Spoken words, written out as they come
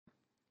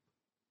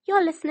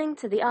You're listening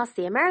to the Ask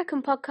the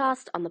American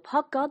podcast on the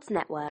Pod Gods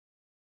Network.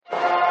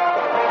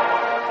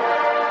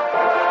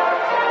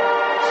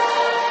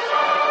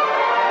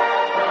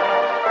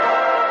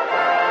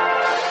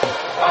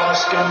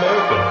 Ask an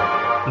American.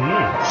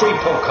 Three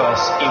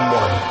podcasts in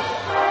one.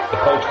 The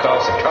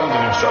podcast that comes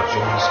with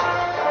instructions.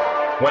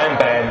 Wham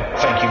bam,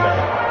 thank you man.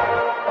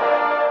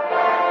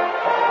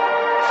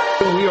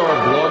 We are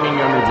blogging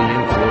under the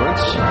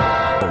influence.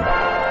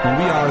 And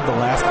we are the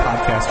last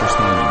podcaster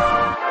standing.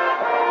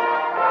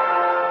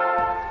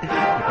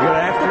 Good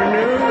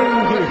afternoon,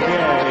 you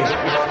guys.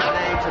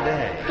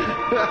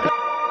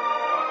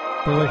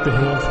 We're like the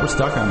hills. We're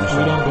stuck on this show.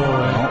 We don't go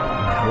away. No,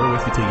 we're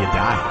with you till you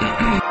die.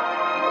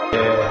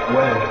 Yeah,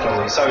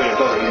 well, so it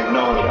does, you have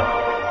no idea.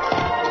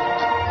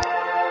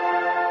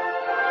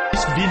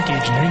 This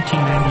vintage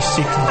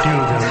 1996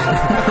 dildo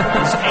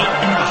is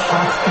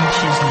 8.5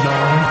 inches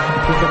long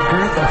With a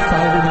girth of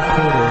 5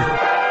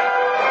 1/4.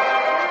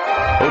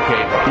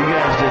 Okay, you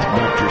guys just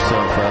bumped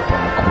yourself up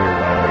on the queer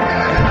ladder.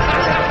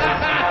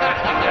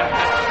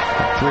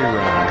 3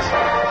 rungs.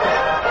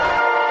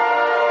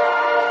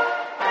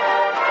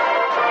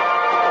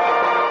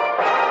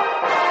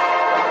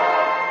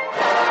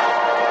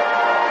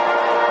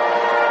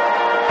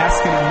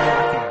 Ask an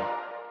American.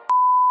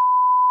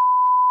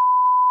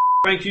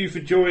 Thank you for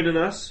joining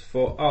us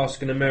for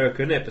Ask an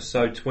American,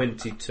 episode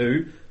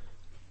 22,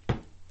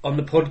 on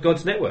the Pod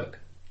Gods Network.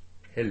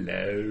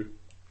 Hello.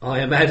 I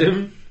am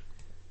Adam.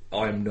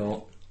 I'm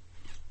not.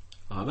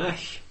 I'm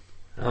Ash.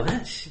 I'm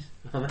Ash.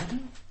 I'm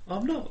Adam.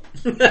 I'm not.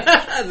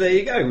 There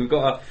you go. We've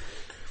got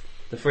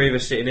the three of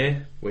us sitting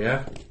here. We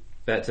have?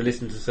 About to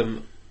listen to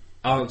some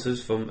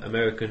answers from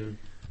American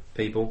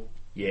people.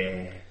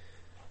 Yeah.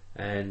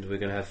 And we're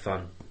going to have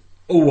fun.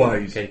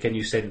 Always. Can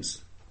you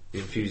sense the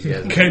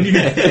enthusiasm? Can you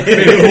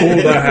feel all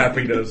the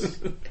happiness?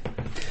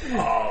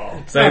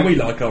 Oh, So- and we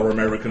like our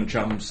American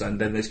chums, and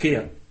then there's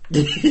Kia.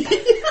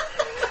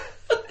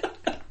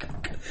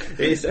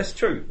 That's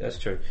true. That's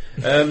true.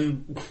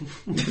 Do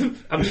you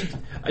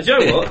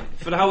know what?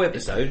 For the whole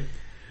episode,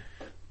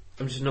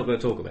 I'm just not going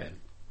to talk about it.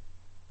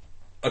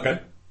 Okay.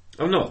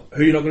 I'm not.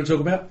 Who are you not going to talk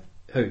about?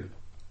 Who?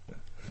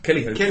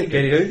 Kelly who?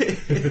 Kenny who?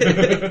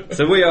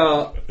 So we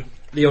are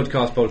the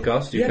Oddcast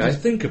Podcast, You UK. had to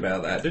think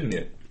about that, didn't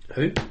you?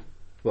 Who?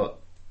 What?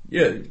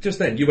 Yeah, just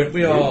then. You went,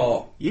 we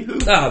are... the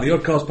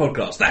Oddcast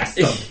Podcast. That's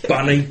the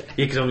bunny.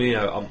 Yeah, because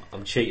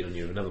I'm cheating on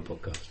you with another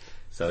podcast.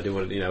 So I didn't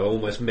want to, I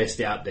almost messed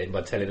it up then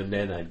by telling them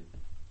their name.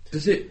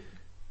 Does it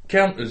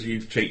count as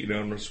you've cheated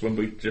on us when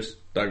we just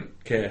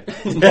don't care?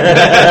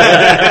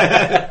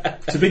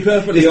 To be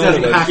perfectly This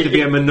honest... doesn't have to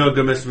be a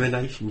monogamous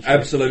relationship.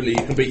 Absolutely,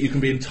 you can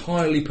be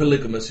entirely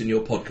polygamous in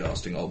your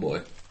podcasting, old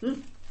boy. Well,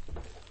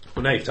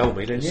 now you've told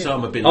me, didn't you?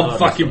 Some have been I'm hard,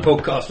 fucking that's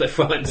podcast left,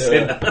 right and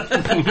centre.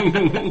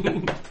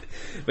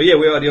 But yeah,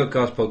 we are the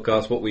Oddcast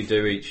Podcast. What we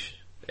do each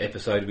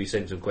episode, we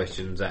send some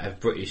questions that have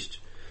British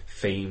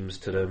themes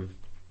to them,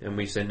 and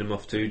we send them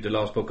off to the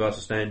Last Podcaster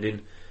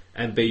Standing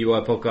and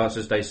BUI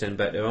podcasters. They send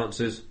back their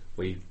answers.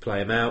 We play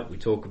them out, we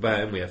talk about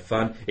them, we have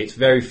fun. It's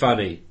very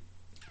funny.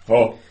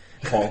 Ho,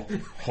 ho,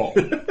 ho.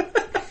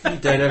 You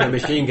don't have a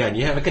machine gun,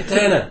 you have a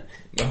katana.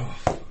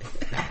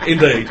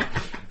 Indeed.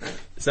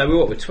 So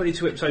we're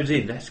 22 episodes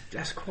in.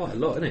 That's quite a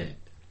lot, isn't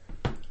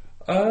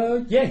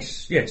it?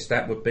 Yes,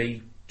 that would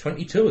be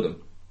 22 of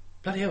them.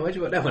 Bloody hell, where'd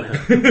you work that one out?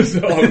 So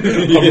I'm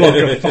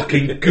like a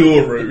fucking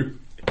guru.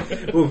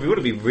 Well, if we want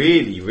to be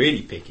really,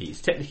 really picky,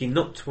 it's technically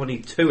not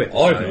 22 episodes.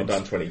 I've not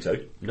done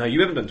 22. No, you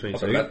haven't done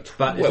 22. I've done about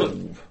but it's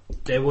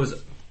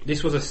 12.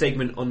 this was a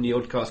segment on the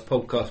Oddcast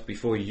Podcast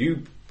before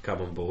you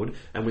come on board,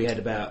 and we had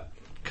about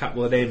a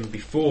couple of them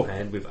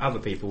beforehand with other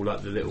people,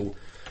 like the little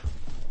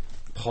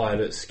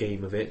pilot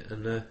scheme of it,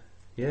 and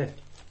yeah.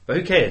 But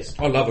who cares?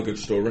 I love a good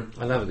story.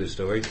 I love a good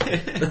story.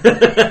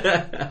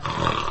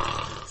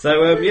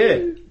 So, yeah.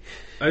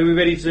 Are we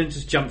ready to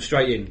just jump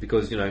straight in?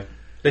 Because,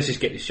 let's just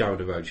get this show on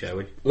the road, shall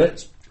we?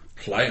 Let's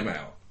play them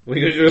out.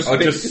 We're gonna I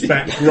just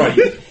spat great.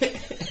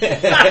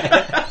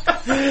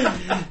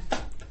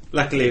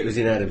 Luckily it was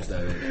in Adam's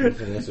though.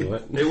 That's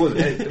alright.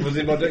 It was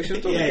in my direction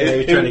at all. Yeah, we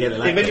were trying to get the If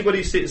laptop.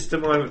 anybody sits to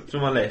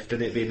my left,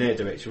 then it'd be in their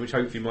direction, which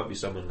hopefully might be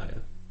someone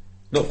later.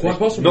 Not Quite for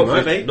possibly,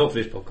 Not maybe. for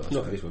this podcast.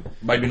 Not for this one.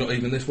 Maybe not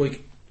even this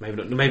week. Maybe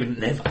not. Maybe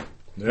never.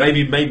 Yeah.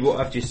 Maybe what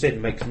I've just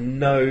said makes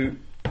no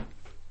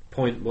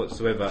point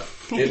whatsoever.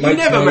 You makes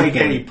never no make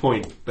point. any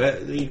point,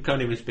 but you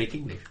can't even speak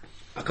English.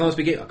 I can't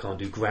speak it. I can't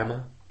do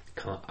grammar.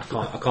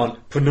 I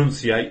can't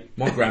pronunciate.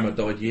 My grandma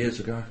died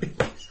years ago.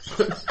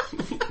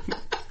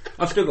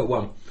 I've still got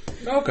one.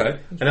 Okay.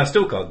 And I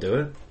still can't do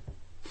it.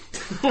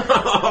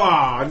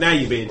 Oh, now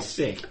you're being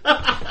sick.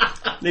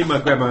 Need my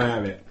grandma out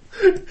of it.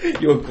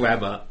 Your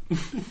grammar.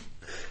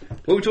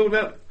 What were we talking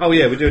about? Oh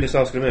yeah, we're doing this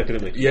Ask an American,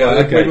 aren't we? Yeah,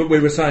 Right, okay. we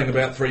were saying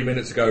about 3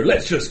 minutes ago,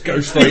 let's just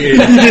go straight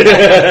in.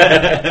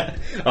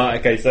 Alright,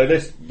 okay, so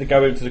let's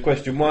go into the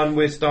question one.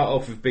 We'll start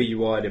off with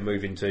BUI, then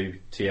move into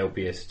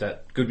TLBS. Is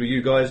that good with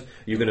you guys?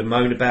 You're going to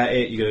moan about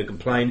it, you're going to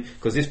complain,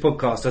 because this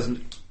podcast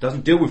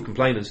doesn't deal with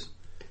complainers.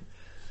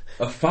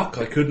 A fuck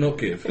I could not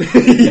give.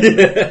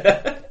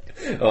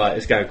 Alright,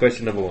 let's go.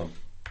 Question number 1.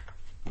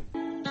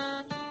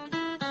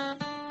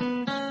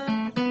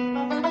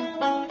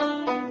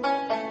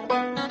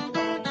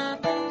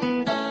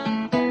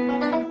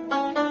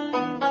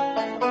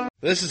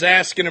 This is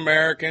Asking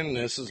American.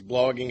 This is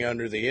Blogging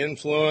Under the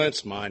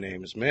Influence. My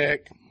name is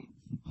Mick.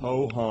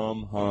 Ho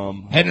hum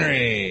hum.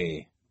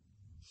 Henry.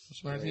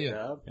 What's the matter with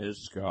you? It's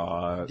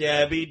Scott.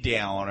 Debbie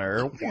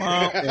Downer.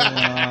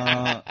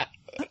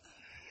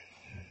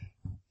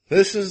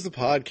 This is the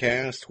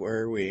podcast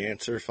where we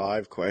answer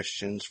 5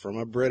 questions from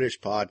a British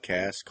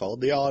podcast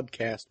called the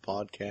Oddcast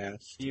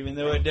Podcast. Even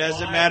though it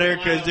doesn't matter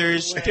because they're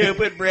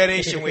stupid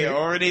British and we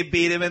already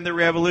beat them in the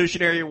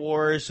Revolutionary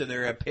War, so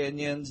their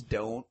opinions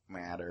don't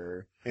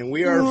matter. And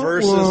we are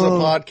versus a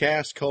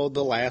podcast called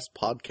The Last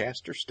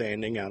Podcaster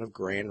Standing out of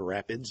Grand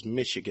Rapids,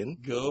 Michigan.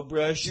 Go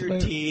brush your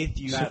teeth,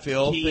 you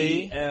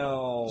filthy.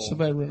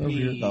 Somebody ran over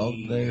your dog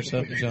today or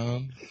something,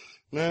 John?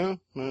 No,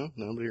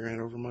 nobody ran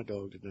over my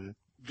dog today.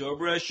 Go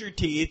brush your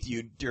teeth,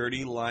 you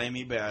dirty,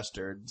 limey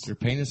bastards. Your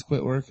penis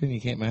quit working?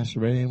 You can't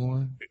masturbate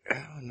anymore?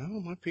 No,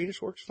 my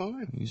penis works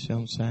fine. You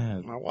sound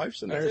sad. My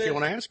wife's in there if you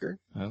want to ask her.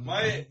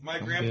 My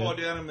grandpa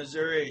down in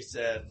Missouri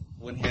said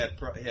when he had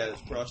his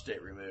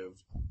prostate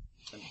removed,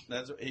 and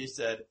that's what he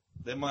said,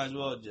 they might as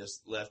well have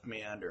just left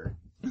me under.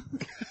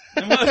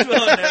 They might as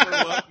well have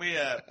never woke me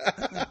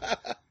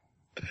up.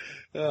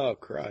 Oh,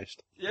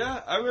 Christ.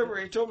 Yeah, I remember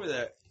he told me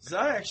that. Because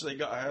I actually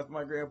got high with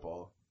my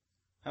grandpa.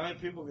 How many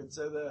people can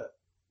say that?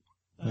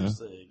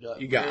 Honestly,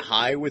 You got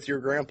high with your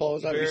grandpa,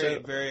 is that what you very,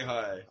 said? very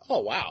high.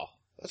 Oh, wow.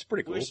 That's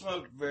pretty cool. We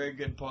smoked very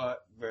good pot,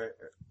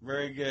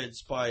 very good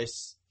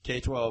spice,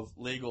 K-12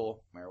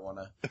 legal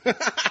marijuana.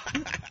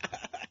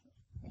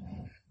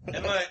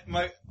 And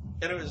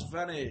and it was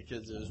funny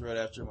because it was right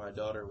after my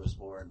daughter was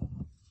born,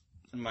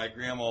 and my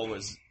grandma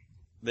was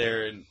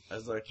there, and I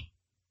was like,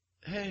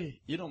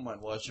 "Hey, you don't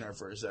mind watching her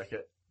for a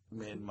second?"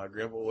 Me and my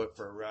grandpa went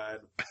for a ride.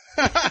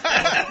 We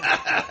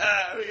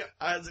got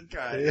eyes and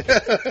kind.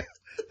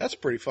 That's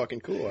pretty fucking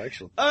cool,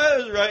 actually. I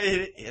was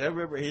right. I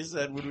remember he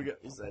said, "When we got,"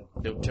 he said,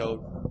 "Don't tell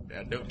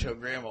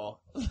grandma."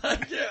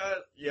 Like,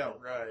 yeah,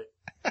 right.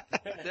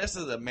 This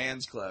is a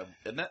man's club,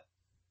 isn't it?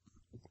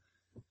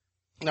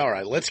 All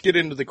right, let's get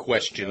into the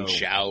question,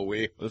 shall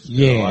we? Let's go.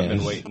 Yes. I've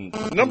been waiting.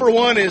 Number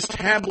 1 is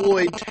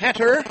tabloid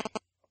tatter.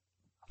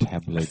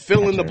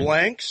 Fill in the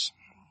blanks.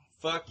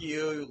 Fuck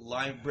you,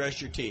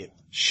 brush your teeth.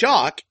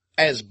 Shock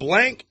as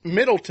blank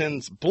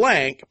Middleton's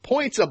blank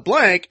points a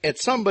blank at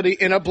somebody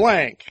in a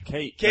blank.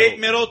 Kate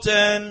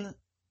Middleton,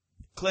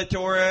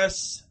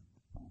 clitoris,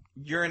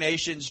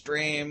 urination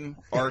stream,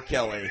 R.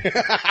 Kelly.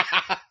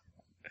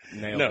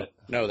 Nailed it.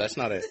 No, that's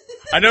not it.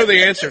 I know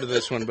the answer to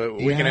this one, but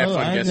we can have fun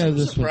I guessing. know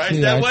this one Surprised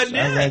too. that wasn't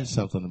I it. read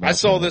something about I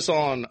saw that. this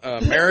on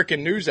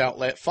American news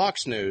outlet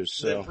Fox News.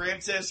 The So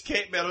Princess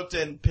Kate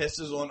Middleton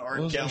pisses on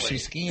R. Was Kelly. she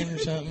skiing or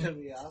something?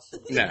 That'd be awesome.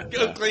 no.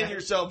 Go clean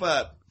yourself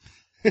up.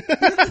 Let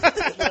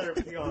her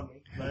pee on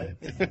me,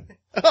 but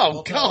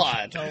Oh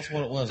God! Tell us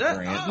what it was, That-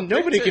 Grant.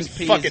 Nobody can Princess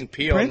Pea's- fucking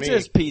pee on me.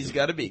 Princess Pea's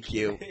got to be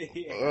cute.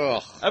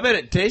 Ugh. I bet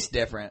it tastes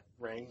different.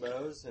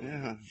 rainbows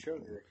and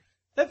sugar.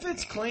 If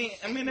it's clean,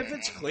 I mean, if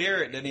it's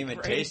clear, it doesn't even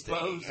taste it.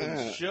 Rainbows and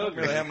Don't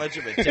sugar. really have much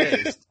of a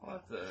taste.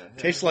 What the heck?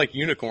 Tastes like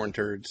unicorn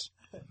turds,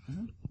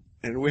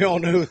 and we all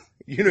know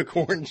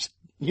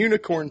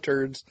unicorn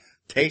turds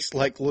taste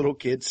like little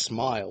kids'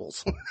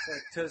 smiles. It's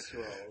like Tootsie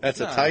Rolls. That's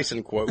a No.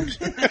 Tyson quote.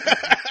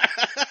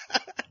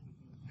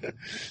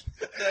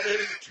 That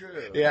is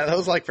true. Yeah, that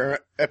was like for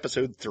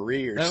episode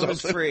 3 or That something.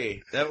 was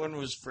free. That one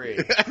was free.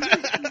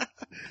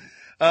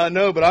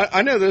 No, but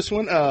I know this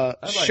one. like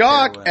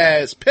Shock that one.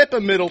 as Pippa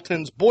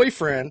Middleton's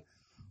boyfriend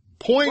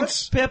What's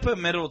points Pippa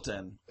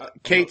Middleton?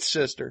 Kate's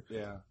sister.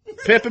 Yeah.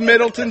 Pippa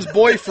Middleton's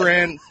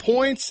boyfriend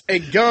points a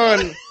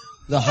gun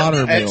The hotter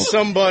at Middleton.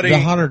 somebody The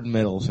hotter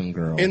Middleton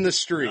girl. in the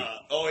street.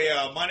 Oh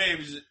yeah, my name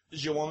is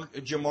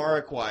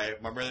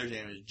Jamariquai. My brother's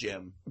name is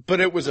Jim.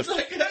 But it was It's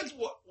like, that's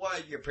why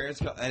your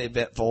parents got an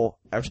eventful.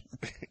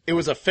 it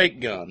was a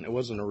fake gun. It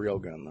wasn't a real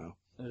gun though.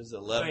 It was a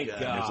love Thank gun.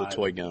 God. It was a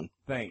toy gun.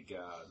 Thank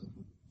God.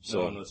 So-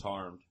 No one was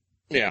harmed.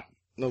 Yeah,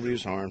 nobody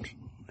was harmed.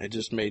 It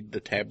just made the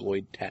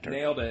tabloid tatter.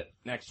 Nailed it.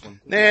 Next one.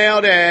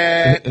 Nailed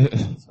it.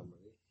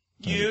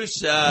 You that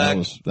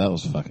suck.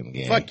 was fucking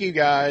gay. Fuck you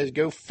guys.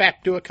 Go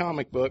fap to a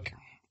comic book.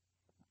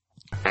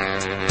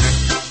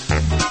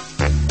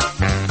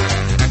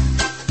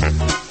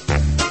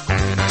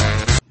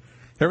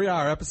 Here we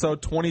are,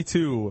 episode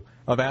 22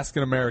 of Ask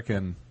an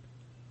American.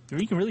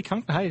 You can really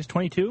count the high as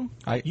 22?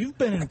 You've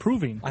been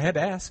improving. I had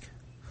to ask.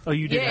 Oh,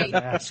 you did Yay. have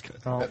to ask.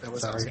 Oh,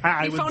 sorry.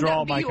 I You phoned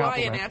withdraw up my BUI and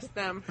compliment. asked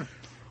them.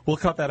 We'll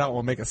cut that out.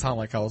 We'll make it sound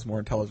like I was more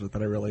intelligent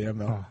than I really am,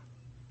 though.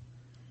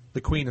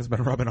 The Queen has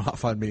been rubbing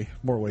off on me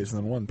more ways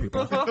than one,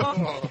 people.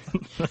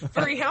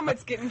 Furry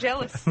helmet's getting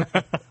jealous.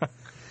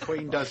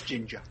 Queen does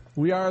ginger.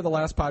 We are the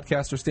last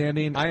podcaster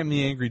standing. I am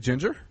the Angry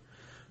Ginger.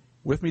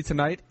 With me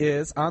tonight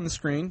is on the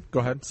screen. Go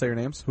ahead, say your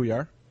names. Who you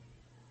are.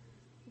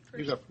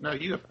 You go. No,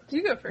 you go first.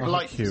 You go first.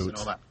 Politeness cute. and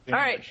all that. All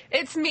right,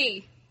 it's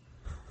me,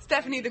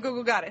 Stephanie the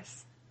Google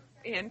Goddess.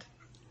 And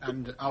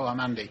And I'm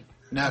Andy.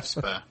 Nerf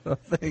spur.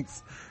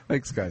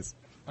 Thanks, guys.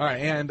 All right,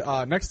 and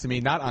next to me,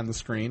 not on the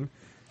screen,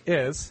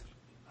 is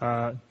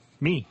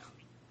me.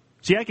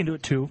 See, I can do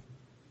it too.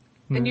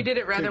 And you did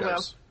it rather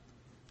well.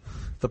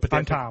 the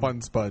pedantic Tom.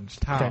 fun sponge.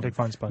 Tom. Pedantic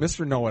fun sponge.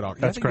 Mr. Know-It-All.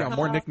 That's I think you correct. got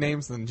more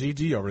nicknames than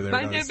GG over there.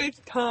 My does. name is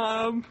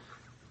Tom.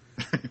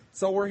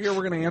 So we're here.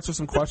 We're going to answer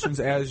some questions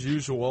as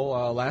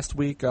usual. Last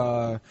week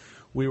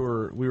we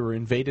were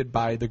invaded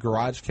by the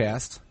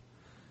GarageCast.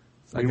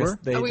 I guess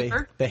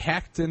they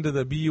hacked into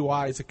the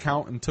BUI's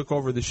account and took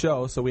over the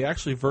show. So we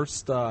actually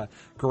versed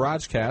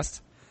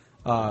GarageCast.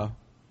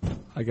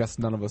 I guess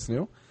none of us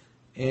knew.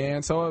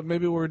 And so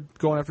maybe we're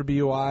going after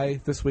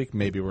BUI this week.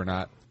 Maybe we're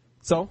not.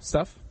 So,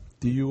 Steph,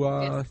 do you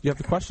you have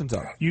the questions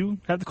up? You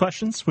have the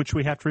questions, which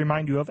we have to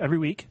remind you of every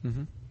week.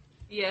 Mm-hmm.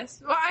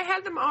 Yes. Well, I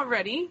had them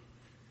already.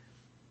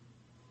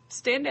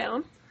 Stand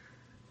down.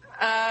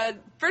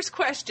 First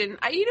question.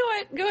 You know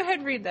what? Go ahead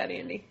and read that,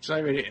 Andy. Should I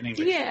read it in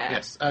English? Yeah.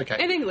 Yes.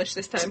 Okay. In English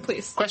this time,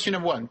 please. Question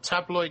number 1.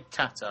 Tabloid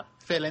tatter.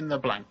 Fill in the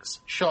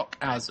blanks. Shock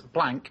as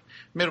blank.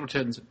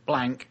 Middleton's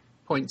blank.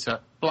 Pointer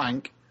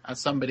blank.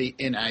 As somebody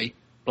in a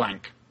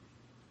blank.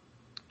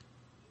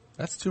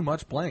 That's too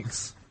much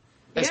blanks.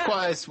 It's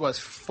quite. It's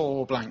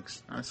 4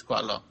 blanks. That's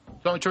quite a lot. Do you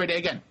want me to read it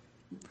again?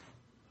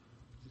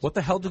 What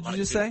the hell did you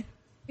just say?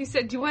 He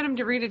said, do you want him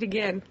to read it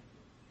again?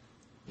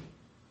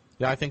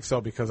 Yeah, I think so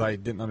because I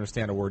didn't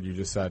understand a word you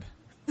just said.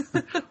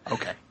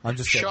 Okay. I'm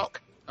just kidding.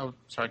 Shock. Oh,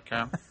 sorry,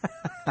 Carol.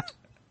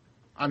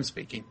 I'm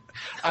speaking.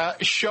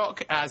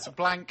 Shock as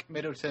blank.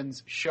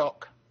 Middleton's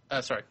shock.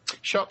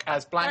 Shock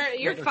as blank. All right,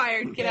 you're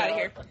fired. Get out of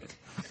here.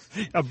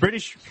 A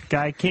British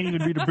guy can't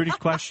even read a British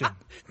question.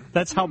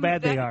 That's how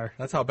bad they are.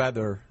 That's how bad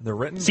they're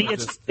written. See, or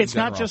it's just in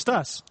not general? just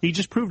us. He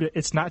just proved it.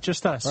 It's not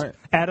just us. Right.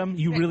 Adam,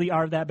 you really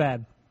are that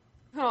bad.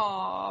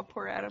 Aw,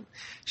 poor Adam.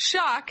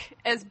 Shock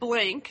as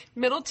blank.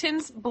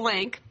 Middleton's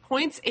blank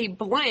points a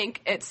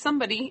blank at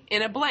somebody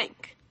in a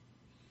blank.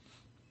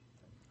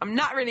 I'm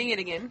not reading it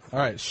again. All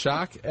right,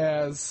 shock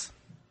as.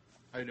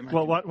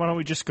 Well, why don't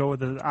we just go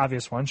with the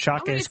obvious one?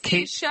 Shock I'm as going to say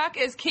Kate. shock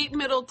as Kate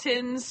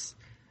Middleton's.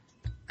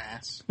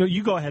 Ass. No,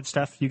 you go ahead,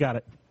 Steph. You got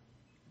it.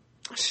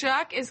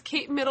 Shock is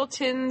Kate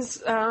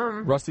Middleton's.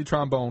 Rusty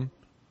trombone.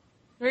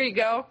 There you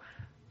go.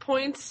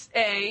 Points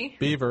a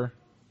Beaver.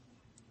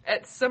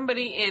 at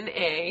somebody in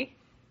a.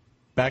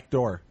 Back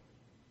door.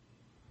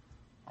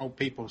 Old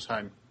people's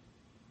home.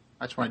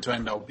 I just wanted to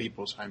end old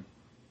people's home.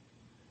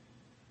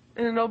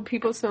 In an old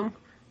people's home.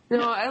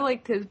 No, I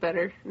liked his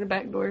better in the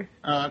back door.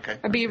 Oh, okay.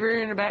 A beaver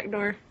in a back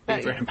door.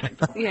 Beaver in a back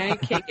door. Yeah, you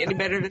can't get any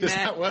better than Does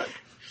that work?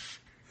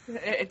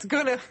 It's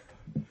gonna.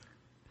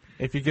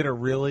 If you get her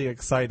really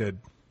excited,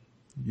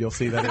 you'll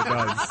see that it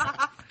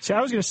does. See,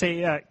 I was going to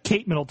say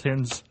Kate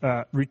Middleton's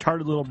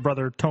retarded little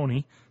brother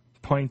Tony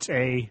points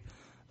a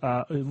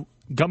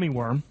gummy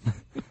worm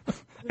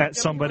at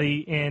somebody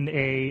in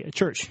a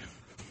church.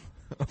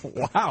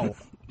 Wow.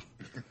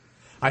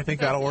 I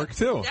think that'll work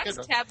too.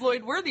 That's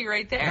tabloid worthy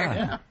right there.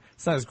 Yeah.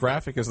 It's not as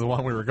graphic as the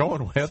one we were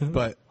going with,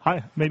 but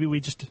Hi, maybe we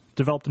just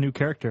developed a new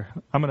character.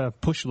 I'm going to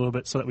push a little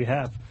bit so that we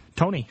have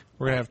Tony.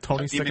 We're going to have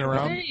Tony sticking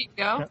around. There you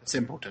go.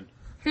 Simpleton.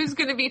 Who's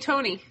going to be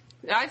Tony?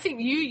 I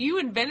think you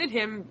invented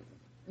him.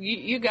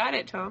 You got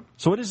it, Tom.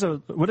 So what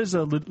is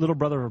a little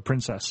brother of a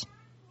princess?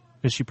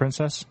 Is she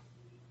princess?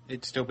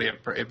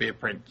 It'd be a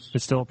prince.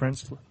 It's still a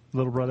prince,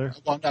 little brother.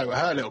 Well, no,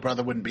 her little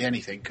brother wouldn't be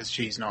anything because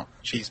she's not.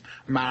 She's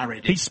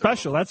married. He's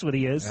special. That's what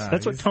he is. Yeah,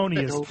 That's what he's- Tony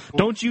is.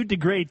 Don't you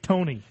degrade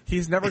Tony.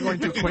 He's never going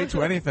to equate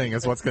to anything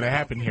is what's going to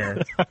happen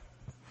here.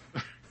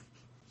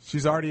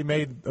 She's already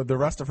made the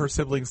rest of her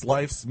siblings'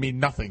 lives mean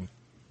nothing.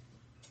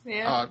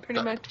 Yeah,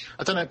 pretty much.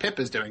 I don't know.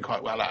 Pippa's doing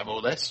quite well out of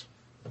all this.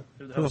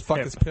 Who the fuck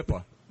is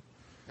Pippa?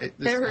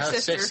 They're her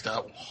sister.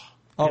 sister.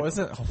 Oh, is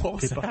it? What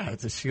was Pippa.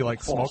 that? Is she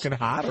like smoking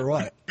hot or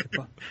what?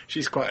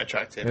 She's quite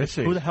attractive. Is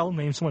she? Who the hell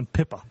named someone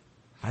Pippa?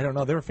 I don't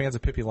know. They were fans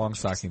of Pippi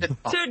Longstocking.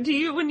 So, do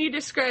you, when you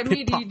describe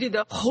me, do you do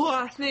the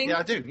whole thing? Yeah,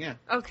 I do. Yeah.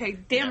 Okay,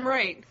 damn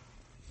right.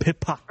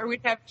 Pippa. Or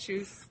we'd have to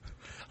choose.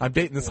 I'm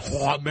dating this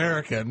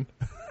American.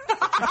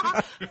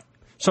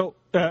 So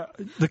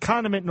the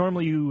condiment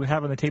normally you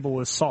have on the table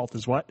with salt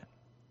is what?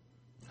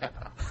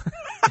 Pepper.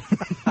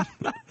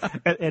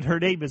 And her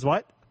name is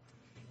what?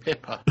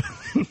 Pippa.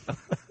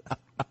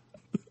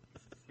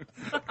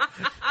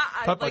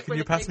 Peppa, can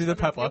you pass me the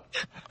Peppa?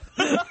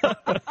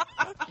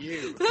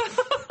 You.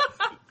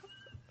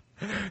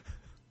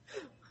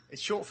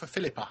 It's short for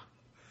Philippa.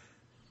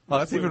 Oh,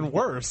 that's even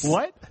worse.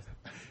 What?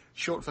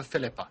 Short for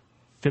Philippa.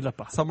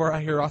 Philippa. Somewhere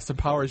I hear Austin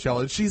Powers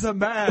yelling, "She's a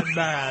man."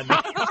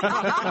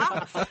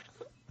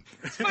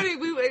 It's funny.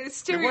 We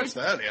watched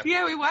that earlier.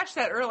 Yeah, we watched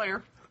that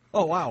earlier.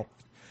 Oh, wow.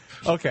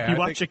 Okay. You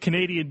watch a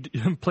Canadian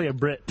play a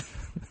Brit.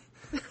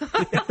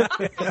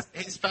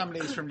 His family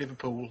is from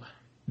Liverpool.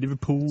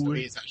 Liverpool. So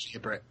he's actually a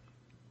Brit.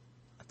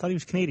 I thought he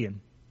was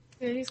Canadian.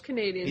 Yeah, he's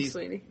Canadian, He's-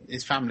 sweetie.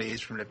 His family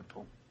is from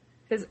Liverpool.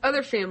 His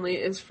other family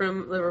is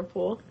from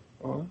Liverpool.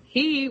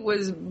 He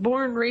was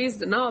born,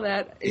 raised, and all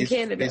that in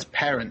Canada. His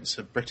parents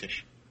are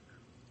British.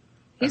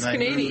 He's and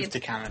they Canadian. moved to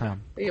Canada.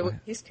 Tom, Yeah, well,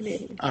 he's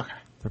Canadian. Okay.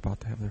 they're about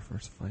to have their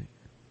first fight.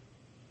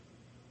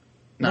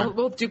 No.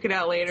 We'll duke it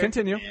out later.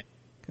 Continue.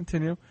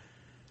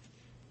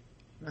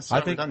 That's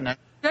I think- done now.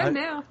 Done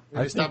now.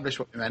 I established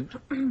what we meant.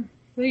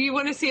 You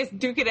want to see us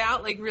duke it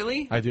out? Like,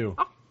 really? I do.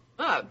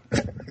 Oh.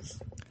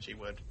 She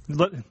would.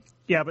 Look,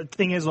 yeah, but the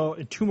thing is,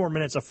 in 2 more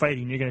minutes of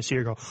fighting, you're going to see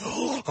her go.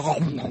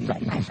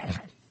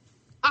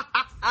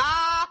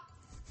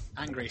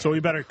 Angry. So we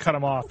better cut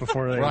them off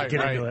before they get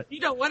into it. You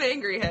don't want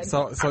angry head.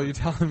 So you're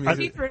telling me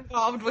Teeth are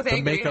involved with the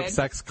angry makeup head.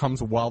 sex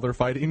comes while they're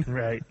fighting?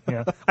 Right,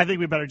 yeah. I think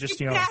we better just,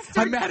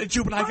 I'm mad at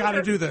you, but I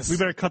gotta do this. we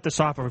better cut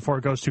this off before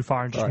it goes too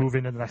far and just move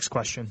into the next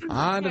question.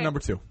 On to number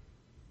 2.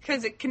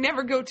 Because it can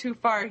never go too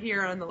far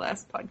here on the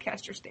Last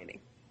Podcaster Standing.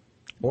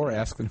 Or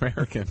Ask an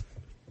American.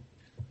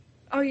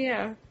 Oh,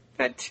 yeah.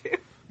 That too.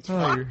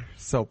 Oh, you're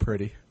so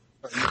pretty.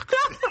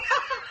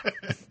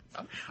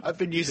 I've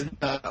been using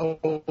that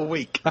all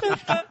week.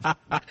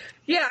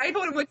 Yeah, I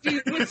told him what you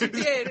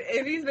did,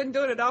 and he's been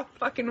doing it all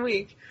fucking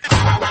week.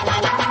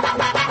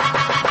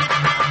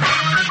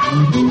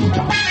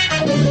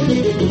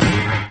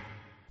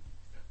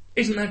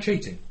 Isn't that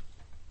cheating?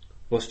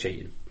 What's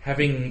cheating?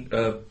 Having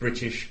a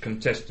British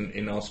contestant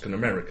in Ask an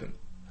American.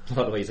 I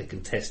like the way he's a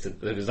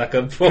contestant. It was like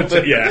a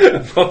proper,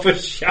 Yeah. proper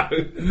show.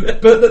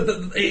 But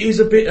it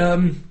is a bit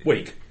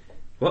weak.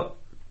 What?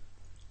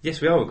 Yes,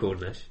 we are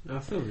recording, Ash. I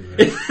thought we were.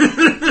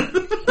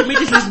 Did we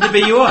just listen to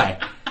BUI?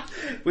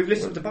 We've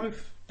listened to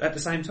both at the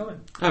same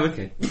time. Oh,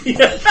 okay.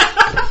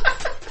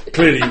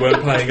 Clearly you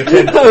weren't paying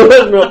attention. I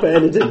was not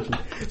paying attention.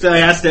 So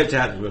I stepped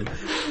out of the room.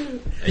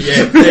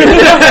 Yeah.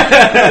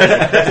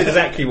 That's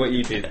exactly what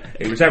you did.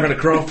 He was having a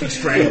crafty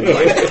strangle.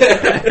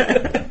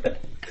 Okay.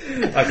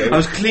 I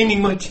was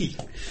cleaning my teeth.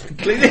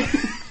 Cleaning?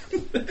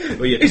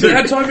 Well, yeah. Is it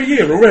that time of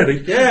year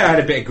already? Yeah, I had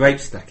a bit of grape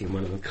stuck in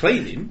one of them.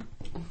 Cleaning?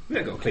 We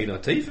haven't got to clean our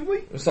teeth, have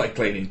we? It's like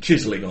cleaning,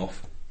 chiselling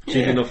off.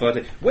 Chiselling off our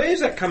teeth. Where does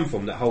that come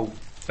from, that whole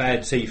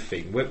bad teeth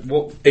thing?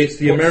 What? It's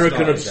the what American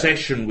started that?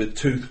 obsession with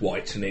tooth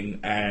whitening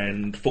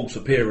and false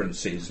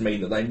appearances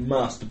mean that they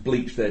must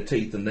bleach their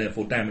teeth and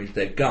therefore damage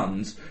their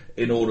guns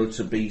in order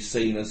to be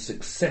seen as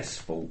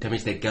successful.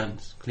 Damage their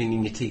guns.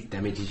 Cleaning your teeth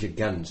damages your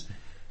guns.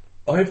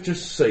 I've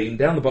just seen,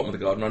 down the bottom of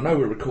the garden, I know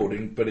we're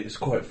recording, but it's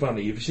quite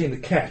funny. Have you seen the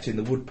cat in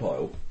the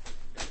woodpile?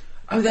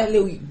 Oh, that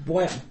little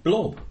white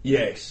blob.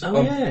 Yes.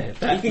 Oh, yeah.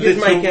 You can just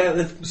make out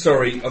the...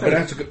 Sorry, I'm going to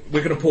have to...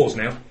 We're going to pause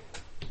now.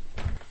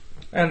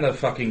 And the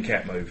fucking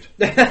cat moved.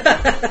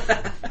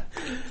 I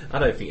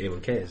don't think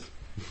anyone cares.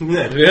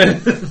 No.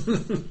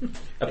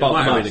 Apart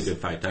might from have us. been a good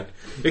photo.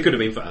 It could have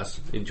been for us.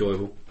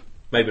 Enjoyable.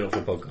 Maybe not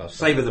for the podcast.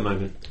 Savour the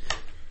moment.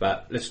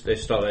 But let's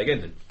start that again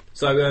then.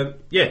 So,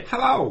 yeah.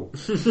 Hello.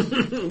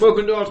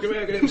 Welcome to Ask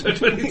American episode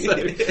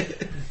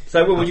 27.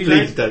 So what would you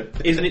please say?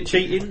 don't. Isn't it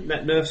cheating,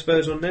 that Nerf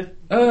Spurs on there?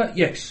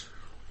 Yes.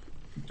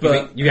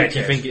 But you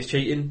actually yes. think it's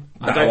cheating?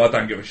 No, I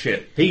don't give a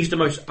shit. He's the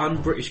most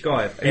un-British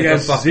guy I've He ever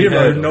has fucking zero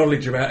heard of.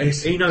 knowledge about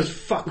Essex. He knows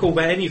fuck all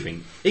about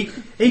anything.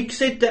 He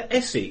said that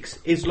Essex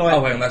is like...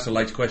 Oh, hang on, that's a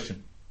later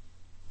question.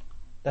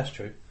 That's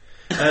true.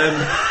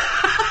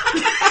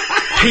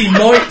 He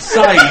might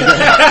say...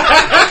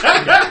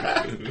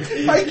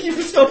 Thank you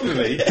for stopping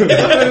me.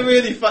 I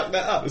really fucked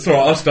that up. It's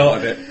alright, I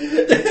started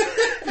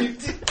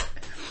it.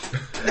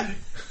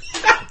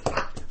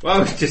 Well, I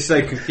was just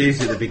so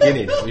confused at the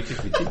beginning. It was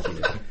just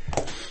ridiculous.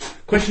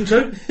 Question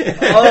 2?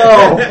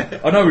 Oh!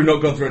 I know we've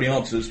not gone through any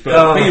answers, but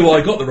Oh.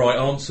 BUI got the right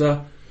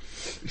answer.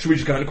 Should we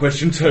just go into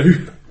question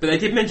 2? But they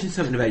did mention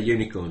something about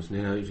unicorns.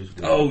 You know, it was just...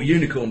 Oh,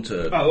 unicorn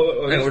turd.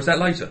 Oh, hang on, was that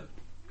later?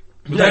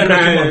 Was No, that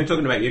question one? I'm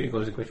talking about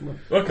unicorns in question 1.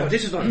 Okay.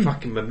 This is like a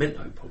fucking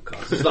Memento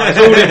podcast. It's like it's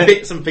all in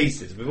bits and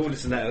pieces. We've all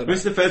listened to that. This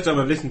is the first time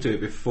I've listened to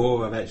it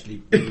before I've actually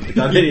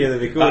done any of the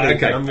recording.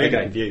 Okay, I'm really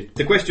okay. confused.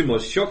 The question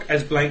was, Shock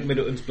as blank,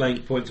 Middleton's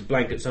blank, points a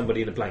blank at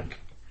somebody in a blank.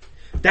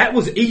 That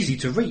was easy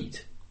to read.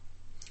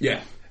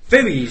 Yeah.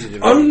 Very easy to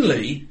read.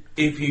 Only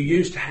if you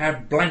used to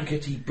have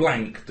Blankety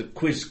Blank, the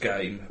quiz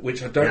game,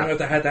 which I don't know if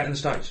they had that in the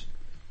States.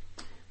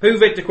 Who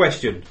read the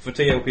question for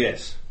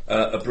TLPS?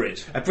 A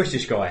Brit. A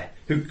British guy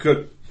who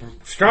could...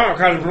 I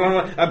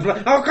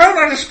can't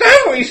understand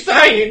what he's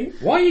saying.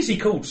 Why is he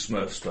called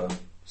Smurf Sperm?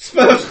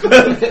 Smurf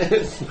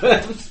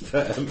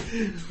Sperm.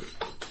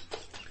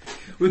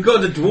 We've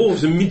got the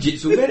dwarves and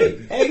midgets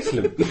already.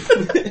 Excellent.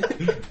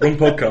 Wrong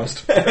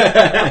podcast.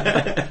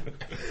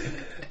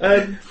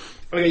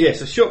 Okay, yeah,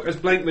 so Shock as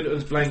blank,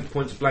 Middleton's blank,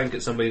 points a blank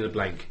at somebody in a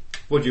blank.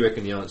 What do you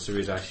reckon the answer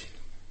is, Ash?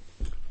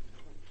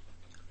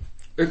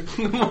 Why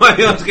are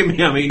you asking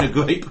me? I'm eating a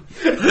grape.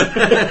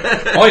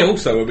 I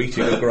also am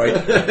eating a grape.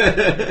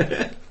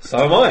 So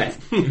am I.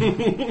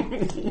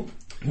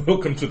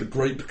 Welcome to the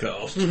Grape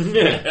Cast.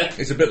 Yeah.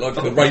 It's a bit like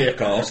the Rape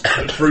Cast,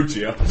 but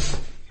fruitier.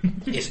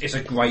 It's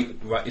a great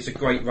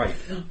rape.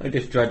 I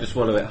just tried to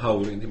swallow it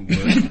whole and it didn't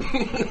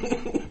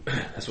work.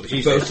 That's what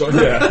she said.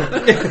 Yeah.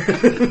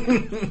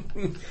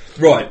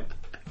 Right.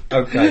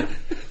 Okay.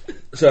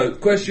 So,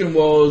 question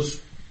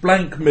was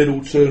blank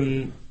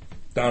Middleton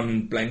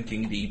done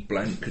blanking the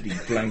blankety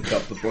blank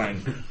up the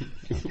blank.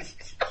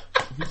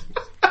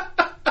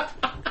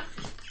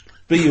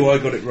 BUI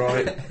got it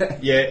right.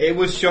 Yeah, it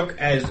was Shock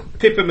as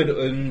Pippa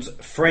Middleton's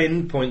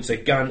friend points a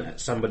gun at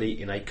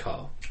somebody in a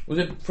car. Was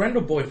it friend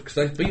or boyfriend?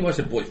 Because BUI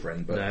said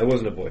boyfriend, but No, it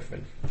wasn't a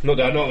boyfriend. Not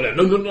a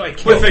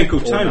Boyfriend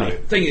called Or Tony. no.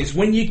 Thing is,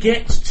 when you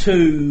get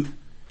to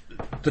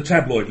the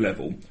tabloid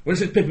level, when it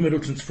says Pippa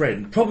Middleton's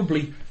friend,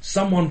 probably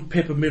someone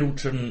Pippa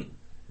Middleton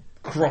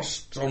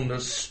crossed on the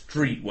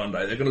street one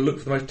day. They're going to look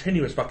for the most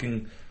tenuous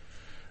fucking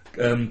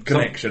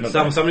connection.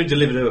 Somebody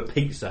delivered her a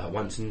pizza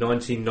once in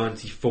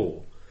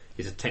 1994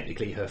 is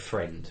technically her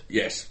friend.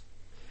 Yes.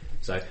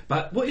 So,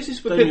 but what is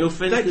this with Don't your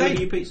friends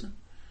deliver you pizza?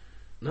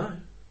 No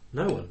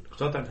one,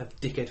 because I don't have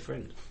dickhead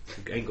friends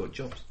who ain't got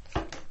jobs.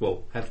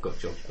 Well, have got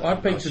jobs. I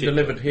had pizza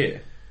delivered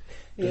here.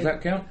 Does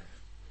that count?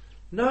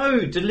 No,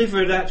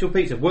 delivered actual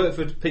pizza. Work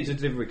for a pizza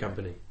delivery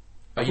company.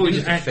 I you thought you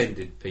didn't just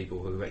offended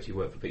people who actually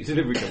work for pizza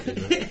delivery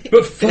companies.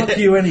 But fuck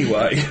you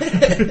anyway.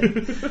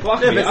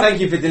 Thank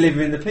you for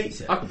delivering the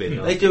pizza. I could be a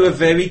nice They do a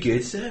very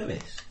good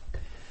service.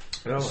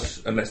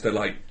 Unless they're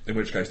like, in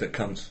which case they're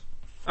cunts.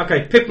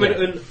 Okay, Pippa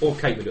Middleton or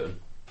Kate Middleton?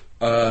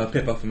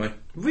 Pippa for me.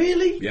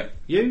 Really? Yeah.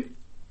 You?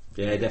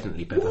 Yeah,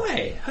 definitely Pippa.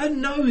 Why? Her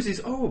nose is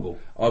horrible.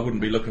 I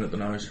wouldn't be looking at the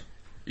nose.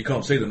 You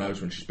can't see the nose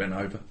when she's bent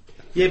over.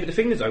 Yeah, but the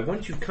thing is though,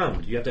 once you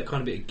come, you have that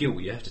kind of bit of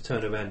guilt. You have to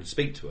turn around and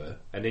speak to her,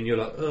 and then you're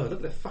like, oh, look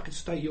at that fucking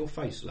state of your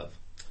face, love.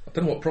 I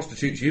don't know what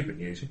prostitutes you've been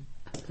using.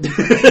 You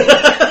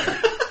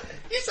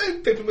say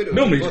Pippa Middleton.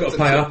 Normally you've got to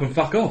pay up and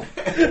fuck off.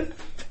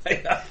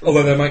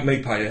 Although they make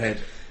me pay ahead.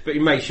 But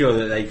you make sure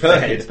that they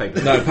pay.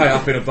 No, pay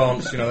up in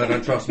advance, they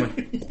don't trust me.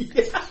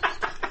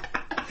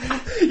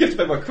 You have to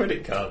pay my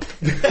credit card.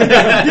 You've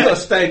got to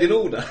stand in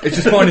order. It's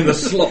just finding the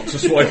slot to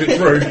swipe it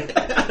through.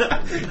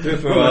 Do it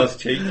for ass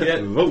cheek, yeah.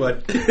 Wrong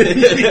one.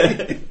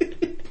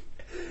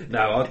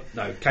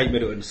 No, Kate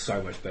Middleton's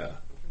so much better.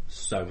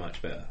 So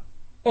much better.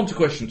 On to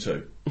question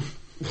 2.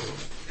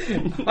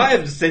 I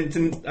have the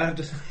sentence. I have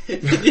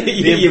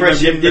the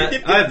impression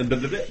that I have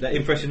that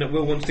impression that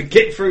Will wants to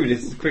get through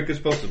this as quick as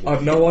possible.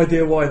 I've no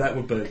idea why that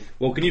would be.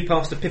 Well, can you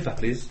pass the Pippa,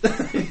 please?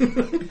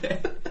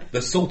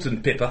 The salt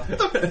and pepper.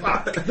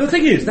 The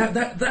thing is,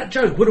 that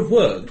joke would have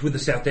worked with the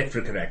South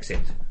African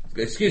accent.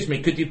 Excuse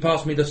me, could you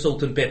pass me the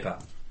salt and pepper?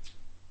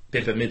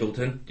 Pippa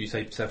Middleton. Do you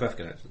say South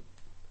African accent?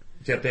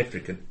 South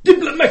African.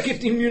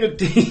 Diplomatic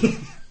immunity.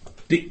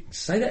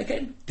 Say that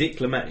again?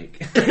 Diplomatic.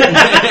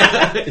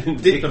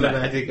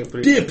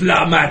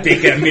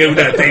 Diplomatic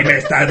immunity,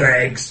 Mr.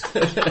 Riggs.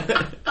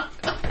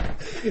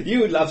 You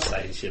would love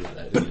saying shit like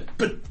that, wouldn't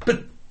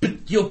you?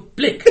 But you're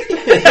blick.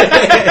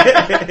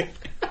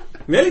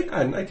 Really? I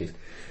hadn't noticed.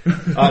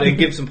 Then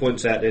give some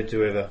points out there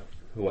to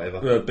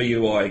whatever.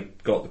 BUI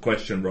got the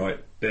question right,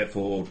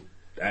 therefore,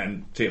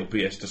 and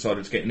TLPS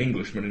decided to get an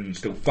Englishman in and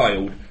still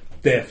failed.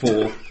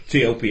 Therefore,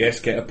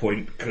 TLPS get a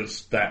point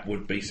because that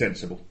would be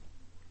sensible.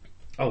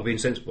 Oh, we're being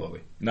sensible, are we?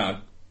 No.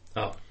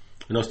 Oh.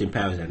 And Austin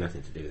Powers had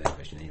nothing to do with that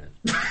question either.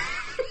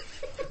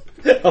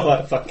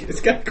 Alright, fuck it.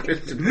 Let's get a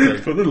question.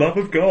 For the love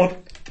of God.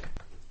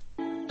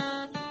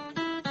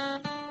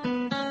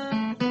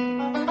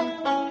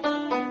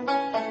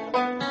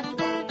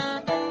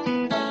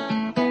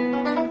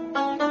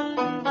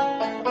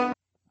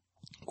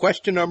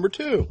 Question number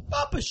 2.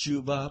 Papa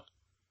Shoebop.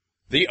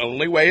 The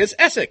only way is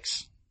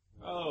Essex.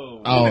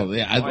 Oh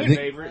yeah, my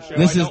favorite show.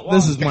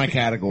 This is my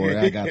category.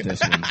 I got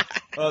this one.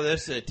 Oh,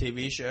 this is a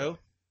TV show?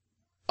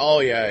 Oh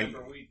yeah.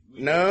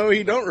 No,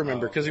 he don't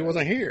remember because he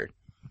wasn't here.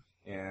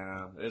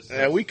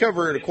 Yeah. We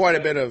covered quite a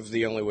bit of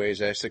The Only Way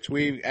is Essex.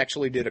 We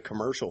actually did a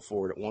commercial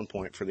for it at one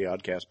point for the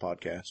Oddcast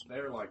podcast.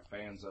 They're like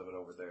fans of it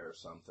over there or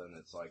something.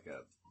 It's like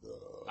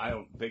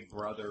Big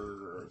Brother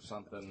or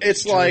something.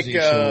 It's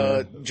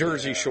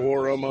Jersey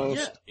Shore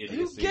almost. Yeah.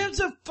 Who gives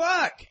a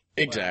fuck?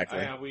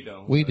 Exactly. We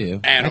don't. We do.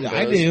 Adam does.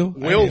 I do.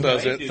 Will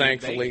doesn't,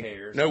 thankfully.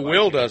 No,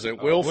 Will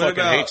doesn't. Will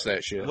fucking hates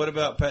that shit. What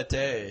about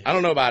Pate? I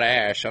don't know about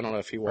Ash. I don't know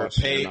if he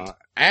watches it or not.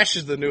 Ash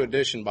is the new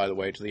addition, by the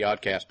way, to the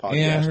Oddcast podcast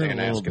Yeah, I heard and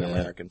a little Asking bit.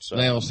 Americans. So.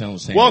 They all sound the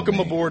same. Welcome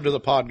to me. aboard to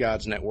the Pod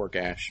Gods Network,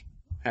 Ash.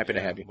 Happy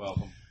to have you.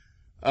 Welcome.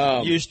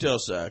 You still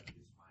suck.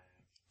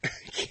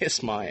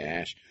 Kiss my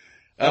Ash.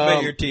 I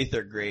bet your teeth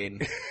are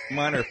green.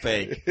 Mine are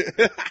fake.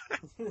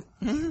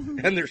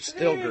 And they're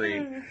still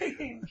green.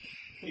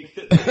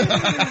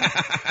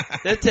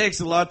 It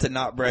takes a lot to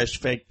not brush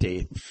fake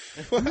teeth.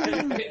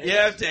 You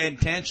have to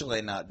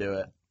intentionally not do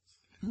it.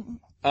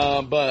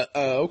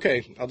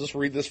 Okay, I'll just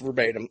read this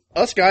verbatim.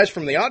 Us guys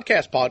from the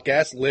Oddcast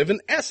podcast live in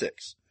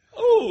Essex.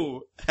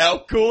 Ooh, how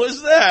cool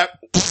is that?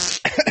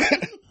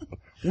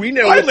 We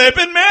know I live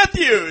in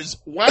Matthews.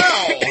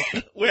 Wow.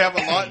 We have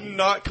a lot in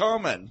not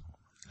common.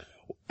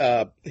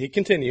 He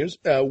continues,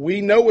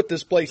 we know what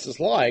this place is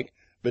like,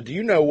 but do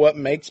you know what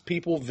makes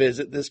people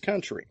visit this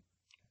county.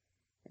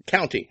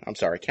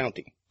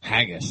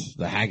 Haggis.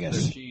 The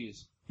haggis.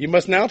 You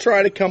must now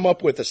try to come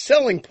up with a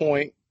selling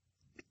point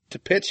to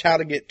pitch how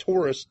to get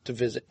tourists to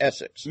visit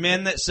Essex.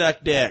 Men that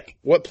suck dick.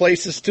 What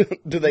places do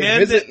they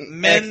visit?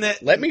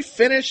 Let me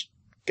finish.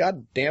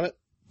 God damn it,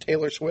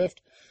 Taylor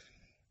Swift.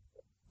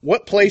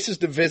 What places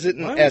to visit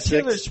in Essex?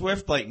 Taylor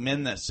Swift like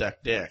men that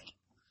suck dick?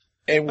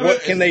 And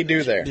what can they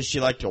do there? Does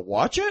she like to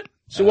watch it?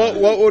 So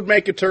what would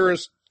make a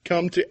tourist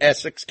come to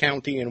Essex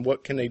County, and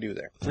what can they do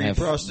there? Free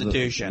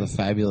prostitution. The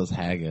fabulous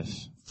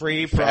haggis.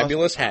 Free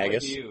fabulous With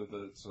haggis. you,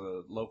 it's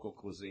a local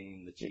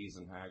cuisine, the cheese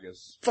and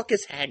haggis. Fuck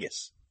is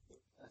haggis?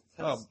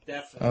 Oh,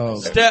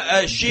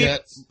 sheep.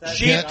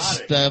 Get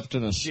stuffed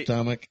in a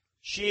stomach.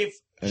 Sheep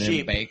And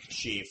then baked.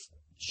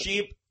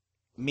 Sheep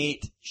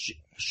meat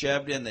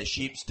shoved in the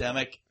sheep's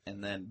stomach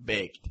and then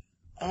baked.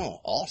 Oh,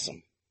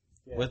 awesome.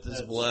 With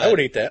his blood. I would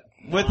eat that.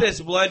 With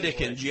his blood to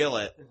congeal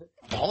it.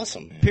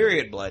 Awesome.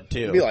 Period blood, too.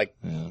 It'd be like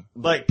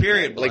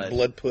period blood. Like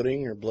blood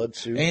pudding or blood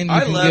soup. And you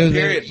I can love go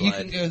period there,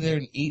 blood. You can go there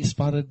and eat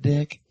spotted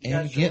dick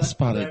and get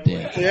spotted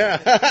dick. Yeah.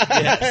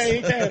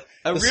 You can.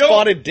 A The real-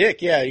 spotted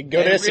dick, yeah. You can go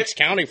A to re- Essex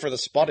County for the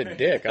spotted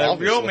dick, A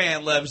obviously. real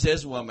man loves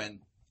his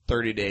woman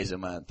 30 days a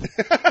month.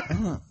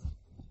 What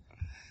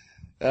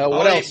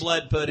I'll else? eat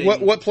blood pudding.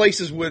 What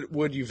places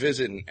would you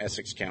visit in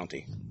Essex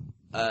County?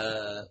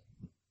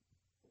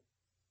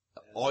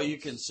 All you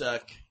can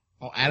suck.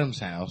 Oh, Adam's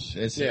house.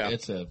 It's Yeah.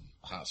 it's a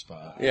hot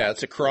spot. Yeah,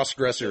 it's a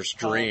cross-dresser's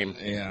dream.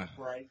 Yeah.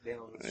 Right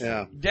down.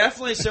 Yeah.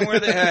 Definitely somewhere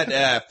that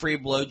had free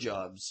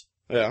blowjobs.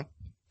 Yeah.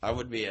 I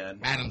would be in.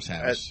 Adam's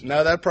house.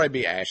 No, that'd probably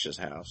be Ash's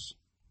house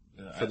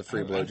for the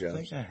free I blowjobs.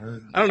 think I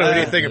heard. I don't know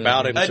anything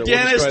about him, A so we'll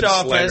just dentist go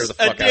ahead and slander office. the A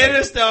fuck out of him.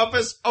 dentist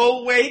office.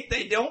 Oh, wait,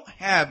 they don't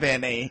have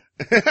any.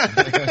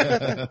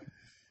 I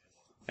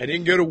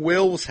didn't go to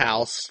Will's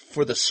house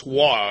for the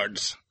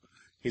swords.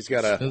 He's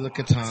got The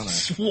katana.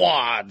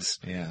 swords.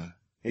 Yeah.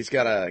 He's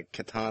got a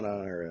katana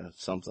or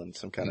something,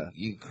 some kind of.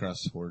 You can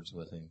cross swords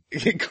with him.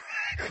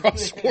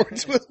 cross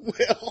swords with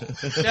Will.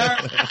 Now,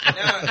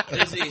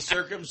 is he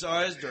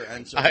circumcised or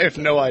uncircumcised? I have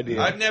no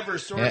idea. I've never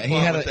sword Yeah, he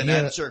fought had with a- an he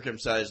had a-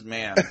 uncircumcised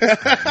man.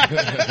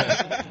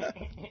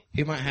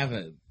 He might have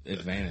an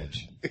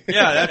advantage.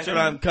 Yeah, that's what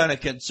I'm kind of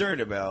concerned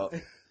about.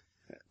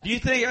 Do you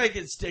think I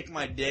could stick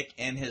my dick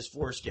in his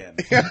foreskin?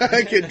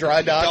 I can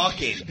dry dock.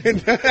 Docking.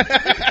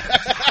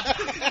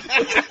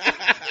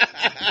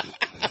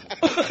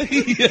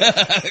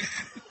 Yeah.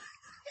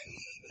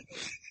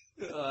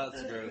 Oh,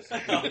 that's gross.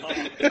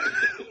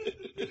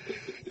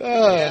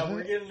 Yeah,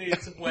 we're gonna need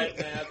some wet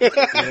naps. That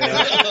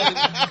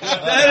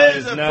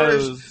is the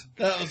first.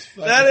 That was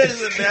fucking That is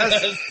the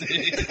best.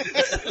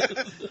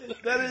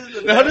 That is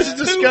the Not best. as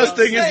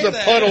disgusting as the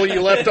puddle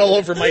you left all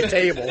over my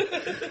table.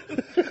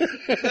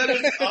 That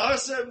is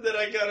awesome that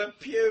I got a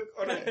puke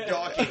on a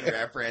docking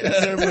reference.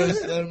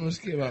 That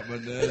almost came out my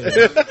nose.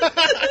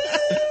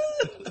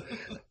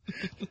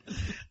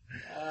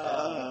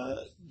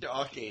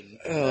 Docking.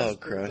 Oh,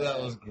 Christ.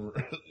 That was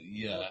great.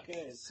 Yeah.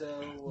 Okay,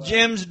 so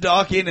Jim's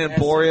Docking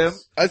Emporium.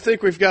 I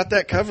think we've got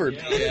that covered.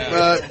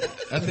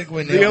 I think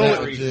we The nailed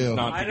only- that one too.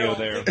 Not I to go don't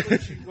there. think we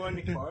should go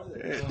any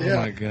farther. Oh Yeah.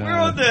 my We're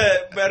on god.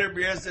 the Better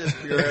Business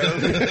Bureau.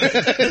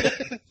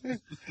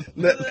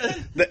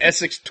 the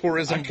Essex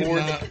Tourism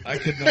Board. I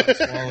could not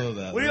swallow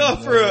that. We There's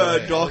offer no a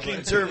way.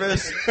 docking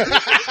service.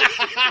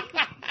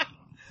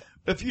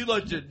 If you'd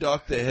like to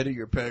dock the head of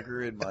your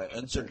pecker in my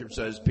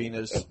uncircumcised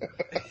penis,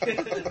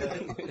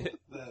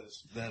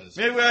 That is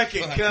maybe I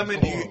can fucking come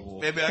into horrible.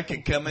 maybe I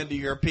can come into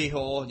your pee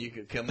hole and you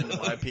could come into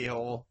my pee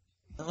hole.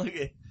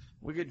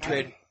 We could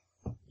trade.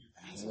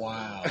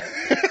 Wow.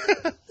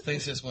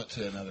 Things just went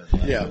to another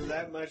level. Yeah. Was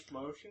that much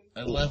motion?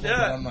 A level Yeah.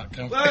 that I'm not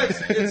comfortable Well,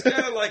 with. it's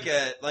kind of like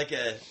a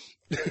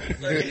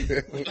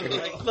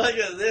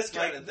this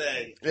kind of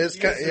thing. It's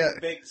Use kind some yeah.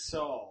 big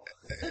saw.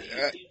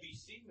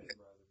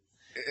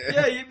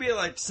 Yeah, you'd be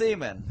like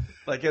seaman,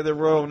 like in the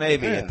Royal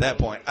Navy at that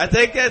point. I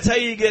think that's how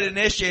you get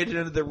initiated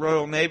into the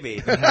Royal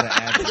Navy. I had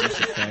to add this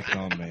effect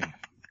on me.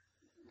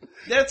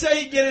 That's how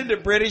you get into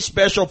British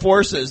Special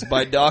Forces,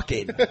 by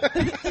docking.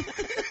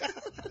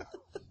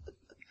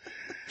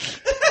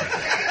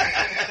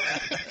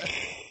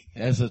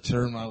 As a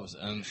term I was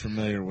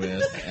unfamiliar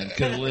with and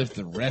could have lived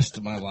the rest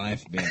of my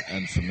life being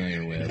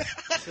unfamiliar with.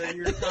 So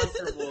you're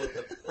comfortable with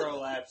the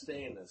prolapsed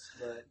anus,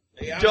 but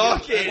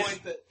Docking.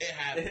 It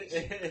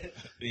happens.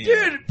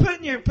 Dude,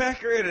 putting your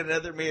pecker in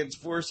another man's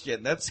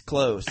foreskin, that's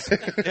close.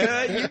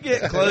 Yeah, you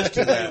get close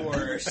to that.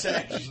 worse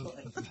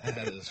actually.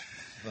 That is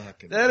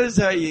fucking... That is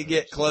how you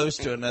get close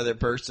to another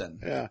person.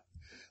 Yeah.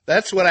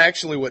 That's what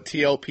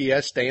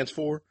TLPS stands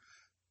for.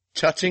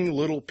 Touching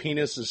little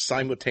penises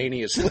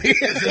simultaneously.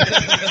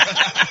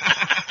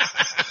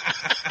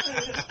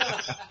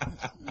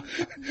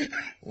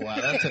 Wow,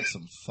 that took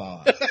some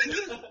thought.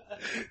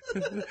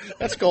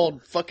 That's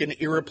called fucking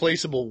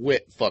irreplaceable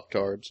wit,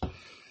 fucktards.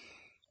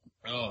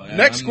 Oh, yeah,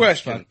 Next I'm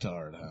question.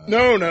 fucktard, huh?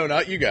 No,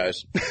 not you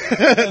guys.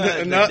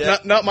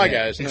 not my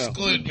guys. No.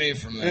 Exclude me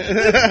from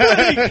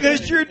that.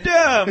 Because you're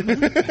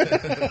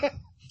dumb.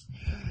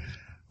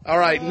 All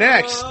right,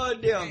 next. Oh,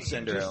 Down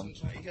syndrome.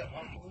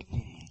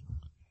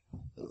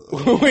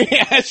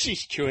 Yeah,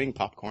 she's chewing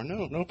popcorn.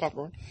 No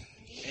popcorn.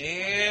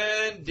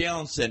 And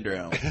Down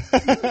syndrome.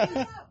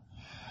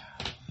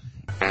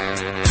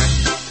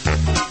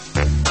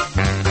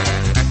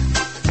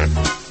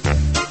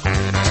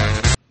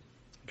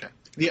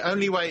 The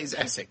only way is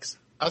Essex.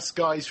 us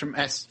guys from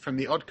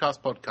the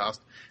Oddcast podcast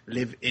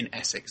live in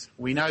Essex.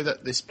 We know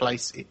that this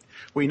place.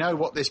 We know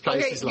what this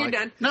place is like. You're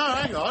done. No,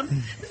 hang on.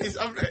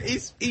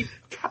 He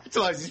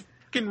capitalises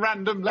fucking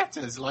random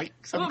letters like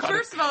some. Well, kind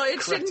first of all, it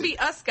cretin. shouldn't be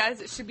us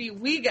guys. It should be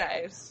we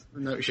guys.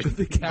 No, it shouldn't.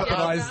 The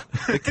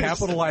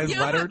capitalized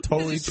Yeah, letter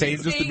totally you should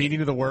changes the say- meaning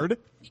of the word.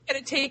 You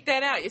gotta take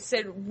that out. You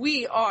said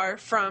we are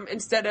from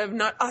instead of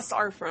not us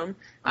are from.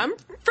 I'm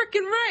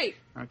freaking right.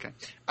 Okay.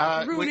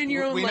 Ruining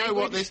your own we know what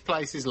language. this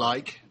place is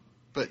like,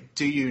 but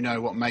do you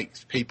know what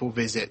makes people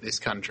visit this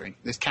country,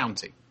 this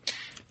county?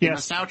 You Yes,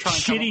 must now try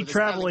and come up shitty with a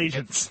travel spelling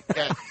agents. to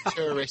get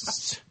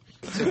tourists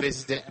to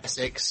visit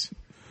Essex.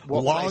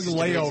 What Long places to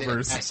visit in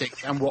layovers.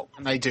 Essex, and what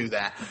can they do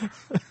there?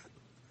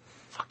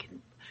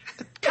 Fucking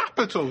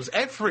capitals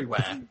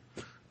everywhere.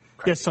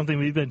 Yes, something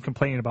we've been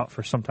complaining about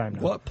for some time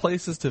now. What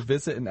places to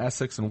visit in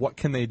Essex and what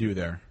can they do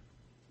there?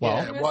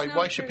 Yeah,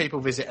 why should people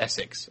visit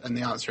Essex? And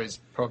the answer is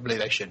probably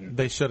they shouldn't.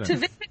 They shouldn't. To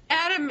visit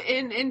Adam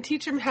and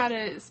teach him how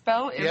to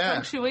spell and Yeah.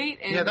 punctuate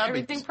and Yeah, that'd be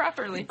everything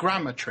properly.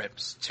 Grammar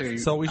trips to.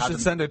 So we should Adam.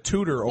 send a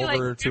tutor Be like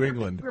over to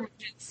England.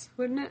 pilgrimages,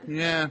 wouldn't it?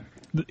 Yeah.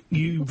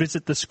 You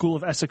visit the School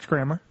of Essex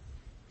Grammar.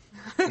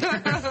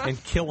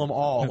 and kill them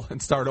all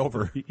and start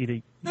over.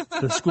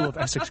 The School of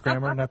Essex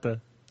Grammar, not the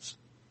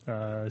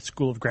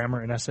School of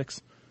Grammar in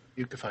Essex.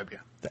 Eucophobia.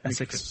 The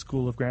Essex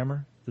School of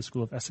Grammar. The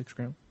School of Essex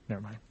Grammar.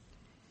 Never mind.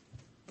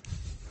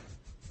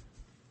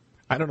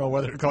 I don't know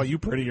whether to call you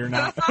pretty or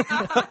not.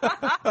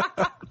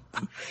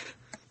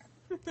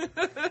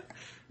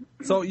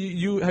 So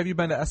you have you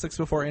been to Essex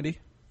before, Andy?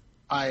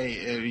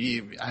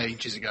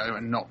 Ages ago,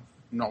 and not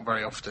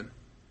very often.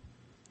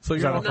 So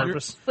you're no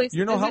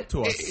help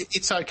to us.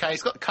 It's okay.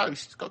 It's got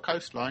coast. It's got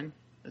coastline.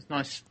 It's a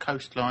nice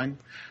coastline,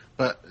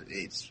 but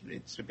it's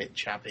a bit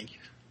chavvy.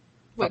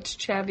 What's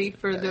chavvy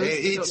for those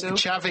who don't know?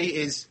 Chavvy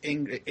is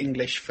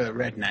English for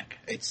redneck.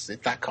 It's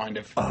that kind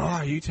of. Oh,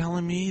 are you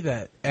telling me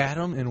that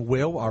Adam and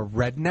Will are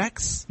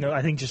rednecks? No,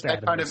 I think just that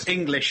Adam. kind of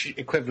English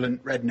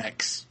equivalent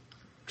rednecks,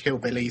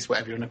 hillbillies,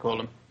 whatever you want to call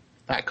them.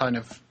 That kind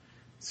of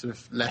sort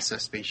of lesser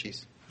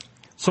species.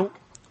 So,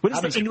 what is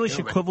Adam's the English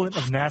hillbilly. equivalent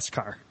of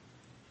NASCAR?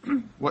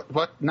 What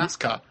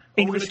NASCAR? English We're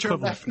going to turn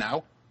equivalent. left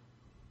now,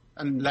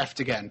 and left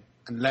again,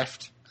 and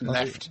left and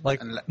left,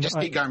 and just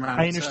No, keep going around.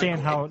 I in understand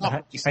circles.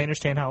 how I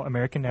understand how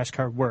American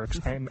NASCAR works.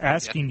 I'm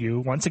asking you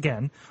once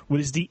again, what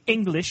is the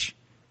English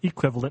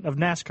equivalent of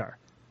NASCAR?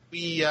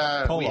 We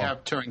Polo.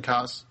 have touring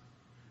cars,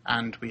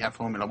 and we have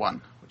Formula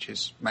One, which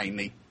is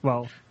mainly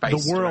Well,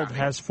 based the world around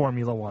has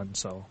Formula One,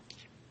 so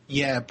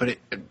yeah, but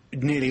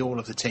nearly all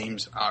of the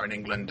teams are in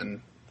England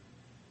and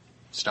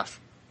stuff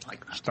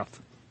like that.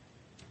 Stuff.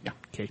 Yeah.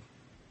 Okay.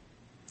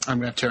 And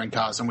we have touring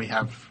cars, and we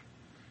share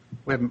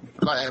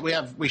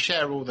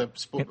all the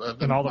sport.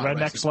 And all the motor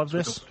rednecks races love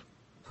with this?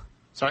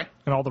 Sorry?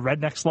 And all the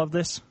rednecks love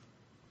this?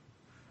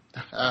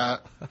 Not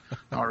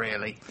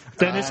really.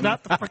 Then it's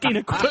not the fucking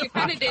You kind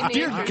equivalent. of didn't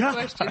Dear answer God. the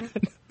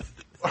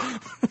question.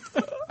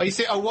 Oh, you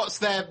see? Oh, what's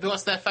their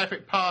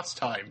favourite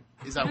pastime?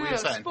 Is that what you're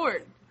saying?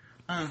 Sport.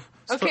 It's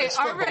Okay, it's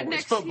our football. It's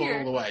rednecks football here.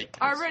 all the way.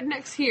 Our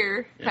rednecks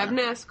here have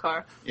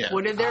NASCAR. Yeah.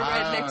 What are their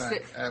rednecks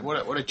that? What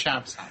a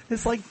chavs have.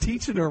 It's like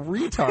teaching a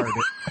retard.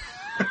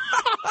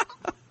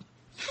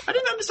 I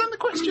didn't understand the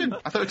question.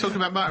 I thought we were talking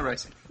about motor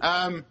racing.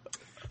 I don't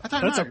know.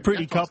 That's a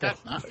pretty That's couple.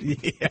 what's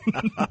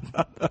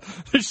that. Yeah.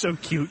 They're so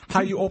cute. How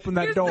you open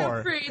that You're so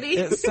door? pretty.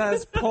 It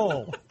says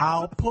pull.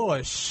 I'll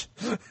push.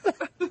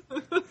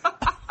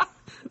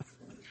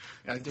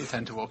 I do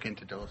tend to walk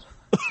into doors.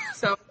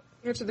 So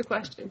answer the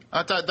question.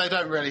 They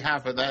don't really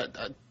have it. They're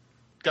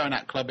going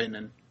out clubbing,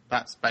 and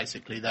that's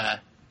basically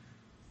there.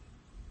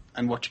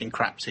 And watching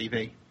crap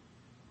TV.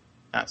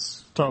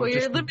 That's So Well, you're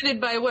just limited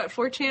by what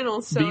 4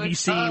 channels? So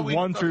it's, BBC we've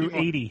 1 got through a few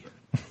more. 80.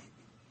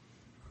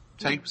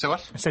 so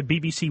what? I said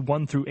BBC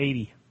 1 through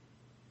 80.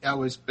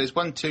 Yeah, there's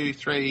 1, 2,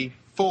 3,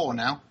 4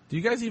 now. Do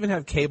you guys even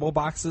have cable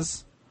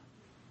boxes?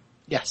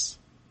 Yes.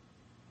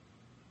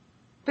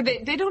 but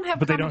they don't have.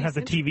 But they don't Comedy have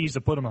the Central. TVs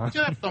to put them on. We do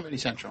have Comedy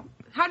Central.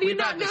 How do you We've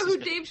not had know this who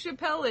discussion. Dave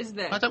Chappelle is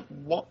then? I don't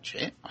watch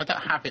it. I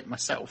don't have it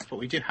myself, but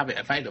we do have it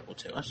available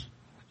to us.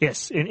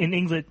 Yes, in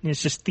England,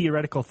 it's just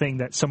theoretical thing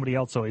that somebody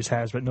else always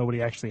has, but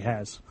nobody actually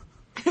has.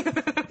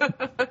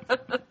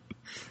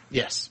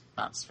 Yes,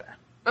 that's fair.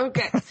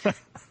 Okay.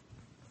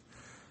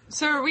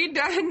 So are we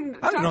done?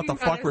 I don't know what the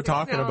talking fuck we're Essex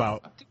talking now?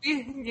 about. Do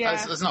we-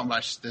 yeah. There's not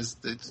much. It's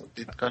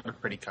got a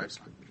pretty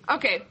coastline.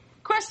 Okay.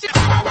 Question.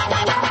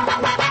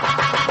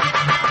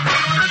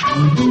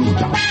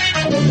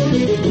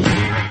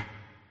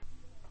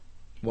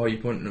 Why are you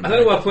pointing at me? I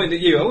don't know why I pointed at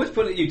you. I always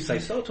point at you to say,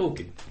 start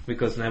talking.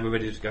 Because now we're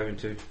ready to go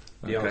into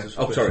the Okay. answers.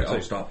 for Oh, sorry, question I'll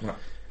two. start. Right.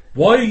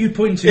 Why are you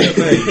pointing at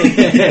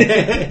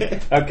me?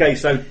 Okay,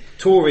 so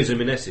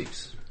tourism in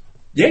Essex.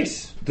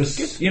 Yes,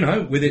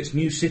 with its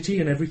new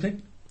city and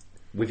everything.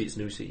 With its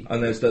new city.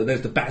 And there's the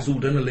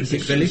Basildon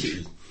Olympic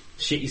Village.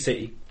 Shitty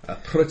city. A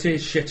pretty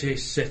shitty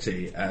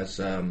city, as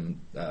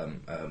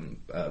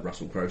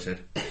Russell Crowe said.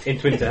 In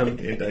Twin Town.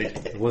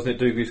 Indeed. Wasn't it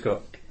Douglas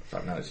Scott?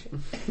 Fuck knows.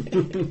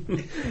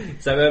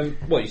 So,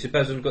 what, you said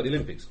Basildon got the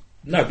Olympics?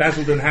 No,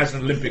 Basildon has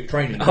an Olympic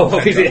training. Oh,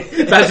 what is it?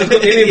 Basildon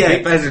Olympics?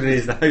 Yeah, Basildon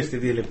is the host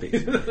of the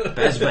Olympics.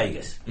 Las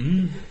Vegas.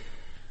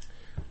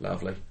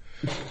 Lovely.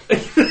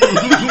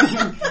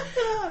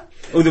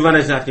 All the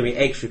runners have to be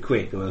extra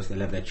quick, or else they'll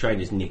have their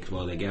trainers nicked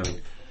while they're going.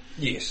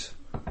 Yes.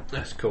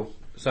 That's cool.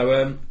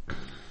 So,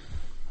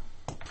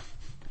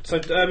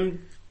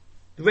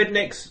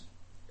 rednecks,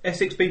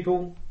 Essex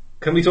people.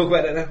 Can we talk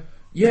about that now?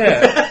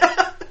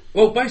 Yeah.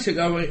 Well,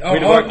 basically, I'm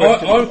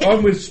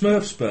with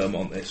Smurf Sperm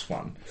on this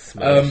one.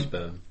 Smurf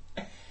Sperm.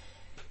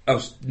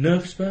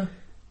 Nerf Sperm?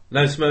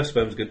 No, Smurf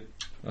Sperm's good.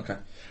 Okay.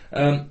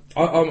 I'm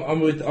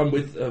with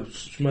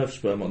Smurf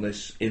Sperm on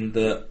this. In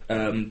that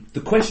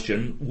the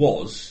question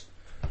was,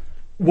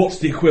 what's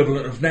the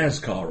equivalent of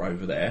NASCAR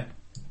over there?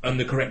 And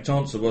the correct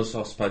answer was,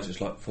 I suppose it's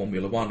like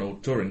Formula 1 or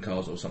touring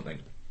cars or something.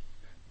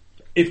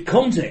 If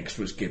context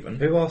was given...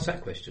 Who asked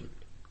that question?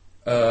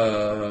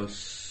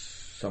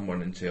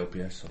 Someone in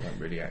TLPS. I don't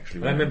really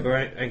actually I don't remember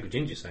Angry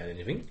Ginger saying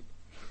anything.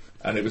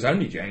 And it was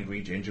only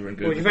Angry Ginger and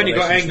Google Well, you've only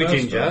got Goddess Angry and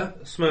Ginger,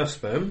 Smurf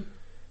Sperm,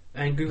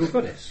 and Google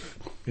Goddess.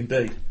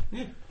 Indeed.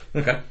 Yeah.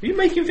 Okay. Are you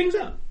making things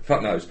up?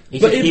 Fuck knows.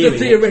 He's But just if the hearing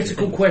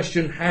theoretical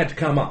question had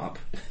come up...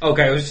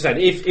 Okay, I was just saying,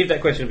 if that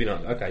question had been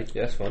asked, okay,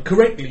 yeah, that's fine.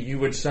 Correctly, you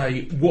would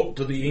say, what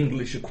do the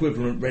English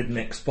equivalent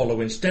rednecks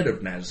follow instead of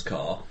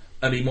NASCAR?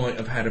 And he might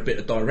have had a bit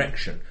of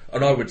direction.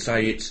 And I would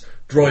say it's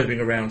driving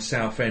around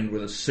Southend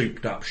with a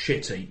souped up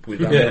shit heap with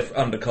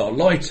undercar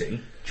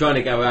lighting. Trying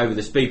to go over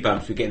the speed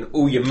bumps with getting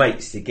all your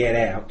mates to get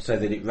out so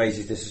that it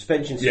raises the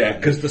suspension slightly. Yeah,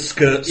 because the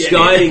skirts...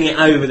 Sliding it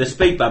over the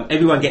speed bump,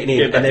 everyone getting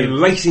in, and then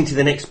racing to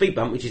the next speed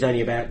bump, which is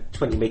only about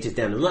 20 metres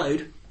down the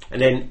road, and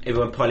then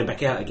everyone piling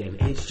back out again.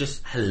 It's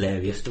just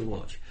hilarious to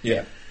watch.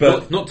 Yeah,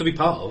 but... Not to be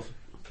part of.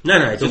 No,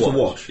 it's just a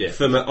watch. Yeah.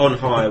 From on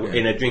high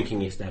in a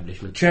drinking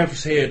establishment.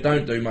 Chavs here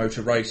don't do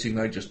motor racing,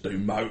 they just do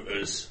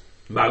motors.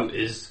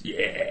 Motors?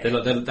 Yeah.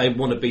 They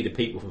want to be the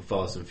people from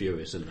Fast and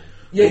Furious, don't they?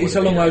 Yeah, it's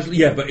along those...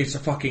 Yeah, but it's a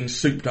fucking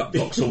souped up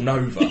Vauxhall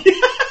Nova.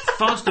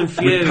 Fast and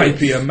Furious. With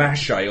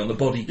papier-mâché on the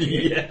body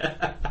kit.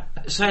 Yeah.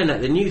 Saying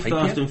that, the new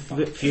Fast and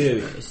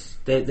Furious,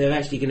 they're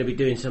actually going to be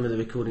doing some of the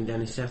recording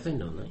down in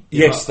Southend, aren't they?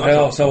 Yes, they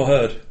are, so I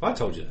heard. I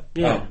told you that.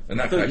 Yeah, in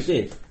that I case. you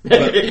did.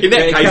 In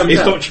that case,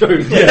 it's not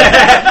true.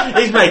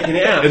 He's making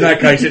it up. In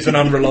that case, it's an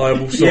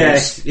unreliable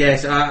source.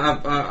 Yes,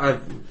 I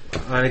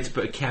need to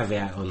put a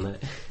caveat on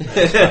that.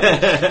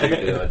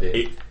 Good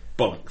idea.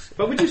 Bollocks.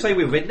 But would you say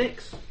we're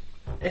rednecks?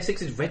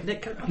 Essex is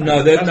redneck country?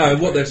 No,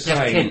 what they're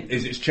saying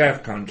is it's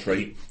chav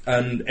country,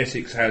 and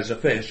Essex has a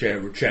fair share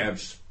of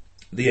chavs.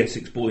 The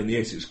Essex boy and the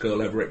Essex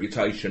girl have a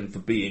reputation for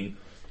being,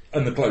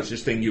 and the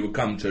closest thing you would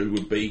come to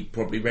would be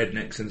probably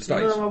rednecks in the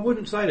States. No, I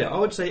wouldn't say that. I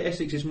would say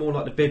Essex is more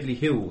like the Beverly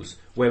Hills,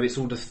 where it's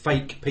all the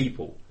fake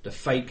people, the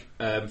fake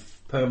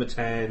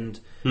permatanned,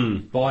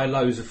 buy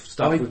loads of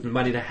stuff with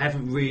money they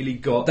haven't really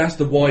got. That's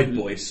the wide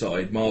boys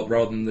side, Mark,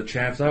 rather than the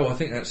chavs, though. I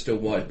think that's still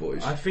wide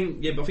boys. I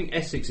think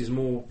Essex is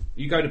more...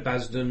 You go to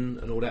Basden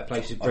and all that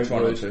places. I try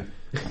not to.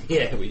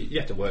 Yeah, well, you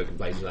have to work in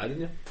places like that,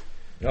 didn't you?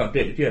 I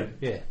did, yeah.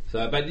 Yeah.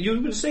 So, but you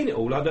would have seen it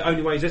all. Like the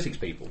only way is Essex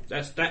people.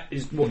 That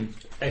is what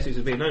Essex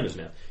is being known as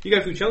now. You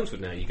go through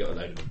Chelmsford now, you got a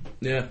load of them.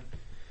 Yeah.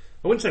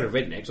 I wouldn't say they're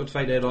rednecks. I'd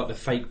say they're like the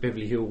fake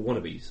Beverly Hill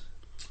wannabes.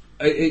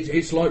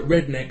 It's like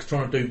rednecks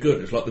trying to do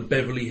good. It's like the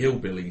Beverly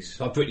Hillbillies.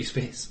 Like Britney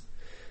Spears.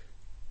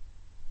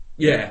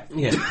 Yeah. Did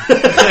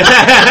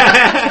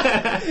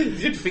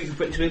you think of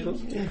Britney Spears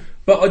was? Yeah.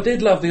 But I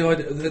did love the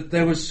idea that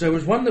there was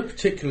one that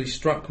particularly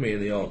struck me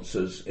in the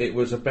answers. It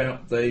was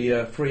about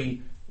the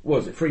free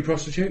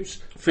prostitutes?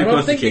 Free and prostitutes,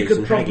 I think you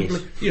could probably,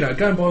 haggis.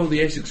 go and buy all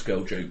the Essex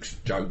girl jokes.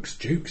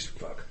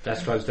 Fuck.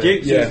 That's close to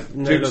Jukes. Yeah,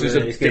 No Jukes is a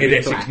longer- it's gonna dead be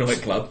Essex flats.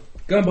 nightclub.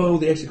 Go and buy all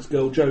the Essex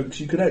girl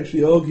jokes. You could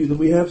actually argue that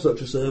we have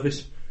such a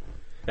service.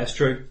 That's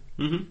true.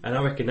 Mm-hmm. And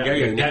I reckon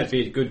that'd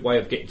be a good way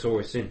of getting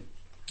tourists in.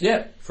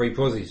 Yeah. Free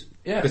posies.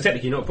 Yeah. Because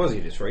technically not a posie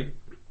if it's free.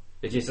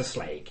 It's just a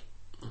slag.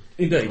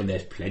 Indeed. And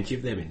there's plenty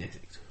of them in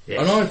Essex.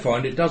 Yes. And I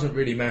find it doesn't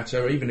really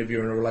matter, even if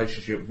you're in a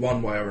relationship,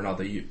 one way or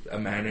another, a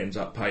man ends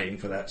up paying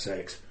for that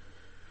sex.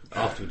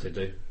 Afterwards they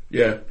do.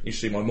 Yeah, you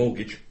see my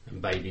mortgage.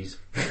 And babies.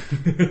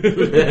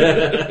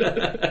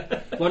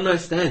 One night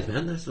stand,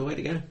 man. That's the way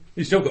to go.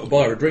 You still got to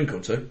buy her a drink or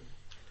two.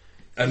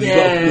 And Yeah. you've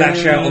got to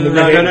lash out on the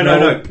No.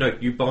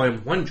 Rohypnol. You buy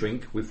them one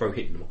drink with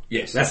Rohypnol.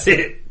 Yes. That's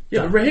it.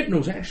 Yeah, but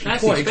Rohypnol's actually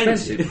That's quite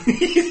expensive.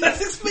 expensive.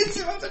 That's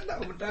expensive. I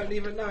don't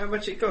even know how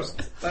much it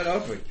costs. Don't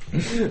ask me.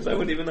 So I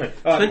wouldn't even know.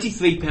 Right.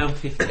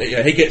 £23.50.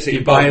 Yeah, he gets it You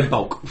in buy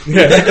bulk. in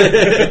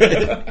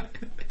bulk.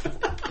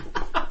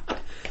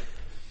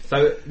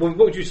 So, what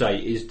would you say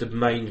is the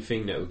main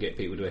thing that will get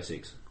people to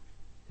Essex?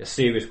 A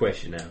serious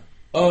question now.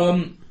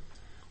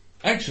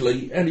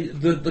 Actually,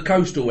 the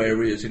coastal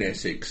areas in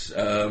Essex,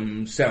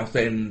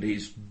 Southend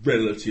is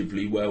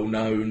relatively well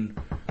known,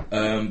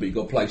 but you've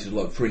got places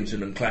like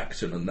Frinton and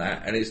Clacton and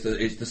that, and it's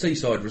the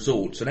seaside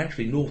resorts, and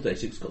actually North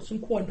Essex got some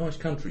quite nice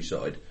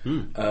countryside.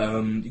 You've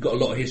got a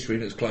lot of history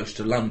and it's close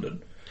to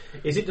London.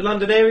 Is it the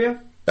London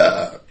area?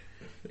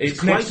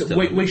 It's next.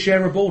 We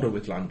share a border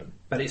with London.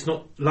 But it's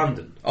not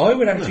London. I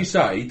would actually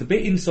say the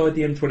bit inside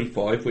the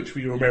M25, which for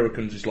you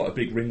Americans is like a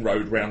big ring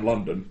road around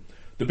London,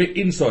 the bit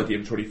inside the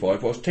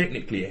M25, whilst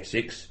technically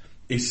Essex,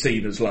 is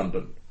seen as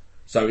London.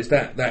 So it's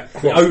that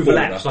cross It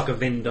overlaps like a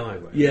Venn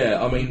diagram.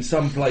 Yeah, I mean,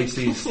 some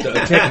places that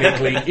are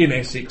technically in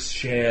Essex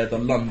share the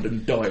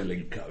London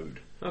dialing code.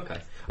 Okay.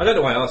 I don't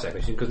know why I asked that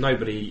question, because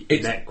nobody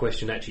in that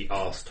question actually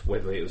asked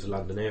whether it was a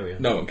London area.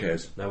 No one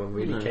cares. No one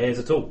really cares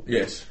at all.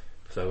 Yes.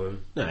 So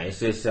no, it's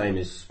the same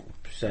as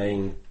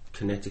saying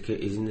Connecticut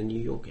is in the New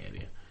York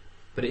area.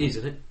 But it is,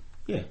 isn't it?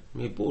 Yeah,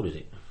 it borders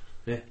it.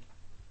 Yeah.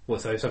 Well,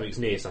 so if something's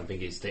near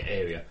something, it's the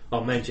area.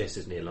 Oh,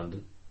 Manchester's near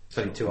London. It's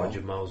only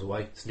 200 miles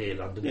away. It's near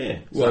London. Yeah.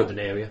 It's London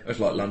area. It's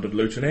like London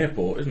Luton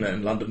Airport, isn't it?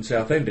 And London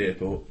Southend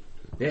Airport.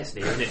 Yeah, it's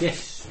near, isn't it?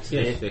 Yes.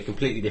 Yes, they're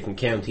completely different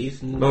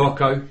counties.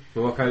 Morocco,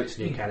 it's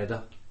near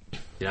Canada.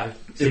 You know,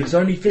 it was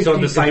only 50. It's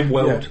on the same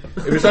world.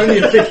 Yeah. It was only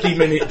a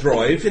 50-minute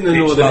drive in the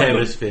northern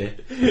hemisphere.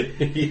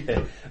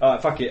 Yeah.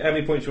 Alright, fuck it. How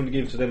many points do you want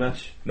to give to them,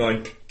 Ash?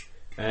 9.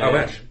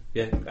 Ash?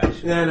 Yeah,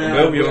 Ash. No.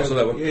 Well, you answer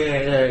that one.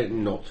 Yeah,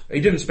 not. He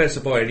didn't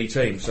specify any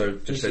team, so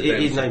just said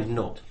his name's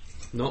Not.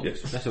 Not?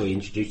 Yes. That's how he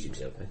introduced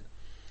himself then.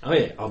 Oh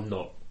yeah, I'm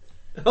not.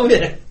 Oh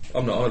yeah.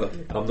 I'm not either.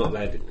 I'm not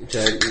landed.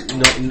 So,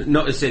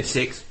 not has said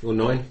 6 or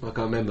 9, I can't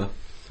remember.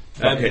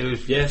 It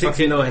was, 6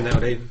 or 9, that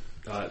would be.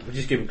 Alright, we'll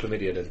just give him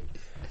chlamydia then.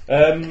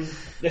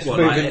 Let's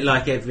move in.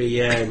 Like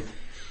every...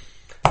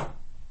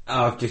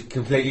 I've just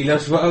completely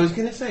lost what I was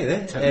going to say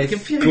there.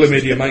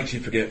 Chlamydia makes you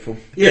forgetful.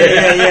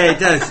 Yeah,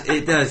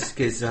 it does,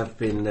 because I've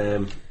been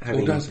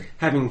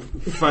having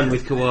fun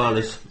with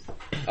koalas.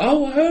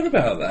 Oh, I heard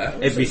about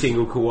that. Every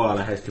single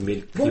koala has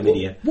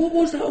chlamydia. What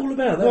was that all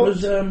about? That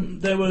was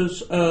there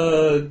was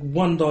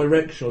One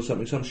Direction or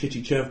something, some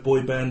shitty Chev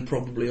boy band,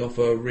 probably off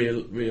a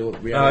real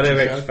reality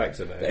they're show. X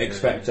Factor. X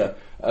Factor.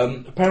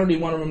 Apparently,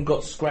 one of them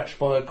got scratched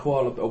by a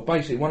koala. Or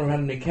basically, one of them had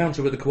an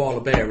encounter with a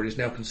koala bear and is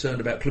now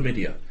concerned about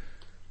chlamydia.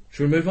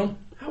 Should we move on?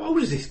 How old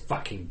is this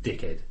fucking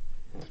dickhead?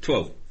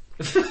 12.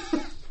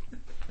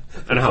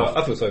 And a half.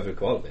 I feel sorry for the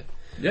koala bear.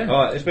 Yeah.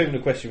 All right, let's move on to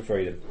question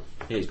 3 then.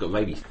 Yeah, he's got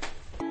babies.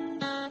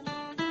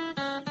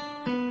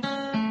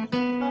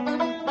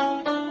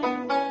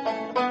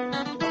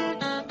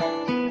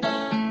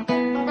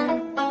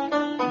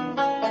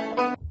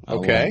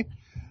 Okay.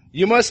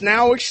 You must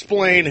now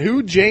explain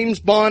who James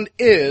Bond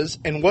is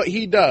and what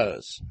he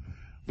does.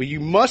 But you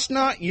must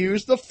not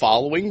use the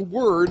following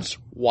words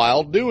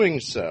while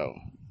doing so.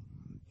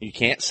 You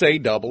can't say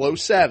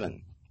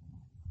 007.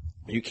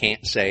 You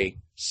can't say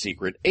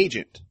secret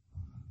agent.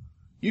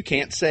 You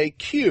can't say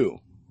Q.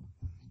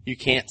 You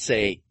can't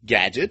say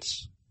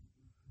gadgets.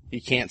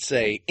 You can't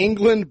say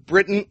England,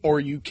 Britain,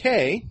 or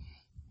UK.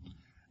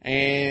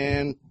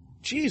 And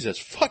Jesus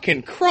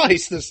fucking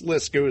Christ, this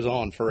list goes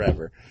on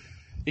forever.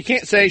 You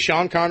can't say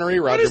Sean Connery,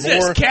 Roger Moore. What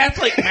is this,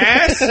 Catholic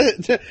Mass?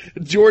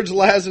 George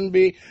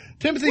Lazenby,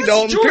 Timothy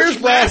Dalton, Pierce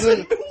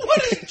Brosnan.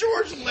 What is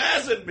George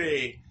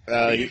Lazenby?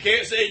 You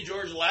can't say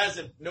George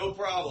Lazenby, no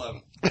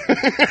problem.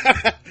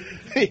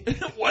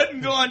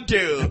 Wasn't going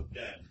to.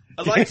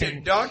 I'd like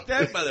to dock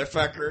that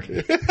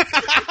motherfucker.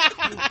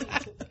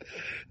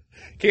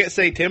 Can't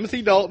say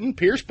Timothy Dalton,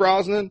 Pierce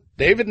Brosnan,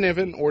 David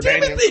Niven, or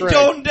Daniel Craig. Timothy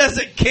Dalton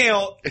doesn't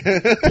count.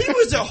 He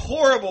was a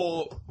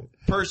horrible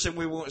person.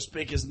 We won't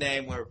speak his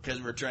name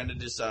because we're trying to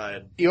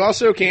decide. You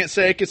also can't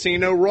say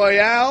Casino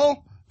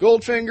Royale,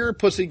 Goldfinger,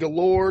 Pussy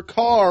Galore,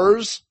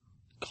 Cars.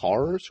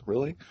 Cars,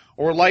 really?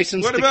 Or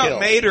License to Kill. What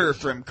about Mater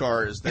from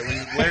Cars? That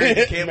was Larry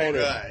the Cable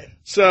Guy.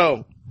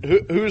 So,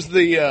 who's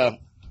the...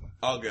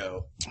 I'll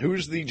go.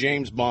 Who's the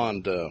James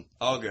Bond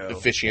I'll go.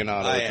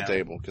 aficionado at the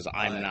table? Because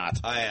I'm not.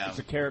 I am. It's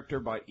a character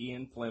by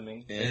Ian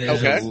Fleming.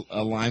 Okay.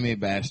 A limey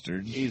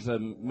bastard. He's a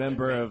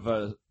member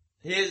of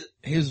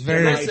He's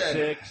very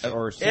MI6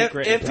 or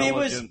Secret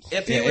Intelligence.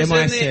 If he was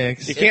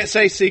MI6. You can't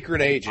say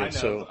secret agent.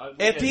 So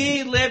if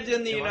he lived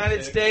in the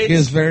United States, he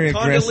is very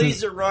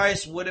Condoleezza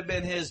Rice would have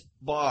been his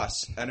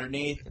boss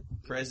underneath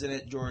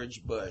President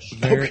George Bush.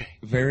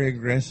 Very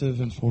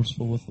aggressive and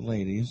forceful with the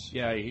ladies.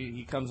 Yeah,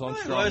 he comes on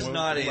strong with the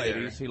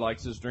ladies. He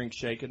likes his drink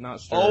shaken, not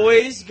stirred.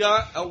 Always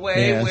got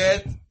away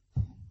with,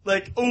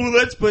 like, oh,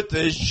 let's put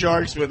the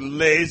sharks with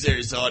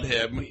lasers on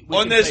him.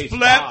 On this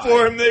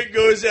platform that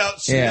goes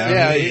out.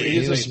 Yeah,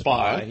 he's a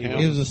spy.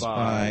 He was a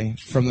spy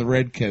from the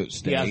Redcoat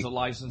State. He has a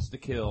license to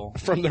kill.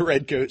 From the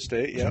Redcoat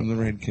State, yeah. From the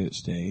Redcoat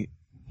State.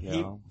 Yeah.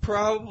 He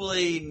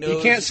probably knows.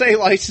 You can't say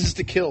license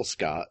to kill,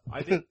 Scott.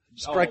 I think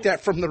strike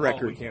that from the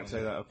record. We can't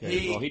say that.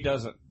 Okay. Well, he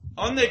doesn't.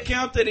 On the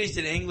account that he's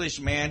an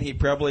English man, he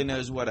probably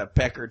knows what a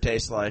pecker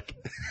tastes like.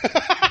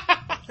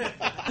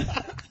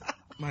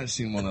 Might have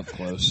seen one up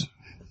close.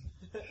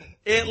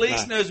 He at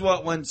least knows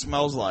what one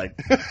smells like.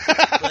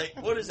 Like,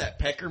 what is that,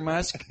 pecker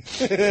musk?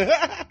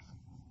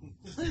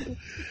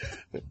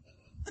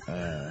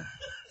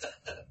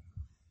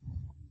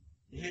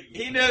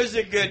 He knows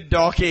a good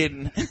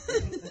docking.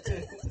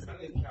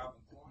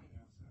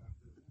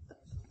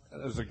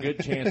 There's a good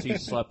chance he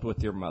slept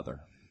with your mother.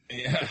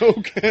 Yeah.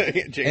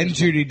 Okay. And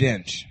Judi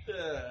Dench.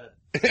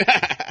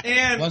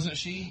 And wasn't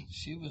she?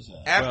 She was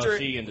well,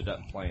 she ended up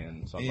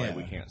playing somebody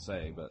we can't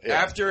say, but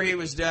after he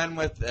was done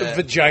with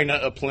Vagina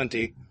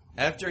aplenty.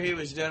 After he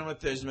was done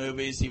with those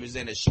movies, he was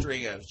in a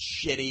string of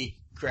shitty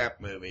crap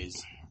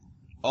movies,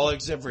 all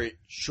except for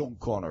Sean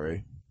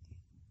Connery.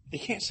 You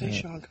can't say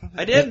Sean Connery.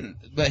 I didn't.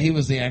 But he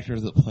was the actor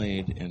that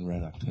played in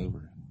Red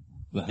October.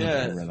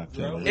 The Red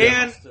October.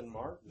 And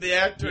the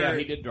actor, yeah,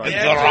 he did drive the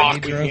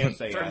actor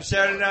from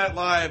Saturday Night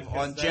Live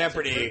on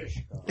Jeopardy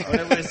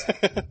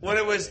when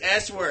it was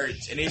S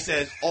words, and he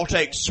says, "I'll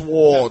take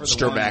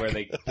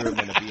Swordsterback."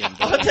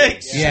 I'll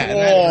take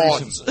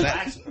Swords.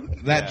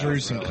 That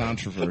drew some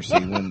controversy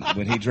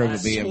when he drove a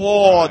BMW.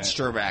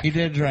 Swordsterback. He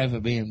did drive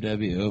a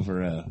BMW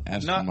over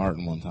Aston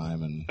Martin one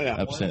time and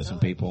upset some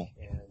people.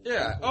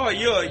 Yeah. Oh,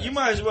 you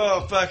might as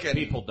well fucking.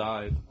 People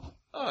died.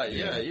 Oh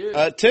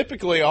yeah.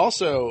 Typically,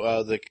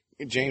 also the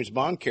James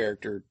Bond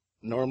character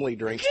normally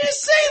drinks. You can't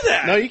say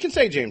that. No, you can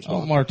say James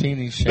Bond.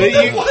 Martinis.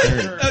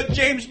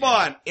 James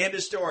Bond. End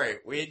of story.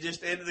 We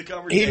just ended the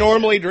conversation. He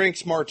normally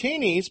drinks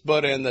martinis,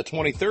 but in the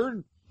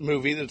 23rd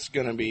movie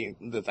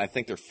that I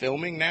think they're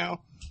filming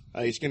now,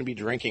 he's going to be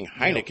drinking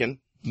Heineken.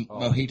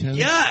 Mojitos.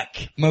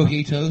 Yuck.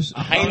 Mojitos.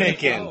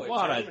 Heineken.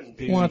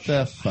 What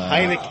the fuck?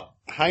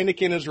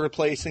 Heineken is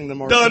replacing the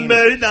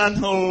martini.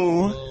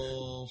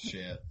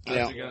 Shit.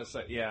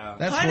 Yeah.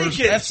 That's worse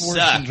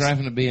than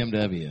driving a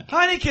BMW.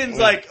 Heineken's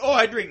like,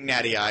 I drink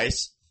Natty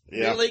Ice.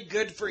 Yeah. Really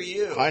good for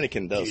you.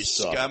 Heineken does you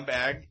suck.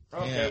 Scumbag.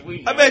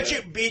 Okay, I bet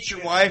you beat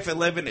your wife and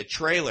live in a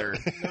trailer.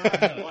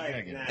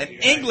 An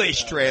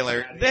English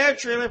trailer. They have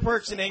trailer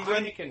parks in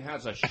England? Heineken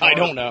has a I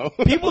don't know.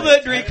 People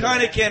that drink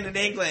Heineken in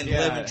England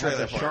live in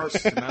trailer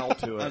parks. parks. It has a sharp smell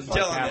to it. I'm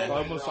telling you.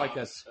 Almost like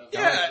a... It's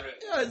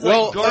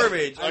like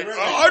garbage.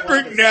 I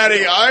drink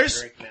Natty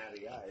Ice.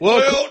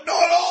 Well,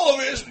 not all of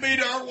us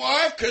beat our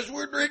wife because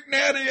we drink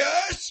Natty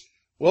Ice.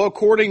 Well,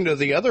 according to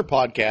the other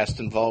podcast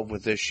involved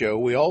with this show,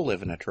 we all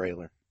live in a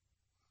trailer.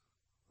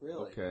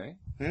 Really? Okay.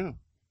 Yeah.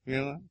 You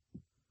know that?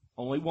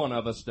 Only one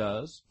of us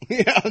does.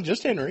 Yeah,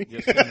 just Henry.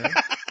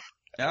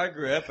 I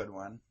grew up in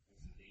one.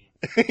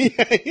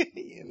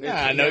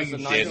 I know you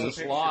didn't.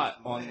 Slot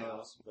on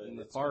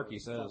the park, he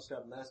says.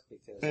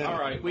 All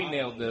right, we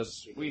nailed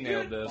this.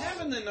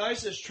 Having the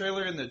nicest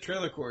trailer in the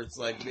trailer court's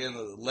like being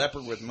the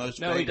leper with most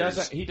fingers.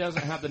 No, he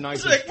doesn't have the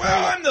nicest It's like,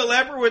 I'm the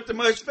leper with the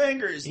most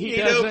fingers. He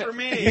for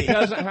me. He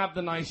doesn't have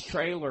the nice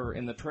trailer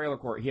in the trailer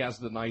court. He has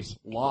the nice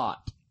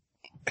lot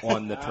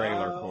on the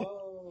trailer court.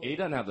 He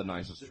doesn't have the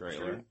nicest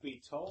trailer.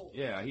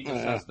 Yeah, he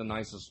just has the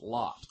nicest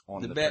lot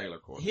on the trailer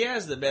court. He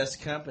has the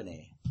best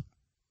company.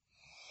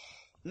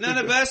 None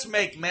of us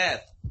make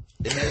meth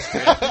in this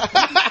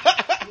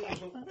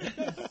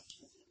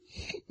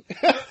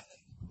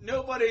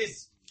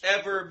Nobody's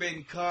ever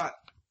been caught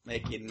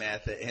making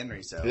meth at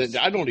Henry's house.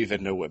 I don't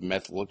even know what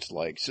meth looks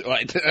like. So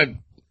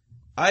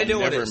I know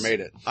never made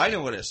it. I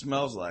know what it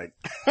smells like.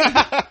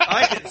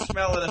 I can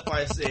smell it if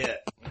I see it.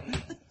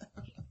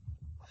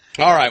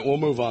 All right, we'll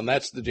move on.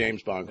 That's the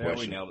James Bond question.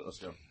 We nailed it. Let's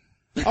go.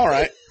 All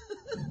right.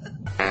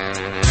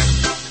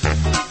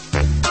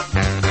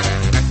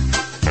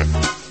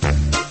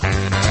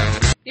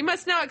 You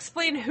must now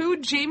explain who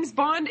James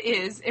Bond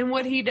is and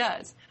what he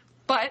does.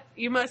 But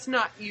you must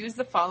not use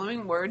the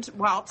following words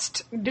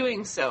whilst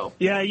doing so.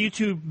 Yeah, you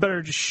two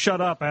better just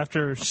shut up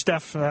after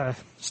Steph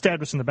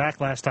stabbed us in the back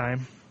last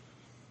time.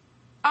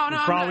 Oh, no,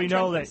 you probably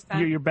know that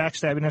you're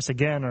backstabbing us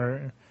again,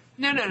 or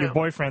your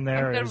boyfriend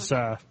there is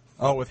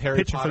with Harry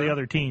pitching Potter? for the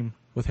other team.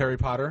 With Harry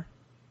Potter?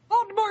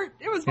 Voldemort!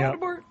 It was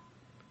Voldemort. Yep.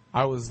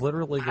 I was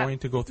literally going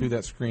to go through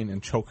that screen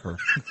and choke her.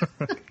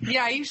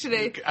 Yeah, you should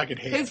have. I could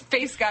hear his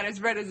face got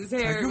as red as his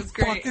hair. Are it you was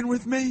great. fucking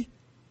with me?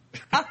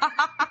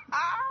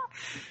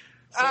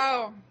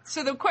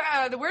 So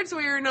the words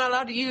we are not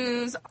allowed to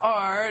use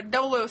are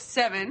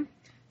 007,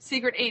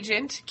 Secret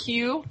Agent,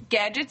 Q,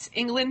 Gadgets,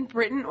 England,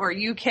 Britain, or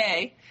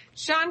UK,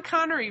 Sean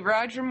Connery,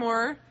 Roger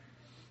Moore,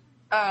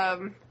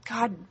 God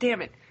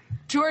damn it,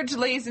 George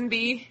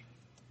Lazenby,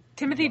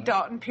 Timothy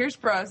Dalton, Pierce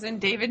Brosnan,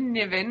 David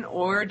Niven,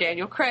 or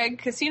Daniel Craig,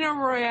 Casino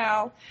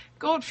Royale,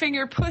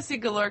 Goldfinger, Pussy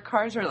Galore,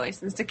 Cars, or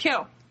License to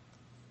Kill.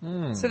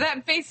 So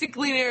that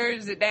basically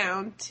narrows it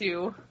down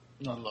to...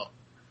 Not a lot.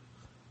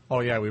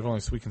 Oh yeah, we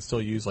can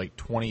still use like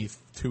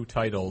 22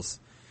 titles.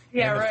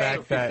 Yeah, and the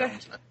right. fact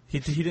that he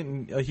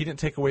didn't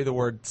take away the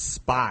word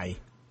spy.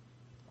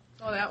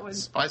 Oh, that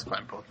was... Spy's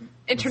quite important.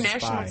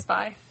 International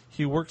spy.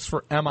 He works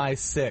for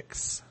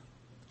MI6.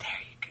 There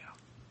you go.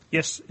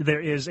 Yes, there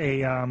is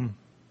a...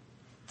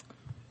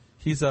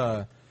 He's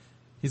a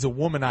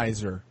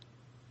womanizer.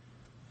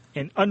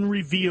 An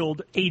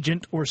unrevealed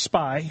agent or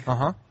spy.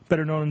 Uh-huh.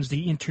 Better known as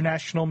the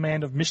International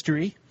Man of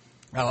Mystery.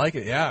 I like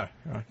it, yeah.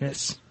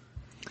 Yes.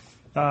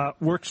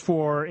 Works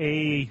for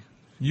a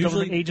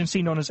government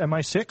agency known as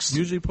MI6.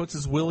 Usually puts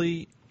his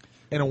willy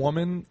in a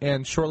woman,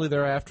 and shortly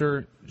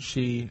thereafter,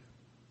 she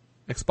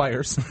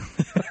expires.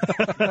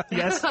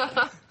 Yes.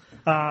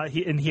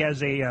 He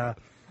has a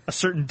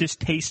certain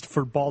distaste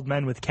for bald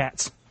men with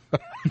cats.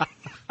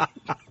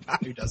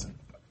 Who doesn't?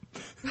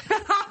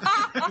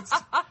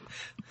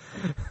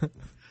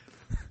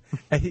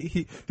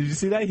 Did you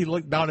see that? He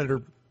looked down at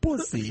her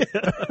pussy.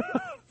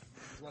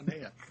 One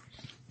here.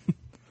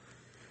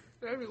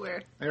 They're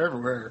everywhere. They're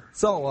everywhere.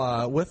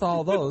 So, with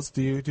all those,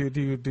 do you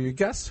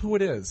guess who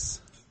it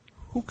is?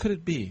 Who could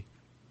it be?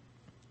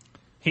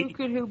 Who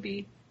could who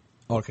be?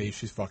 Okay,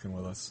 she's fucking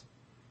with us.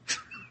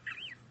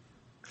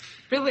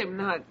 Really, I'm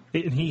not.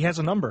 He has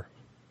a number.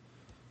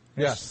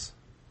 Yes.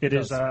 It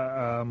is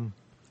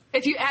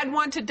If you add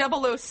 1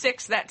 to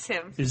 006, that's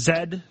him.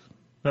 Zed.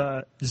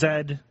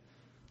 Zed.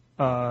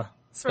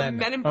 From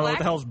Men in Oh, what Black?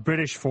 the hell's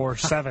British for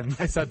 7?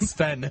 I said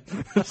Sven.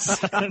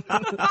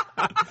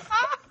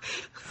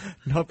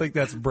 Don't think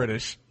that's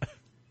British.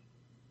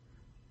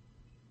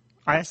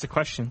 I asked a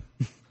question.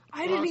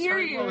 I didn't hear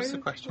you. What was the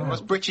question?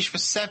 What's British for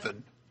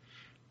 7?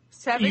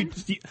 7?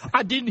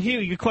 I didn't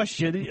hear your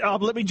question.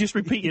 Let me just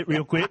repeat it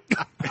real quick.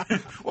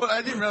 Well,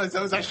 I didn't realise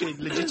that was actually a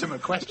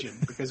legitimate question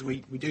because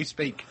we do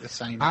speak the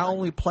same. I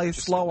only play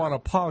slow on a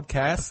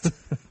podcast.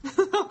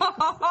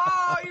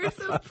 Oh, you're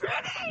so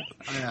pretty.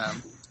 I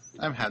am.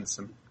 I'm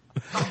handsome.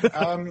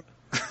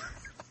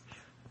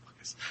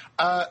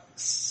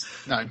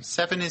 No,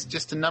 7 is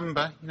just a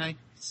number. You know,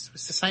 it's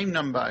the same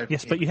number. Over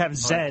Yes, here. but you have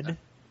Zed.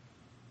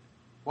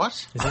 What?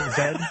 Is that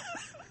Zed?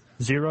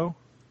 0?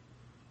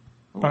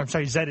 Oh, I'm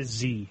sorry, Z is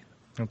Z.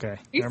 Okay,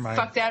 You never mind.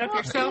 fucked that up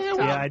yourself. Tom.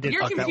 Yeah, I did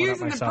You're fuck that one up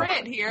confusing the myself.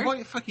 Brit here. What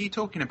the fuck are you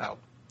talking about?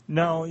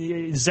 No,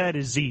 Z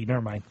is Z.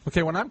 Never mind.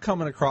 Okay, when I'm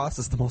coming across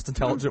as the most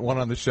intelligent one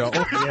on the show,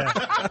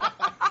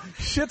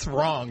 shit's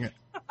wrong.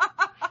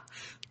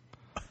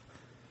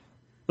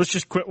 Let's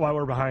just quit while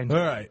we're behind. All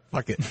right,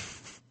 fuck it.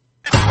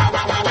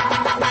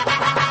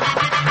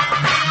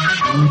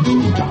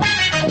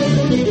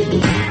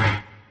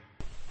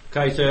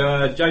 Okay,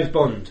 so James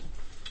Bond,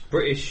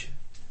 British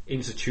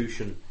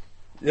institution.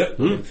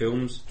 Yep. In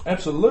films.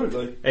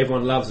 Absolutely.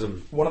 Everyone loves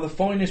them. One of the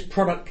finest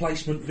product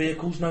placement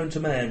vehicles known to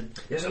man.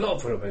 There's a lot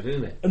of product,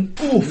 isn't it? An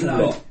awful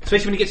lot.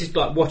 Especially when he gets his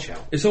watch out.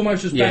 It's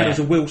almost as bad as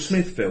a Will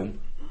Smith film.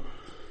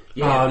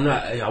 Yeah. Oh no!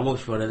 I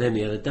watched one of them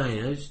the other day.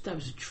 And that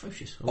was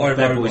atrocious. I watched I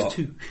Bad know Boys what.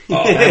 2.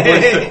 Oh,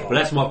 well,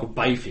 that's Michael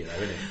Bayfield, though,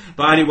 isn't it?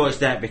 But I only watched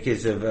that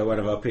because of one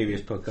of our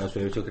previous podcasts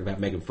where we were talking about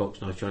Megan Fox,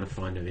 and I was trying to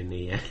find her in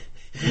the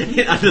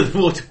under the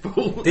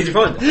waterfall. Did you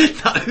find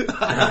her?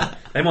 No.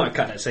 They might have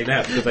cut that scene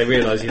out because they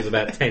realised he was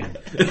about 10.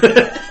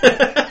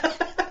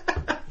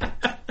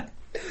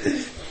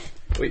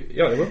 Wait,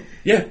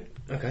 Yeah.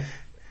 Okay.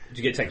 Did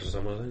you get text from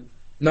someone? I think?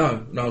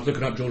 No, I was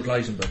looking up George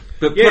Lazenby.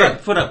 But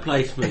product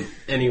placement,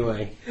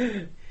 anyway.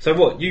 So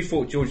what? You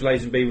thought George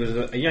Lazenby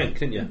was a Yank,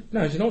 didn't you?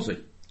 No, he's an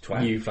Aussie.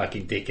 Twat. You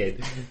fucking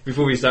dickhead.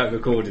 Before we started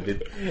recording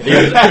it, he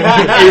was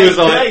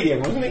like, Canadian,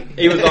 wasn't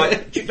he? He was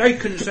like, they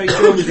couldn't say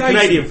George was a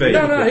Canadian thing.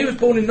 No, he was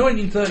born in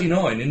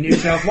 1939 in New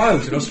South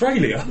Wales in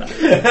Australia.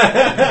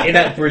 Isn't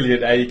that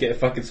brilliant how you get a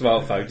fucking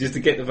smartphone just to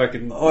get the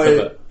fucking...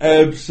 I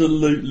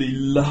absolutely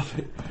love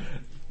it.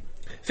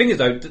 Thing is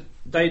though,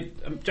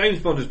 James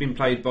Bond has been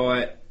played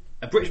by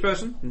a British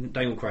person,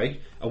 Daniel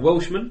Craig, a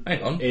Welshman.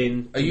 Hang on.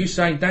 Are you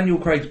saying Daniel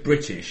Craig's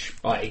British,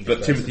 English but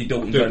person. Timothy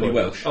Dalton's only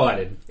Welsh? Oh, I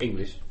didn't.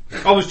 English.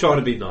 I was trying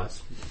to be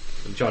nice.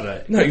 I'm trying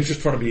to... No, you're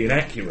just trying to be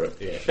inaccurate.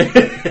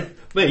 Yeah.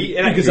 Me,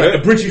 You could say a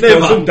British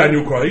person,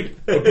 Daniel Craig,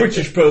 a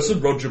British person,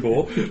 Roger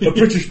Moore, a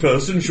British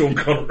person, Sean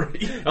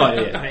Connery. Oh,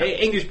 yeah.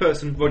 English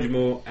person, Roger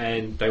Moore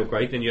and Daniel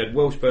Craig. Then you had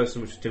Welsh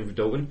person, which was Timothy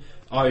Dalton.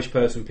 Irish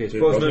person, Pierce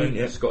Brosnan.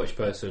 Yeah. Scottish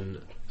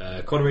person,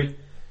 Connery.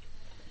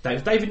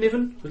 David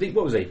Niven?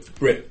 What was he?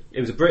 Brit. It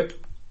was a Brit.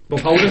 Bob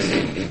Holders.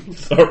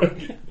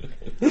 Sorry.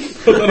 I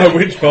don't know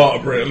which part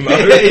of Britain,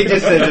 though. He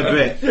just said a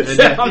Brit.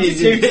 I'm just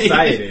used to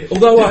saying it.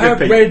 Although I have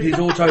read his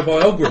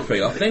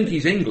autobiography, I think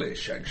he's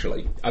English,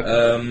 actually.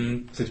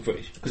 So he's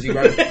British. Because he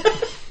wrote...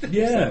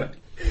 Yeah.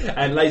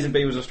 And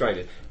Lazenby was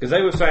Australian. Because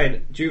they were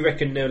saying, do you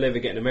reckon they'll ever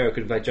get an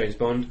American to play James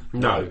Bond?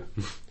 No.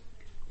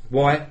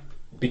 Why?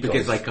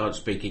 Because they can't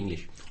speak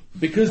English.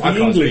 Because I the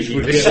can't English speak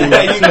would English.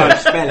 get... You can't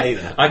spell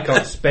either. I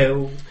can't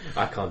spell.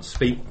 I can't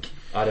speak.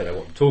 I don't know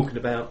what I'm talking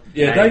about.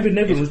 Yeah, And David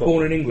Niven it's was probably-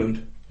 born in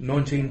England,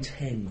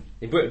 1910.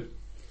 In Britain?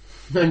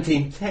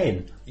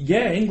 1910.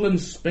 Yeah,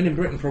 England's been in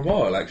Britain for a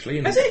while, actually.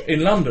 Has it?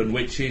 In London,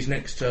 which is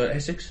next to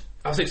Essex.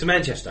 Essex and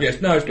Manchester?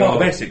 Yes, no, it's part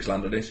of Essex,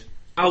 London is.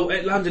 Oh,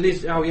 London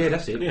is... Oh, yeah,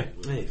 that's it. Yeah.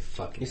 Hey,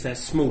 fucking... It's that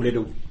small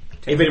little...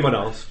 If anyone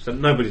asks, so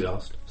nobody's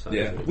asked. So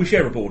Yeah, we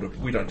share a border, but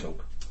we don't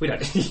talk. We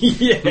don't.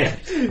 Yeah.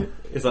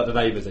 It's like the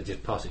neighbours that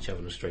just pass each other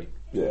on the street.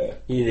 Yeah.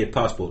 You need a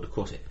passport to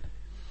cross it.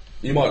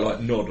 You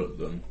might, nod at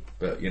them,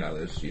 but, you know,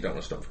 you don't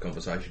want to stop for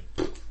conversation.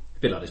 A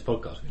bit like this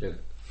podcast, isn't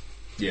it?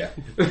 Yeah.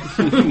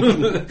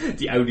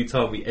 The only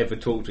time we ever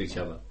talk to each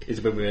other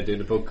is when we're doing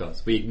the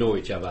podcast. We ignore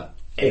each other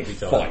every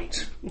time.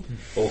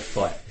 Or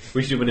fight.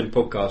 We should do an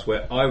podcast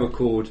where I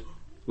record...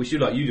 We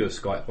should like you do a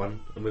Skype one,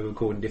 and we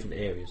record in different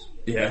areas.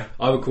 Yeah.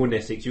 I record in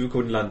Essex, you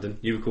record in London,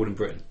 you record in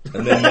Britain.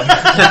 And then...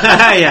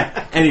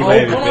 Yeah.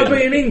 Anyway, can I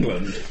be in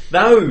England?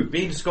 No,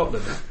 be in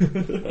Scotland.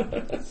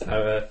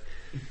 So,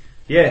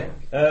 yeah.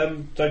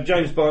 So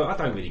James Bond, I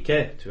don't really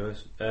care, to be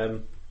honest.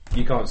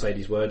 You can't say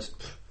these words.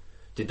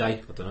 Did they?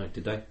 I don't know.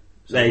 Did they?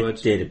 They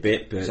did a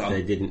bit, but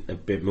they didn't a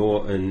bit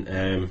more.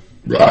 And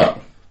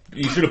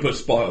You should have put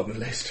Spy on the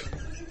list.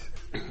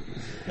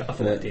 I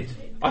thought I did.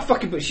 I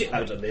fucking put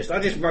shitloads on the list. I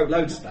just wrote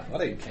loads of stuff. I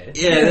don't care.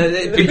 Yeah,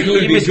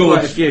 including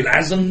George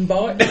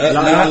Lazenby.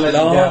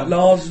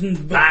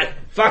 Lazenby.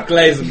 Fuck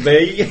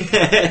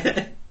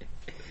Lazenby.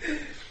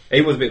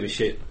 He was a bit of a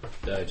shit.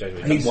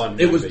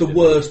 It was the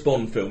worst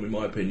Bond film, in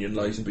my opinion,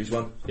 Lazenby's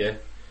one. Yeah.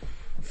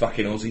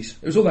 Fucking Aussies.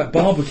 It was all that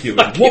barbecuing.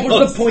 What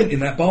was the point in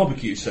that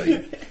barbecue scene?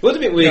 It was a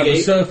bit weird.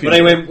 But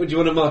they went, "Would you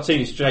want a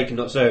martini straight and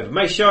not serve?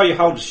 Make sure you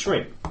hold a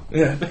shrimp."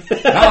 Yeah.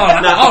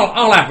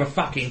 I'll have a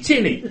fucking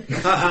tinny.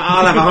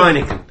 I'll have a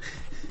Heineken.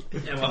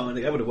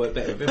 That would have worked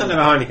better. I'll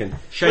have a Heineken.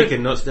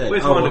 Shaken, not stirred.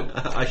 Where's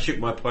I shook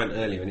my pint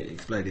earlier and it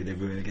exploded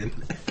everywhere again.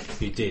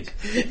 You did.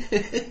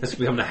 That's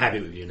become a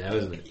habit with you now,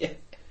 isn't it? Yeah.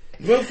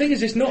 Well, the thing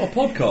is, it's not a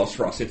podcast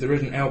for us if there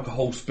isn't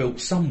alcohol spilt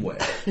somewhere.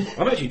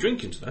 I'm actually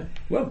drinking today.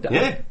 Well done.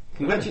 Yeah.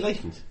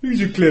 Congratulations.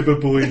 Who's a clever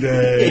boy,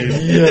 Dave?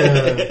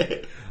 Yeah.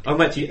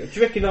 I'm actually. Do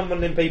you reckon I'm one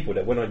of them people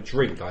that when I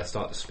drink, I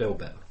start to spell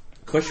better?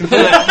 Question.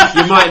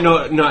 You might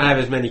not have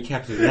as many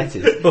capital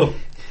letters.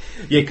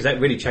 Yeah, because that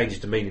really changes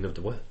the meaning of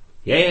the word.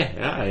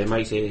 Yeah. It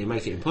makes it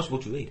impossible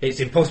to read. It's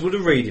impossible to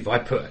read if I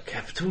put a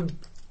capital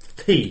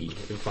T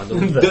in front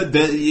of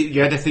the.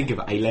 You had to think of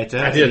a letter.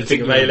 I didn't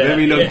think of a letter. A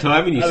very long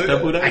time, and you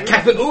stumbled over a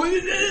capital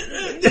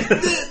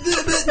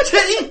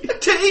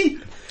T.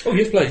 Oh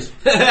yes, please.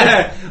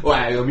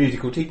 Wow, a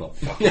musical teapot.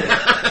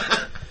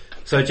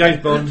 So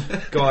James Bond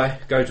guy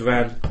goes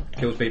around,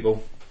 kills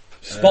people.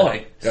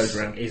 Spy goes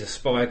around. He's a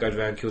spy, goes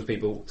around, kills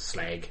people.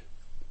 Slag.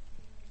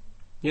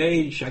 Yeah,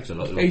 he shags a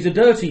lot. He's a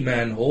dirty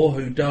man whore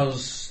who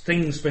does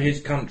things for his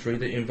country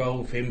that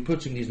involve him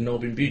putting his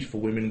knob in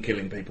beautiful women and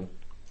killing people.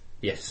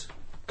 Yes.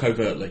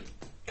 Covertly.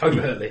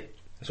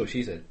 That's what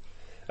she said.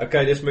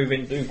 Okay, let's move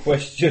into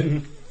question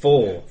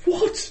 4.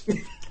 What?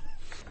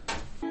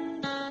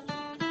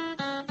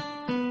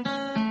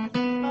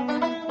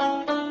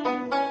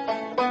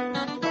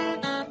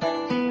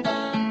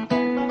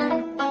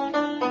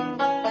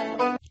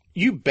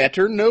 You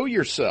better know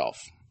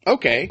yourself.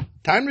 Okay,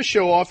 time to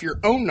show off your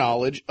own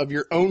knowledge of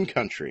your own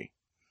country.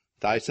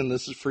 Tyson,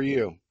 this is for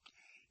you.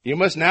 You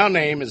must now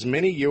name as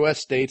many U.S.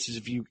 states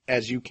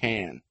as you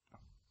can.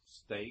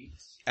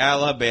 States?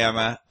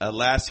 Alabama,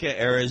 Alaska,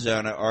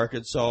 Arizona,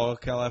 Arkansas,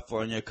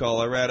 California,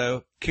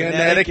 Colorado,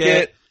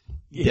 Connecticut,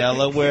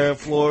 Delaware,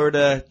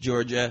 Florida,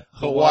 Georgia,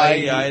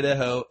 Hawaii,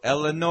 Idaho,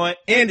 Illinois,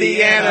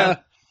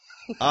 Indiana,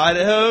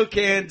 Idaho,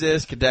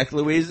 Kansas, Kentucky,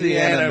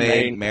 Louisiana,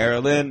 Maine,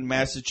 Maryland,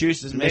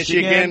 Massachusetts,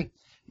 Michigan,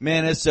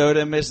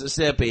 Minnesota,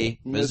 Mississippi,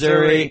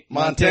 Missouri,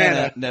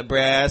 Montana,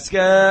 Nebraska,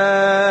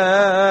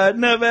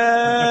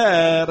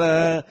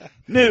 Nevada,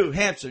 New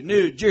Hampshire,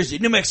 New Jersey,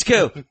 New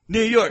Mexico,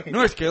 New York,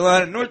 North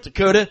Carolina, North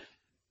Dakota,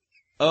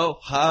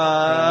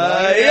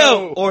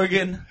 Ohio,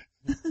 Oregon.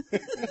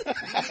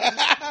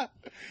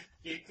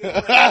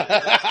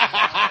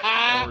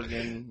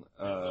 Oregon,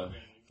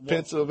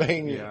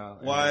 Pennsylvania,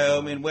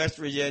 Wyoming, West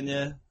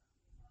Virginia,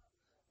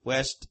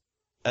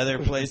 other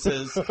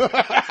places.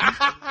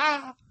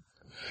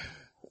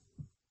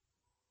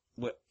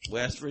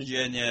 West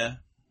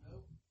Virginia.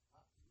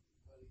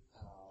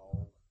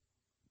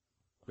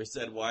 We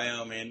said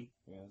Wyoming.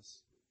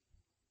 Yes.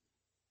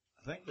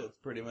 I think that's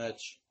pretty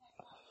much.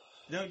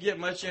 You don't get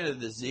much into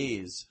the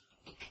Z's.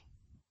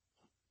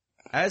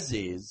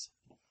 Aziz.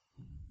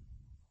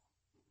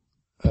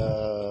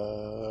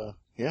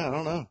 Yeah, I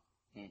don't know.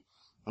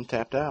 I'm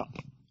tapped out.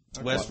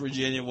 West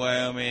Virginia,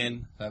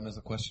 Wyoming. That was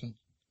the question?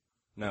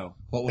 No.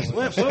 What was the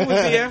What question? would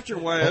be after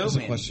What was the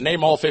Wyoming? question?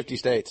 Name all 50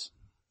 states.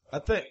 I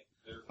think.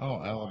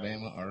 Oh,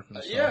 Alabama,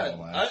 Arkansas, Yeah,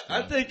 Alaska.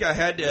 I think I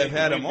had to have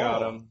had them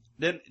got all. 'em.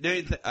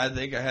 I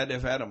think I had to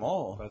have had them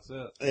all. That's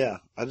it. Yeah,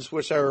 I just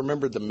wish I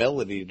remembered the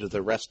melody to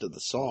the rest of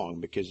the song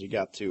because you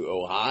got to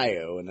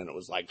Ohio and then it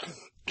was like.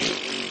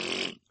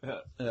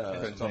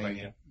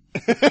 Pennsylvania.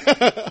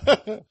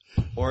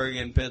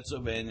 Oregon,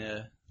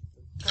 Pennsylvania,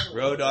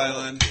 Rhode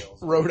Island,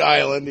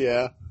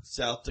 Yeah.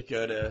 South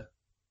Dakota,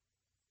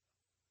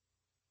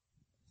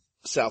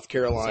 South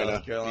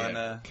Carolina.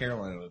 Yeah,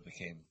 Carolina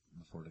became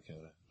before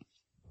Dakota.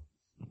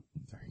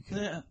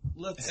 Yeah,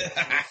 let's.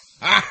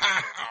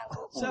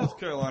 South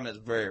Carolina is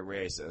very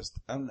racist.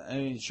 I'm not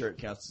even sure it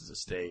counts as a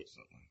state.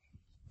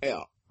 Yeah.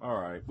 All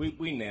right,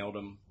 we nailed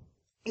them.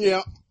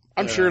 Yeah.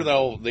 I'm sure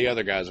the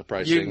other guys will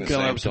probably You sing can the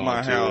come same up to song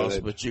my too, house,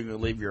 right? but you can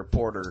leave your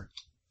porter.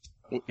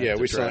 Yeah,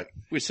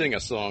 we sing a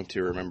song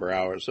to remember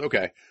ours.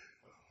 Okay.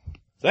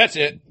 That's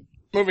it.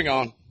 Moving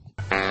on.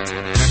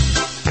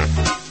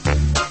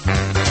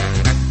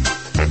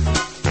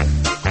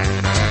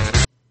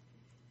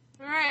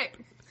 All right.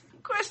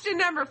 Question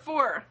number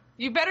 4.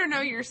 You better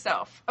know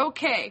yourself.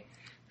 Okay.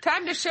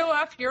 Time to show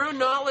off your own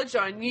knowledge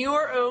on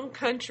your own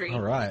country.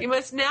 All right. You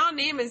must now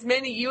name as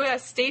many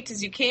U.S. states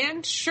as you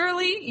can.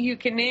 Surely you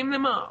can name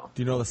them all.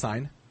 Do you know the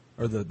sign?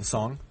 Or the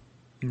song?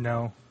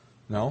 No.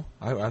 No?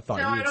 I thought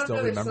No, you I would don't still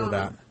know the remember song.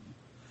 that.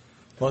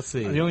 Let's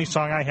see. The only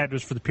song I had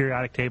was for the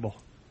periodic table.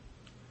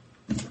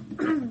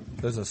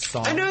 There's a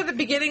song. I know the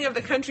beginning of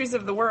the countries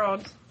of the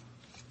world.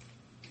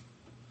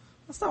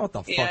 That's not what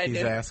the Yeah, fuck I he's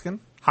do. asking.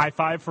 High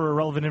five for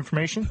irrelevant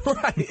information.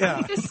 Right,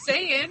 yeah. Just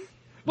saying.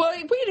 Well,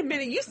 wait a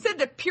minute. You said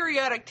the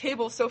periodic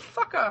table, so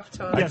fuck off,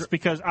 Tom. Yes,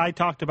 because I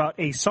talked about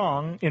a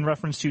song in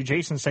reference to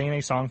Jason saying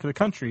a song for the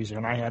countries,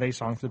 and I had a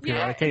song for the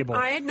periodic table.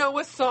 I know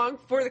a song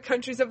for the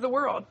countries of the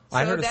world. So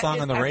I heard a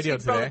song on the radio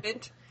today.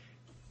 Relevant.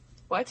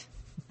 What?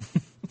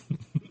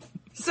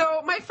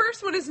 So my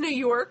first one is New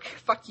York.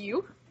 Fuck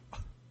you.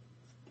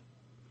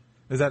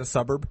 Is that a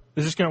suburb?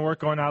 Is this going to work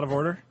going out of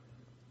order?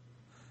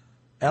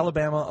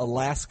 Alabama,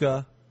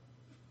 Alaska,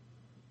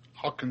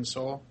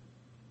 Arkansas,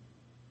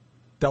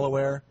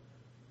 Delaware.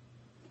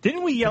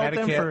 Didn't we yell at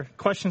them for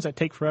questions that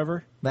take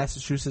forever?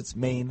 Massachusetts,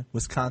 Maine,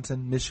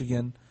 Wisconsin,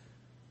 Michigan.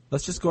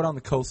 Let's just go down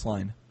the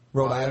coastline.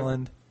 Rhode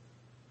Island.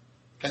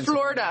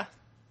 Florida.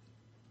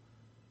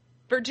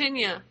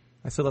 Virginia.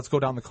 I said let's go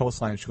down the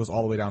coastline. She goes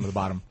all the way down to the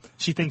bottom.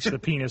 She thinks the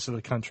penis of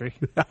the country.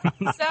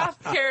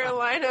 South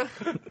Carolina.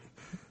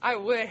 I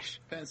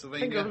wish.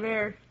 Pennsylvania. I go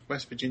there.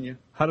 West Virginia.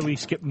 How do we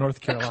skip North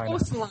The Carolina?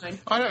 coastline.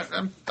 I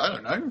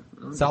don't know.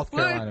 South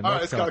Carolina. All right, North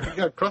let's Carolina.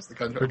 go across the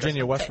country.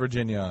 Virginia, West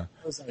Virginia.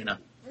 Arizona.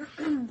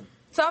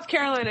 South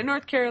Carolina,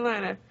 North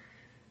Carolina,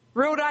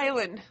 Rhode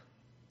Island,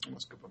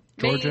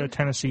 Georgia, Maine,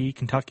 Tennessee,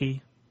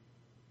 Kentucky,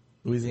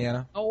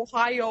 Louisiana,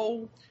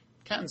 Ohio,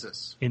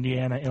 Kansas,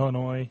 Indiana,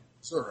 Illinois.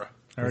 Missouri.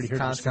 I already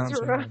heard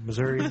Wisconsin,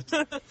 Missouri,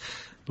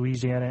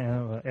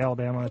 Louisiana,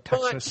 Alabama,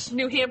 Texas,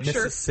 New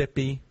Hampshire,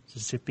 Mississippi,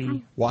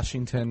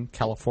 Washington,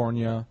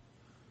 California,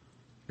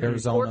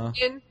 Arizona,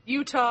 Oregon,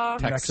 Utah,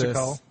 Texas,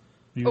 Mexico,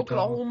 Utah,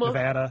 Oklahoma,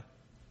 Nevada,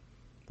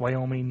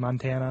 Wyoming,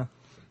 Montana,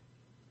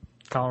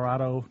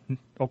 Colorado,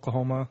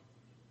 Oklahoma,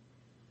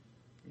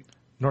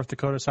 North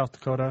Dakota, South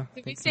Dakota.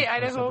 Did we say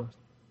Idaho?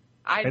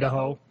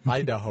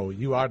 Idaho.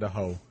 You are the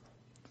hoe.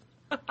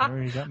 You got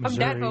I'm Missouri,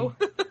 that hoe.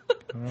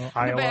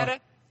 Iowa, Nevada.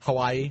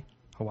 Hawaii,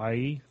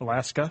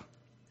 Alaska.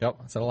 Yep,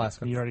 I said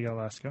Alaska. You already got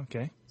Alaska.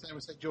 Okay. Same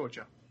as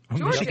Georgia.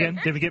 Michigan.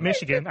 Did we get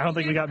Michigan? I don't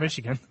think we got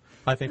Michigan.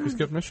 I think we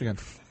skipped Michigan.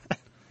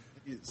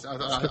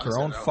 Skipped our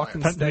own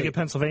fucking Did we state. get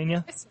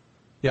Pennsylvania?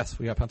 Yes,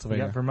 we got We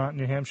Pennsylvania. got Vermont,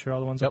 New Hampshire, all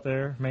the ones up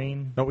there.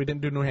 Maine. No, we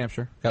didn't do New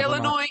Hampshire. Got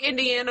Illinois, Vermont.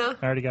 Indiana.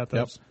 I already got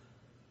those.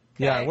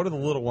 Yeah, what are the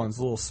little ones?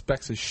 The little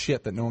specks of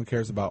shit that no one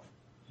cares about.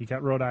 You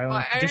got Rhode Island. Well,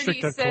 I already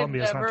District of said,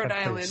 Columbia is not Rhode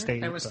technically a Island.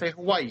 state. I would but- say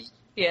Hawaii.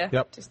 Yeah.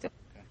 Yep. Just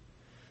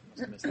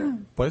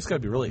Boy, it's got to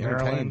be really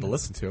entertaining Maryland. to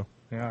listen to.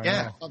 Yeah, I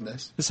Yeah, know. on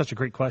this. This is such a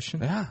great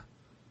question. Yeah.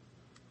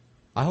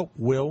 I hope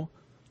Will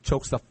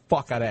chokes the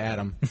fuck out of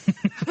Adam.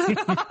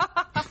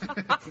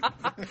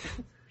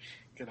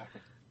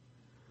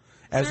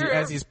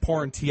 As he's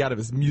pouring tea out of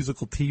his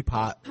musical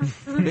teapot.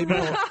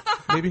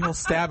 Maybe he'll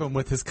stab him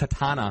with his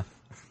katana.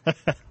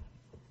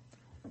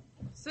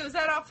 So is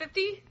that all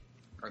 50?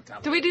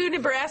 Do we do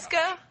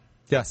Nebraska?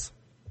 Yes.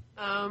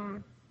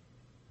 Alabama?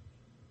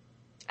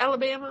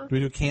 Do we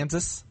do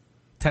Kansas?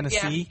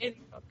 Tennessee? Yeah.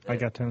 I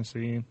got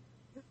Tennessee.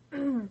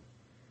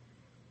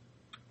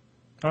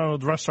 Oh,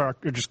 the rest are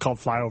just called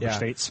flyover Yeah.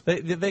 states.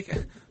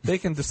 They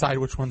can decide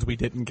which ones we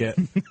didn't get.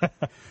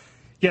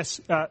 Yes,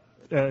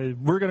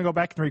 we're going to go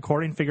back in the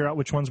recording, figure out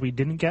which ones we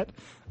didn't get.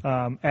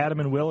 Adam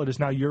and Will, it is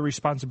now your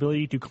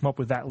responsibility to come up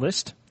with that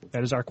list.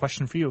 That is our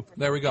question for you.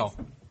 There we go.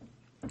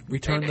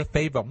 Return the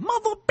favor.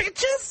 Mother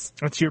bitches!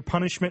 That's your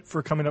punishment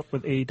for coming up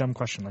with a dumb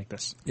question like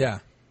this. Yeah.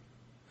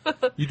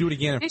 You do it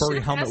again and They Furry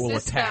should Helmet pass will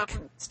this, attack.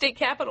 State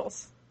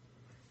capitals.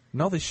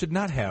 No, they should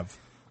not have.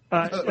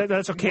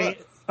 That's okay.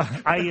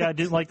 I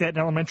didn't like that in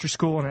elementary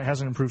school, and it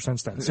hasn't improved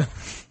since then. So.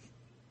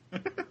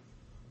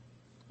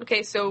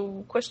 Okay,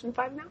 so question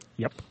 5 now?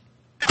 Yep.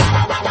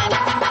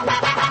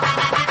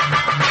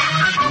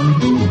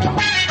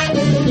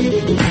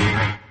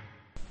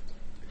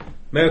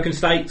 American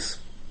states.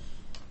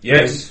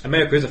 Yes.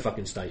 America is a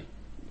fucking state.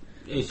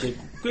 It's a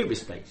group of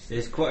states.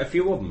 There's quite a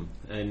few of them,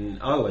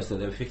 and I always thought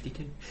there were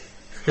 52.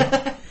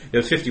 There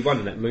was 51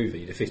 in that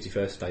movie, The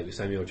 51st State, with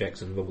Samuel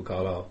Jackson and Robert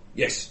Carlyle.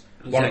 Yes.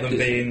 One of them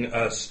being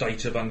a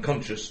state of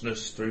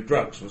unconsciousness through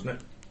drugs, wasn't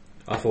it?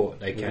 I thought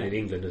they counted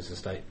England as a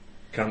state.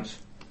 Cunts.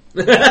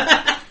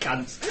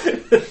 Cunts.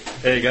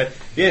 There you go.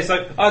 Yeah,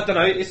 so, I don't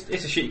know, it's a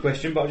shitty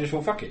question, but I just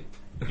thought, fuck it.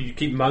 You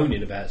keep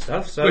moaning about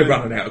stuff, so... We're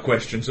running out of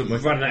questions, aren't we?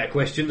 We're running out of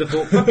questions. I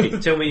thought, fuck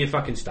it, tell me your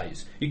fucking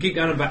states. You keep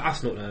going about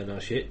us not knowing our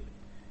shit.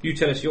 You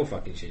tell us your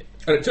fucking shit.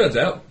 And it turns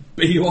out,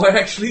 BUI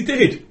actually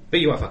did.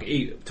 BUI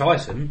fucking...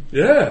 Tyson.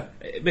 Yeah.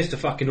 Mr.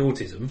 fucking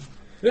Autism.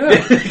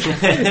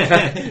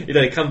 Yeah. You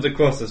know, he comes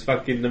across as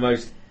fucking the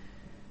most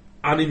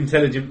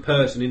unintelligent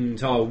person in the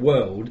entire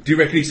world. Do you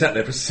reckon he sat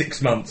there for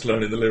 6 months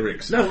learning the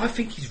lyrics? No, I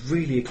think he's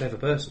really a clever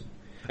person.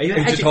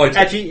 Just hides it.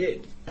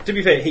 Actually, to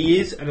be fair, he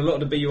is, and a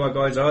lot of the BUI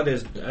guys are.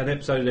 There's an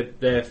episode of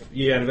their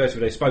year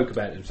anniversary where they spoke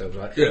about themselves.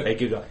 Like, they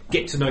give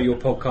get to know your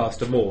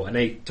podcaster more, and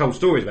they told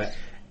stories about it.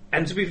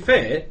 And to be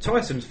fair,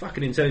 Tyson's a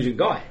fucking intelligent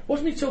guy.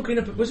 Wasn't he talking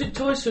about... Was it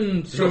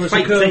Tyson He's threw got us a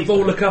fake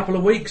curveball teeth. a couple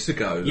of weeks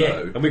ago, Yeah,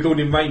 though? and we called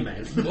him Rain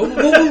Man.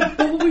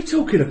 what were we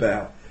talking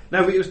about?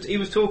 No, he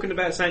was talking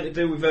about something to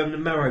do with the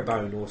marrow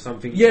bone or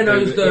something. Yeah, no,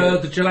 to it was do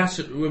with- the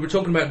gelatin... We were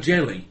talking about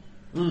jelly.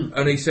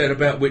 And he said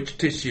about which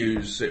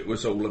tissues it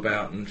was all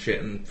about and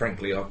shit, and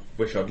frankly, I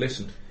wish I'd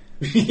listened.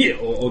 Yeah,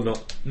 or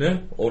not.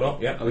 No, or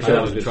not, yeah. I wish I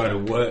was trying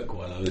to work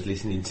while I was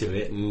listening to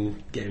it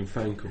and getting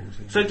phone calls.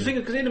 So the thing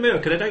is, because in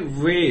America they don't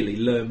really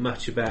learn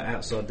much about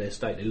outside their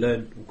state. They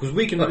learn because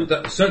we can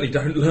certainly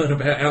don't learn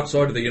about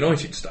outside of the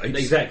United States.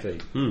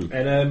 Exactly,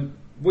 and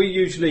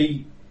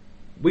we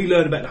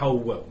learn about the whole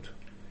world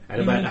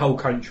and about the whole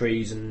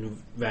countries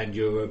and around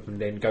Europe, and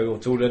then go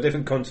on to all the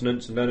different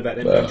continents and learn about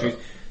them countries.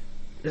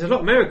 There's a lot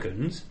of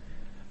Americans,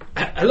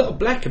 a lot of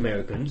black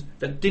Americans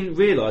that didn't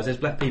realise there's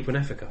black people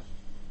in Africa.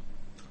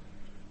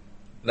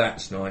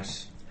 That's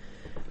nice.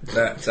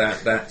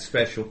 That's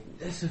special.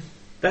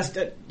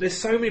 There's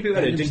so many people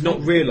out there who did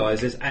not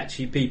realise there's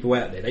actually people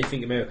out there. They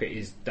think America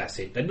is that's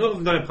it. None of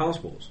them don't have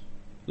passports.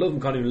 A lot of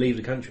them can't even leave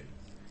the country.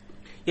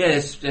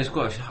 Yeah, there's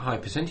quite a high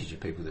percentage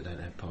of people that don't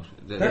have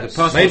passports. The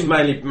passports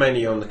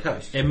mainly on the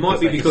coast. It might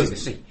be because the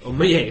sea.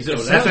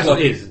 That's what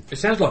it is. It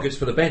sounds like it's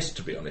for the best,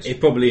 to be honest. It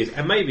probably is,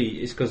 and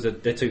maybe it's because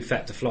they're too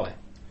fat to fly.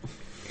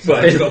 Well,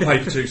 they've got to pay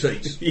for 2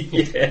 seats.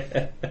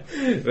 Yeah,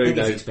 very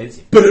nice.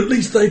 Expensive. But at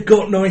least they've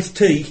got nice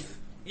teeth.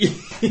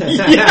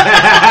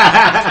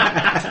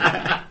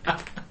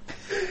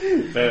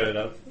 Fair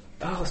enough.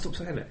 Oh, stop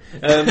saying that.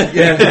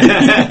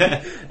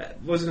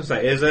 What was I going to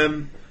say? Is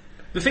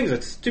the thing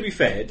is, to be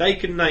fair, they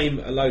can name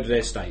a load of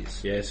their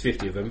states. Yeah, it's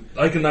 50 of them.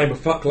 They can name a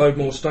fuckload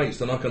more states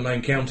than I can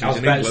name counties in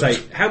England. I was about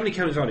to say, how many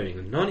counties are there in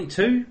England?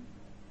 92?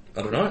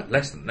 I don't know,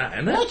 less than that,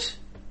 isn't it? What?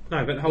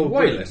 No, but the whole of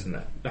way Britain. less than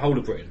that. The whole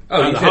of Britain.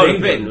 Oh, the whole of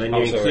Britain. When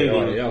you're sorry.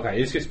 including...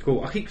 Okay, it's just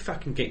cool. I keep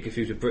fucking getting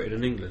confused with Britain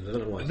and England. I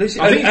don't know why.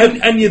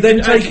 And you're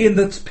then taking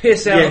the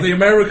piss out of the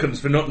Americans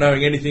for not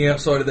knowing anything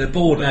outside of their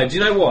border. No, do you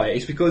know why?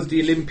 It's because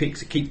the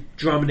Olympics keep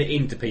drumming it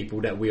into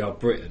people that we are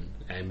Britain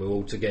and we're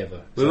all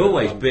together. We're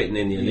always Britain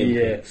in the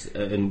Olympics,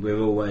 and we're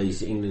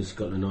always England,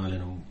 Scotland,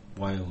 Ireland, and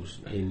Wales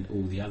in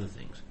all the other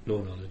things.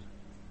 Northern Ireland.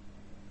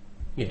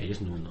 Yeah,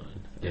 just Northern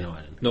Ireland. Yeah.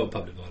 Ireland. Not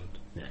Republic of Ireland.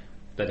 No.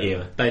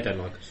 They don't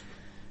like us.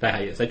 They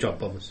hate us. They try to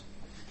bomb us.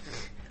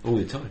 All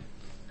the time.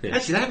 Yeah.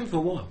 Actually, they haven't for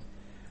a while.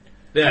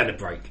 They had a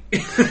break.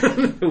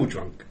 All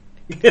drunk.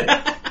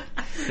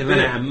 They've run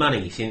out of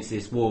money since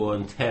this war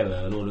on terror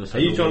and all of a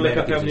sudden. Are you trying to look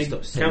up how many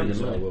counties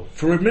there were?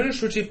 For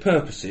administrative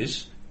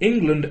purposes,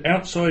 England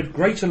outside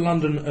Greater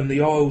London and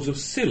the Isles of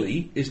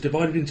Scilly is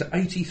divided into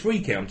 83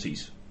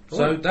 counties.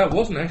 So that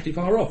wasn't actually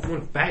far off.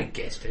 Not a bad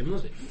guess, Tim,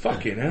 was it?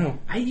 Fucking hell.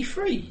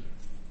 83?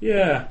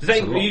 Yeah.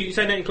 You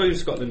saying that includes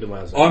Scotland and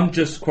Wales? I'm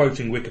just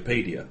quoting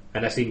Wikipedia.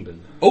 And that's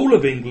England. All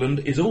of England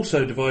is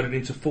also divided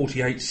into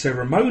 48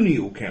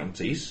 ceremonial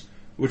counties,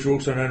 which are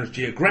also known as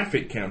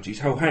geographic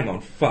counties. Oh, hang on,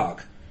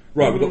 fuck.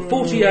 Right, we've got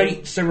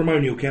 48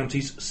 ceremonial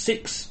counties,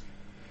 6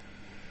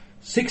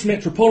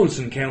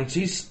 metropolitan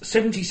counties,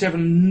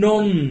 77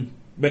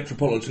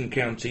 non-metropolitan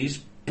counties,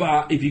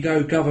 but if you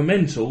go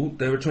governmental,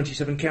 there are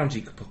 27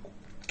 county council.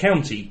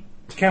 County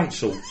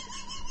councils.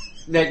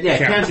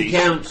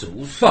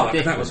 Fuck,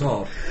 that was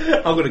hard.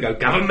 I'm going to go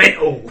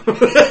governmental.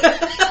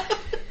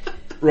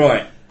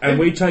 Right, and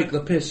we take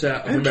the piss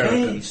out of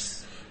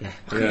Americans. I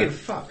couldn't give a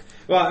fuck.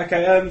 Right,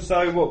 okay,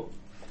 so what?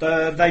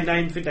 They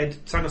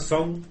sang a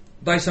song?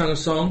 They sang a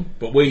song,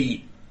 but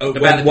we...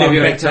 about the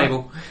periodic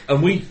table.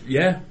 And we,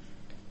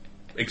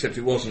 except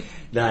it wasn't.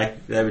 No,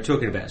 they were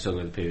talking about a song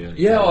of the periodic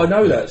table. Yeah, I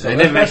know that song.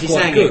 They never actually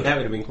sang it. That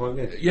would have been quite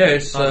good.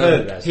 Yes. I've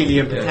heard that.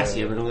 Helium,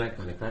 potassium and all that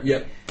kind of crap.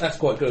 Yeah, that's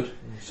quite good.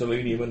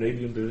 Selenium and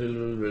helium.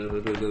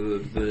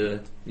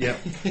 Yeah.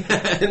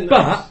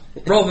 But,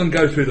 rather than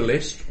go through the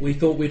list, we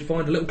thought we'd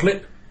find a little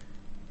clip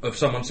of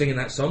someone singing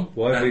that song.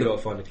 Why have we got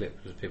to find a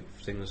clip of people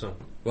singing the song?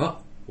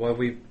 What? Why are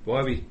we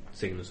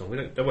singing the song?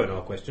 That wasn't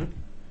our question.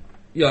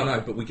 Yeah, I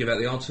know, but we give out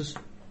the answers.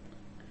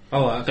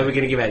 Oh, okay. So we're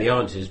going to give out the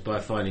answers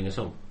by finding a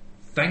song.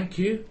 Thank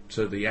you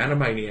to the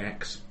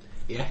Animaniacs.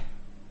 Yeah.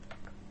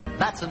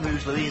 Baton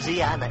Rouge,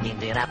 Louisiana,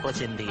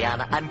 Indianapolis,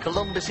 Indiana, and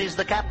Columbus is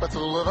the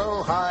capital of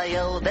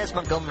Ohio. There's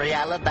Montgomery,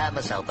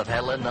 Alabama, south of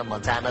Helena,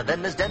 Montana.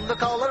 Then there's Denver,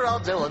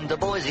 Colorado, under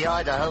Boise,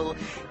 Idaho.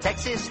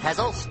 Texas has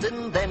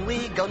Austin, then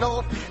we go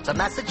north to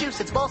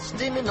Massachusetts,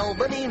 Boston, and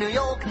Albany, New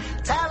York.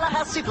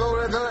 Tallahassee,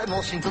 Florida, and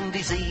Washington,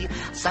 D.C.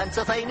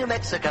 Santa Fe, New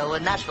Mexico,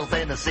 and Nashville,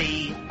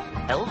 Tennessee.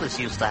 Elvis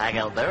used to hang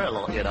out there a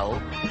lot, you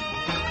know.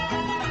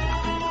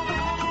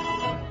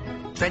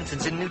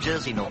 Trenton's in New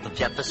Jersey, north of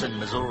Jefferson,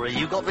 Missouri.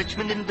 You got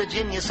Richmond in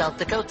Virginia, South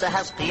Dakota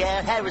has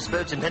Pierre.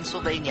 Harrisburg's in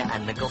Pennsylvania,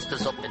 and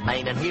Augusta's up in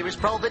Maine. And here is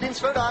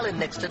Providence, Rhode Island,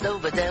 next to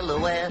Dover,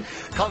 Delaware.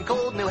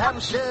 Concord, New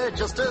Hampshire,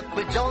 just a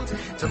quick jaunt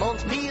to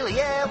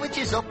Montpelier, which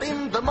is up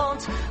in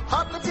Vermont.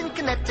 Hartford's in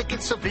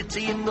Connecticut, so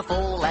pretty in the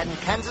fall. And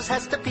Kansas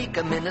has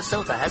Topeka,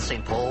 Minnesota has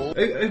St. Paul.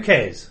 Who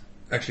cares?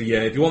 Actually,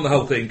 yeah, if you want the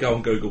whole thing, go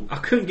on Google. I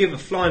couldn't give a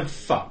flying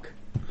fuck.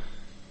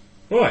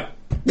 Right.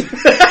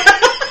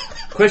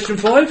 Question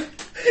 5?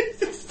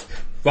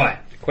 Right,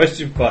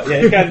 question 5.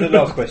 Yeah, go to the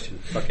last question.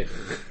 Fuck it.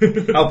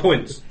 Oh,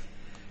 points.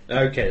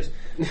 Who cares?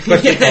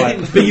 Question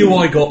 5.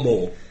 BUI got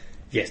more.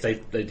 Yes, they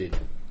did.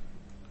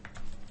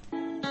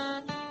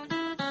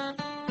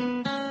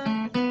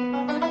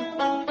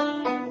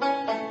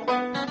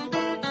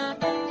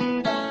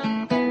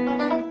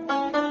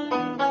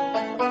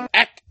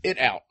 Act it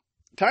out.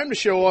 time to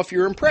show off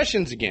your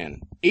impressions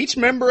again. Each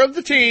member of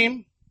the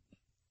team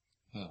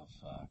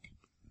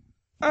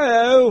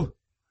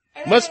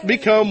must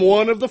become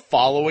one of the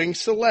following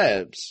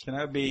celebs. Can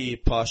I be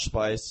Posh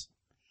Spice?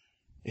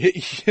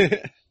 I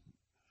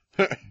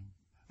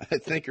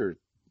think her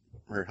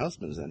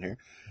husband's in here.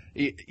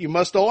 You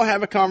must all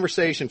have a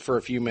conversation for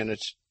a few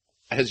minutes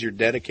as your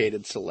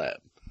dedicated celeb.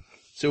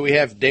 So we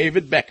have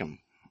David Beckham.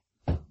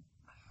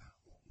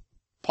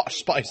 Posh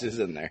Spice is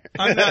in there.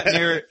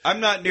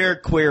 I'm not near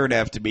queer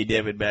enough to be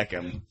David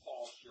Beckham.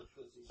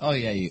 Oh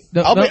yeah,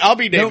 I'll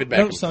be David Beckham.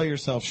 Don't sell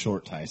yourself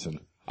short, Tyson.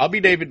 I'll be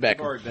David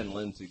Beckham. I've already been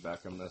Lindsey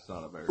Beckham. That's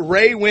not a very.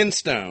 Ray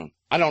Winstone.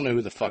 I don't know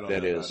who the fuck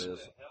that is.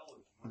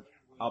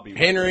 I'll be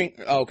Henry.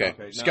 Oh, okay.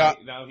 Scott.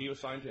 No, he was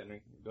signed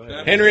Henry. Go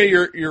ahead. Henry,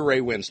 you're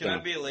Ray Winstone. Can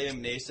I be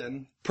Liam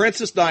Neeson?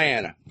 Princess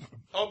Diana.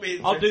 I'll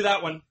do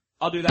that one.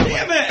 Damn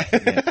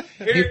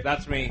it!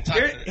 That's me.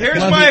 Here's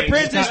my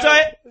Princess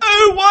Diana.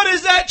 Oh, what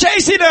is that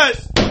chasing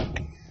us?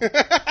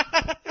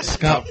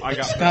 Scott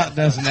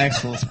does an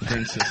excellent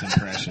princess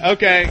impression.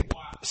 Okay.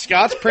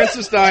 Scott's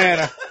Princess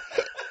Diana.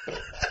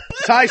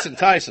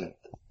 Tyson.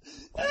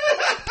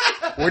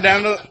 We're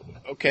down to...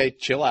 Okay,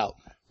 chill out.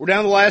 We're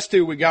down to the last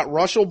two. We got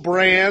Russell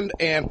Brand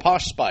and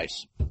Posh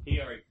Spice. He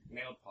already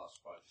nailed Posh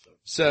Spice.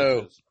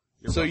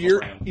 So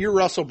you're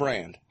Russell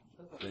Brand.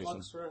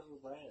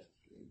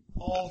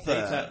 All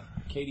that.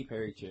 Katy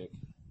Perry chick.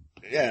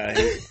 Yeah.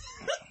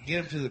 Get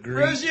him to the green.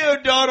 Rosie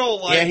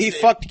O'Donnell likes he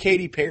fucked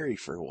Katy Perry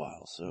for a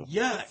while, so.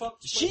 Yeah,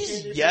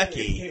 she's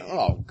yucky.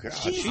 Oh, God.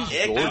 She's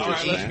icky. gorgeous, All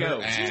right, let's man.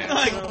 go. She's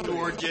not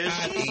gorgeous.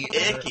 She's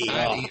icky.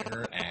 I'd eat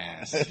her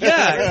ass.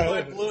 Yeah.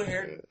 My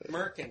blue-haired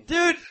merkin.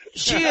 Dude,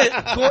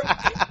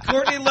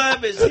 Courtney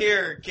Love is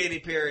here. Katy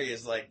Perry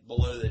is like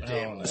below the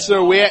table.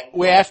 So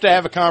we have to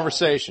have a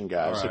conversation,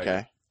 guys, All right.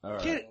 okay? All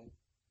right.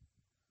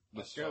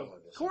 Let's go.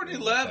 Courtney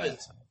Love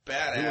is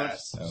badass.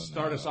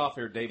 Start us off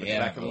here, David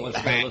Yeah. Beckham.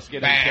 Let's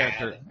get in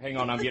character. Hang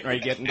on, I'm getting ready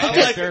to get into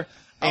character.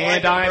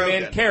 And I'm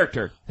in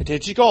character.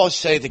 Did you guys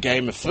see the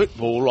game of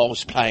football I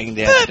was playing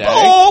the other day?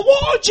 Football?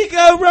 Why don't you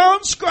go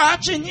around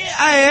scratching your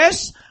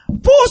ass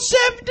for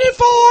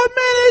 75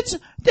 minutes?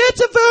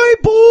 That's a very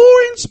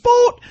boring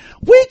sport.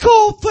 We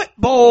call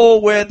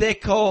football where they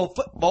call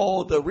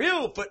football the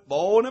real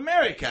football in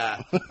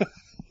America.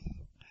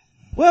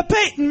 Well,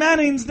 Peyton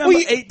Manning's number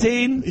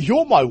 18.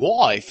 You're my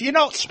wife. You're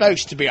not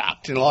supposed to be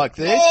acting like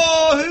this.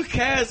 Oh, who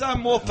cares?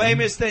 I'm more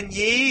famous than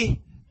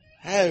ye.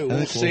 Oh,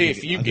 we'll see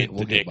if you get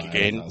the dick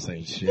again.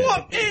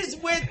 What is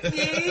with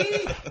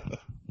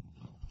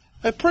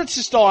ye?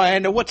 Princess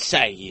Diana, what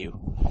say you?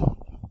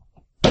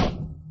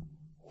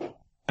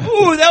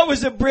 Ooh, that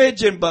was a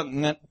bridge in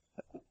Buckingham.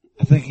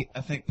 I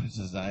think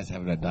Princess Diana's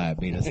having a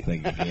diabetes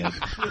thing again.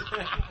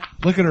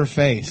 Look at her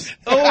face.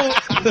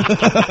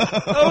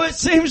 Oh, it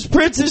seems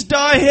Princess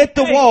Di hit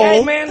the wall.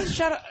 Hey, man,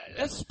 shut up.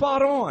 That's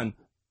spot on.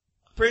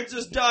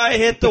 Princess Di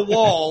hit the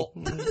wall.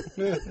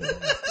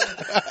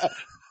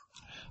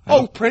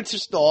 Oh,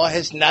 Princess Di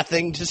has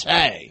nothing to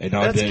say.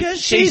 That's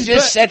because she's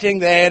just sitting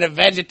there in a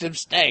vegetative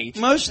state.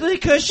 Mostly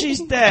because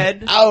she's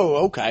dead.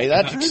 Oh, okay,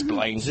 that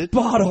explains it.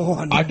 Spot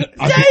on.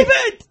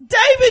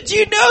 David,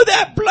 you know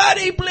that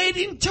bloody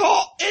bleeding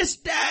tot is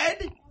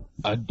dead?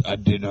 I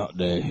do not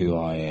know who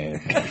I am.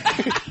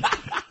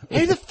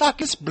 Who the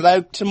fuck is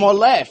bloke to my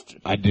left?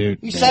 I do.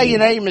 You say your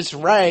name is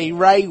Ray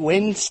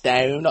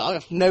Winstone. I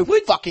have no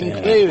fucking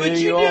clue who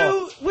you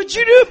are. Would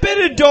you do a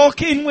bit of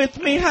docking with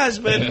me,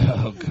 husband?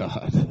 Oh,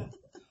 God.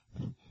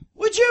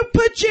 Would you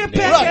put your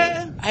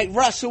pecker? Hey,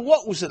 Russell,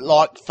 what was it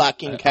like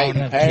fucking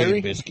Katy Perry?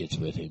 Biscuits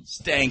with him.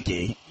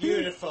 Stanky.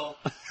 Beautiful.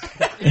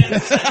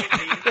 And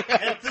sexy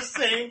at the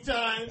same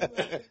time.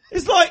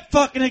 It's like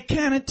fucking a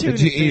can of tuna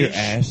Did you eat your fish.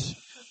 ass?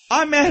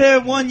 I met her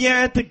one year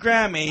at the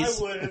Grammys.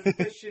 I would have,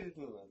 but she didn't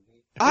love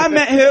me. I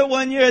met her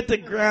one year at the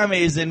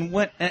Grammys and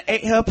went and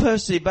ate her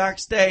pussy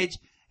backstage.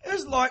 It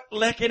was like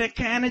licking a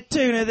can of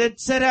tuna that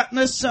sat out in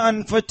the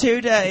sun for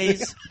 2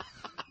 days.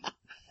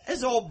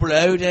 It's all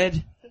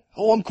bloated.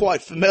 Oh, I'm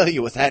quite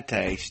familiar with that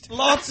taste.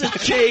 Lots of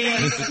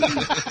cheese.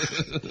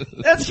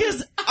 That's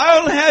because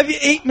I'll have you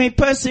eat me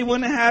pussy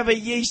when I have a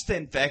yeast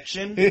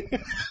infection.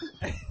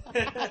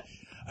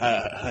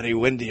 Honey,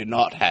 when do you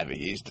not have a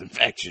yeast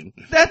infection?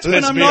 That's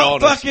when I'm not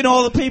fucking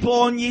all the people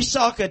on your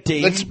soccer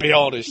team. Let's be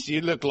honest,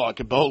 you look like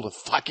a bowl of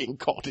fucking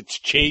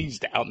cottage cheese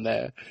down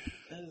there.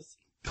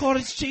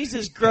 Cottage cheese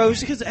is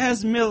gross because it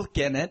has milk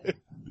in it.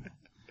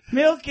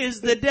 Milk is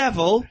the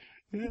devil.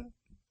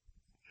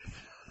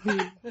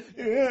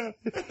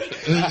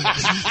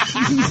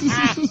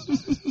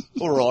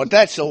 Alright,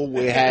 that's all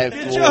we have.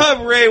 Did you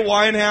have Ray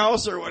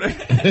Winehouse or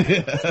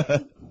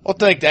whatever? I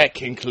think that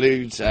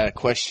concludes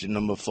question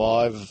number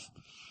 5 of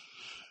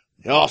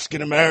the Ask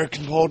an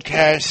American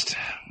podcast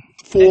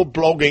for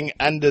blogging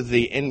under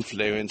the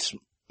influence.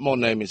 My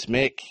name is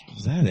Mick.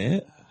 Is that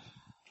it?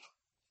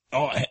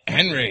 Oh,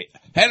 Henry!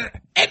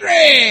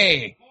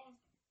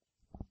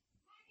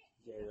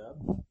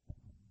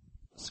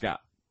 Scott.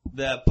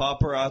 The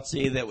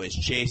paparazzi that was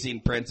chasing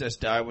Princess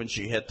Di when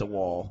she hit the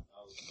wall.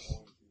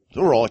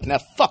 Alright, now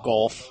fuck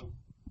off.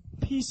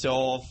 Peace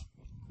off.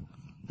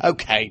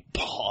 Okay,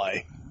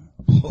 boy.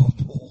 Oh,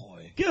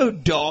 boy. Go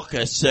dock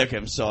a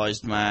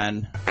circumcised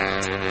man.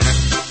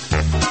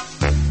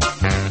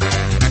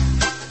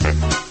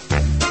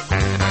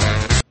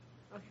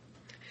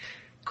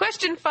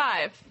 Question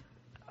 5.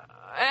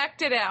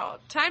 Act it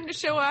out. Time to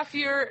show off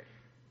your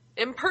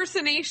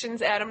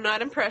impersonations, Adam,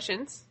 not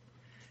impressions.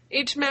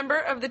 Each member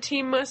of the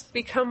team must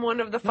become one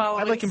of the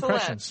following I like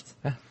impressions.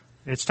 celebs.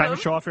 It's time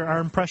to show off our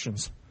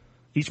impressions.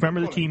 Each member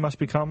of the team must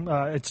become.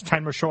 It's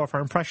time to show off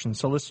our impressions.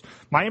 So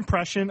my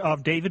impression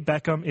of David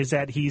Beckham is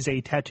that he's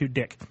a tattooed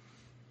dick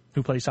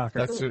who plays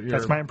soccer.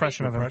 That's my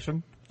impression of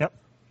him. Yep.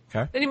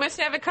 Okay. Then you must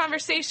have a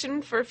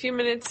conversation for a few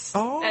minutes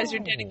as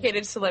your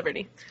dedicated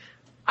celebrity.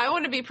 I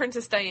want to be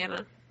Princess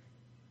Diana.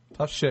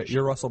 Tough shit.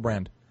 You're Russell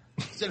Brand.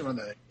 I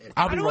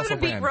don't want to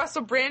be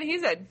Russell Brand.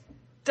 He's a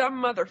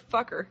dumb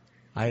motherfucker.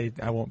 I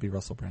won't be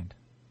Russell Brand.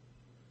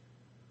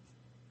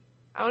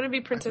 I want to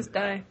be Princess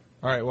Di.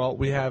 All right. Well,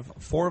 we have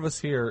 4 of us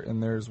here,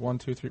 and there's 1,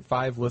 2, 3,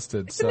 5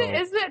 listed.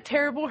 Isn't that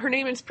terrible? Her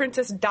name is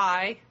Princess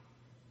Di.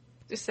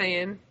 Just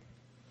saying.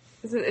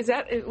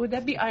 Would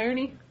that be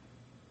irony?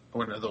 I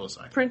wouldn't have thought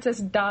so. Princess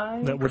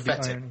Di. That would be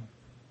irony.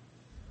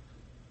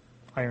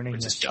 Irony.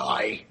 Princess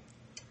Di.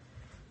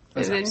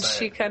 And then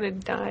she kind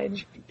of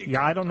died.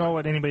 Yeah, I don't know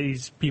what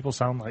anybody's people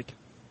sound like.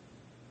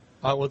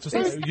 Well, just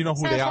you know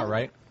who they are,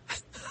 right?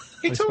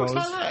 He talks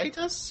like that. He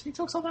does. He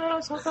talks like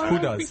that. Who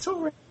does?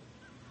 Victoria.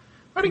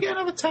 Want to get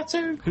another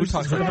tattoo? Who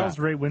talks like that?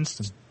 Ray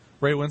Winston.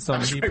 Ray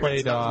Winston. He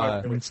played.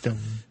 Winston.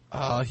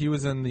 He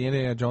was in the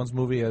Indiana Jones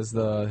movie as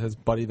his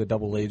buddy, the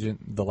double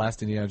agent. The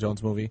last Indiana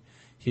Jones movie.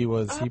 He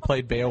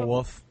played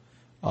Beowulf.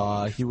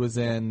 He was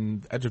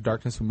in Edge of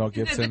Darkness with Mel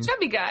Gibson. The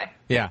chubby guy.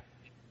 Yeah.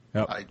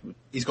 Yep.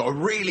 He's got a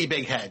really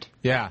big head.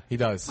 Yeah, he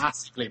does.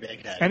 Massively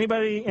big head. Any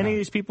of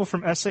these people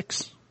from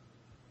Essex?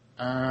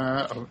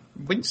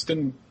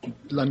 Winston,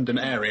 London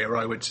area,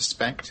 I would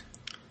suspect.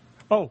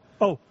 Oh!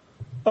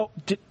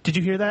 Did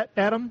you hear that,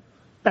 Adam?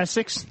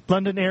 Essex,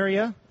 London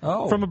area.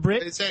 Oh, from a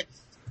Brit. It's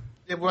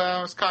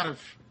kind of.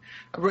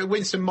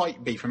 Winston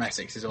might be from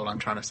Essex. Is all I'm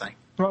trying to say.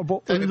 Right,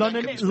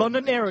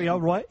 London area,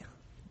 right?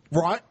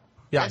 Right.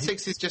 Yeah.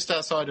 Essex is just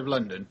outside of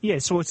London. Yeah,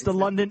 so it's the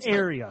London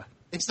area.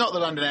 It's not the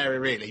London area,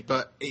 really,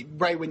 but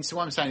Ray Winston.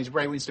 What I'm saying is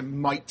Ray Winston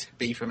might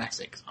be from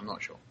Essex. I'm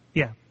not sure.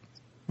 Yeah,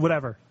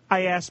 whatever.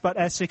 I asked about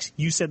Essex.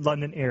 You said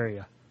London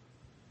area.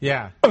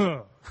 Yeah.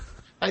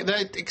 Like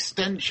the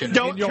extension.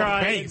 Don't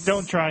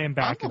try and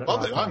back it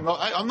up.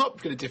 I'm not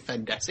going to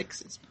defend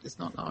Essex. It's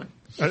not nice.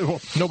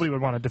 Well, nobody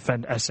would want to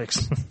defend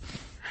Essex.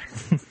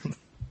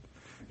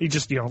 You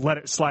just let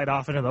it slide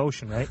off into the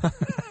ocean, right?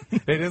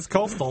 It is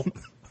coastal.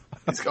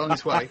 It's going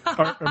its way.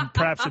 or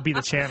perhaps it'd be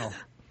the channel.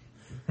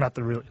 Not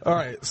the real. All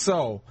right,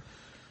 so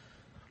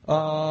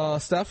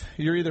Steph,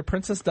 you're either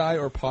Princess Di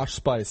or Posh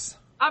Spice.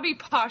 I'll be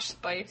Posh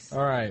Spice.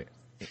 All right,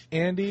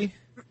 Andy,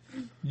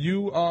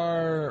 you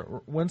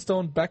are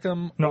Winston,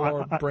 Beckham,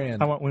 or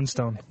Brand? I want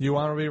Winston. You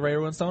want to be Ray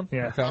Winston?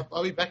 Yeah. Okay.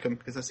 I'll be Beckham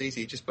because that's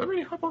easy. Just put a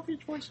really high bar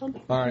choice on.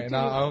 All right,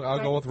 now I'll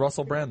go with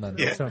Russell Brand then.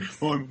 Yeah, So,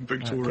 I'm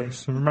Victoria. okay,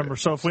 so remember,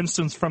 if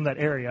Winston's from that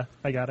area,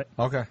 I got it.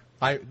 Okay.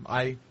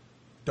 I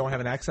don't have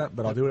an accent,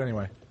 but I'll do it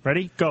anyway.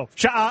 Ready? Go.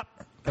 Shut up.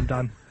 I'm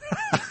done.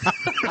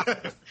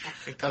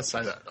 It does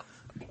say that.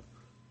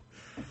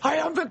 Hi,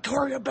 I'm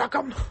Victoria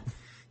Beckham.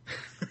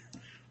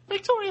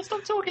 Victoria,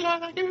 stop talking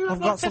like that. I've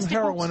got some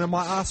heroin in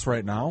my ass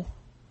right now.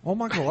 Oh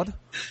my god.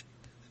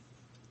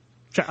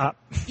 Shut up.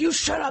 You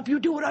shut up. You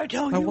do what I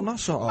tell you. I will not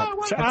shut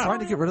up. Shut I'm up. trying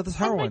to get rid of this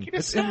heroin.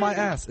 It's in my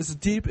ass. It's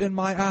deep in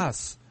my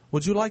ass.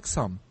 Would you like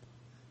some?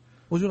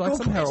 Would you like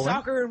some heroin?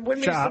 Soccer and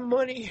win me some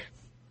money.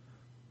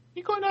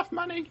 You got enough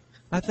money?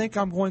 I think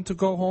I'm going to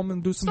go home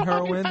and do some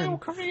heroin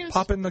and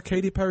pop in the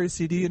Katy Perry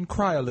CD and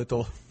cry a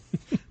little.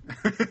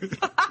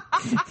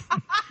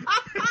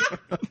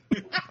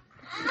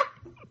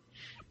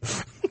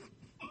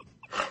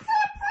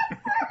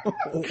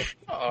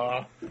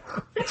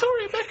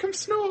 Victoria Beckham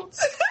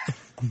snorts.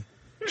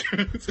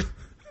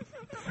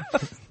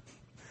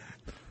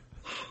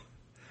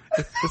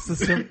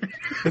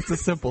 It's the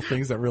simple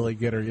things that really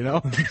get her, you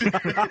know?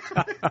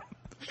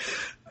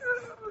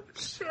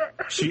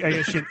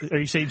 Are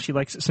you saying she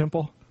likes it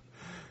simple?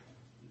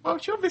 Well,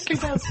 she obviously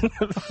does.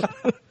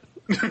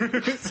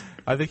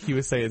 I think he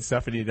was saying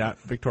Stephanie, not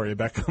Victoria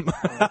Beckham.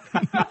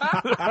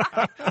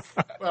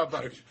 Well,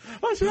 both.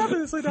 Well, she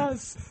obviously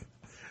does.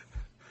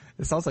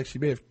 It sounds like she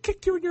may have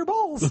kicked you in your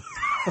balls.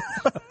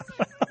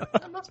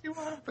 That must be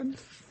what happened.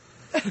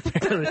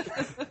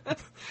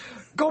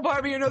 Go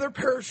buy me another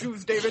pair of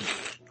shoes, David.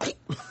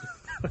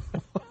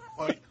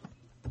 Why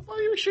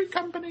are you a shoe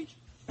company?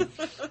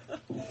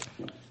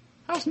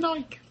 How's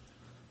Nike?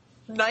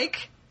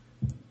 Nike?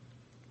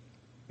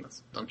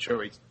 I'm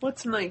sure he's...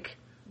 What's Nike?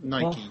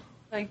 Nike.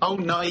 Nike. Oh,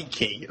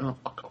 Nike. Oh,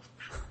 fuck off.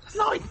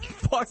 Nike.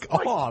 Fuck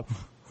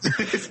off.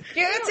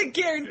 Yeah, that's a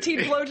guaranteed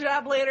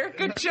blowjob later.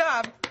 Good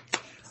job.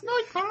 It's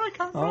Nike.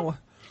 Oh,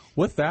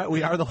 with that,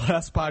 we are the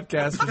last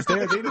podcast for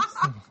Standing.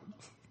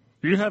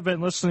 You have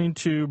been listening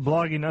to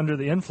Blogging Under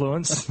the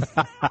Influence.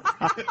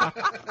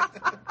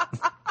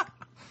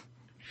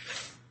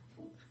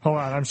 Hold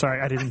on, I'm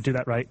sorry, I didn't do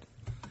that right.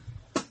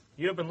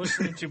 You have been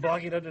listening to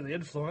Blogging Under the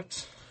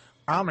Influence.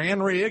 I'm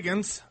Henry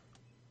Higgins.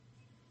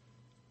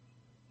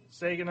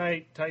 Say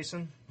goodnight,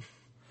 Tyson.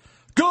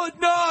 Good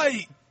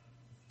night!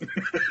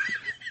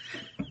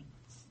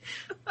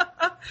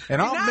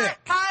 And I'm Mick.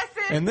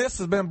 And this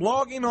has been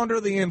Blogging Under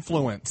the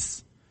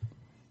Influence.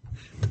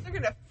 They're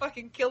gonna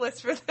fucking kill us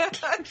for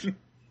that.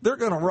 They're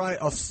gonna write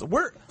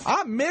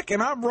I'm Mick,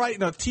 and I'm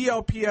writing a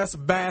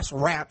TLPS Bash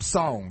rap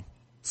song.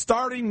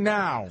 Starting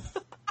now.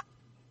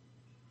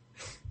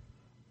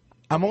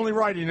 I'm only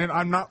writing it.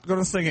 I'm not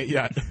gonna sing it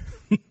yet.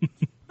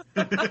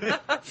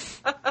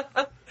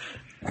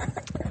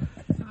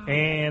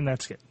 And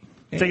that's it.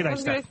 Say goodnight, I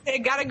was gonna say,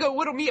 gotta go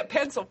whittle me a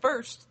pencil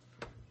first.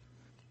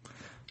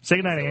 Say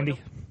goodnight, Andy.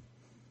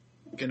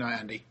 Good night,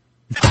 Andy.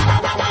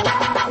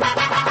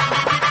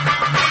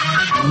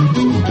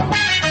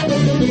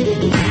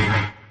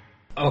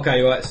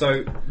 Okay, right,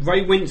 so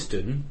Ray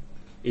Winston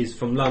is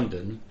from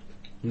London,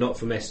 not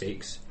from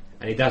Essex,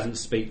 and he doesn't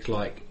speak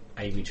like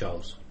Amy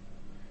Charles.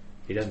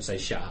 He doesn't say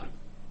shut up.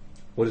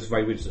 What does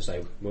Ray Winston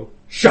say, Will?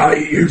 Shut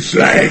it, you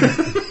slag!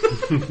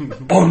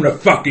 I'm the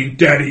fucking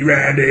daddy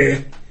round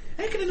here.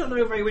 How can they not know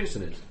who Ray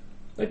Winston is?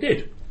 They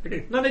did.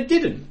 No, they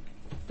didn't.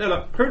 They're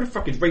like, who the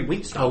fuck is Ray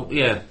Winston? Oh,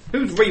 yeah.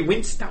 Who's Ray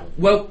Winston?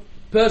 Well,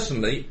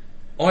 personally,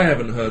 I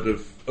haven't heard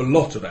of a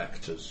lot of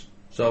actors,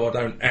 so I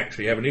don't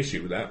actually have an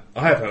issue with that.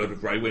 I have heard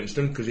of Ray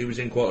Winston because he was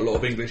in quite a lot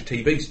of English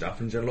TV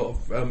stuff and in a lot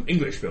of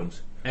English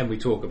films. And we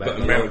talk about But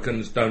him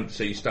Americans don't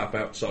see stuff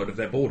outside of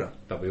their border.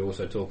 But we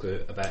also talk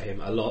about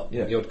him a lot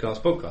in the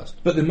Oddcast podcast.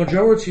 But the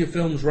majority of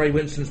films Ray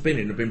Winston's been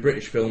in have been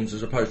British films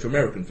as opposed to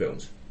American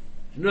films.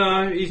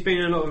 No, he's been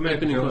in a lot of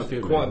American films.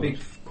 quite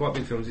Quite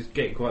big films. He's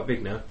getting quite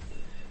big now.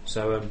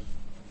 So,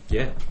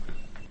 yeah.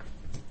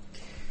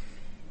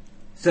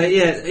 So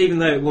yeah, even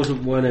though it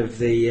wasn't one of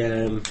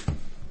the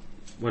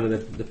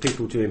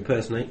people to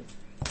impersonate,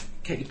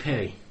 Katy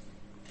Perry.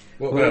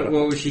 What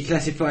was she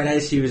classified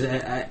as? She was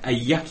a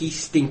yucky,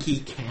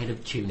 stinky can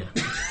of tuna.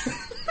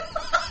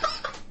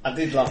 I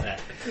did like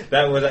that.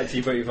 That was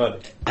actually pretty funny.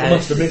 I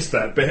must have missed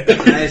that bit.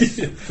 I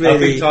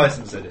think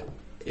Tyson said it.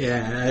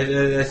 Yeah,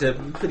 that's a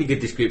pretty good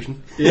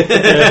description.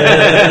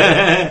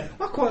 I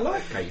quite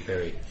like Katy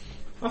Perry.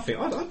 I think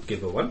I'd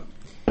give her one.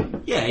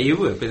 Yeah, you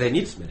would, but then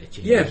you'd smell it.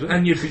 Yeah,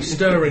 and you'd be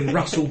stirring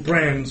Russell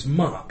Brand's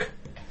muck.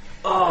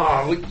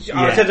 I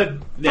said a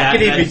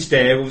fucking image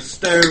there of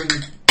stirring.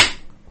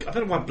 I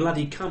don't know why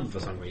bloody cum for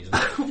some reason.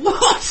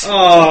 What?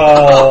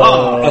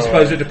 Oh, I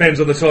suppose it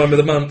depends on the time of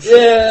the month.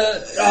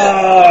 Yeah.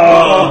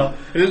 Oh.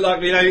 It looked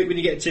like, you know, when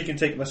you get a chicken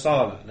tikka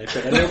masala and they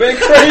put a little bit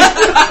of cream.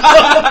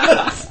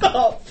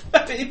 Stop.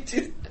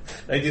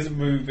 They just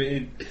move it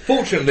in.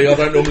 Fortunately, I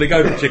don't normally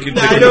go for chicken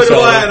tikka masala. I don't know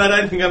why, and I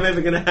don't think I'm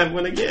ever going to have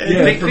one again.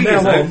 Yeah, from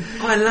now on.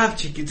 I love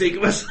chicken tikka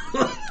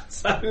masala.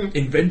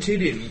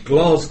 Invented in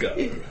Glasgow.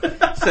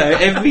 So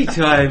every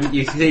time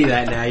you see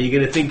that now, you're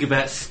going to think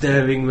about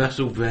stirring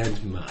Russell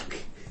Brand's muck.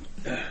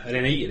 And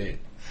then eating it.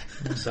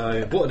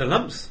 So, what are the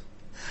lumps?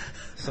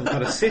 Some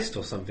kind of cyst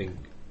or something?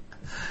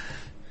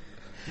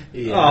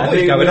 Yeah,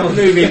 what's going on?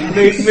 Moving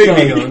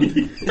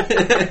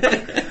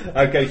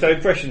on. Okay, so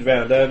impressions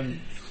round.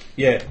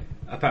 Yeah,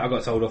 I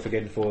got told off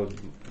again for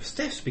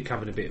Steph's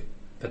becoming a bit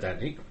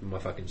pedantic with my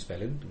fucking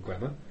spelling and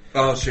grammar.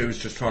 Oh, she was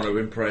just trying to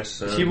impress.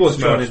 She was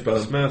trying to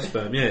Smurf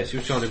sperm. Yeah, she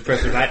was trying to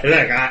impress her. Like,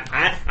 look,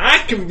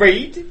 I can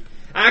read.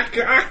 I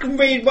can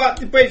read what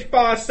the British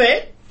bar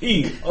said.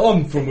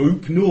 I'm from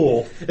Oop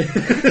North.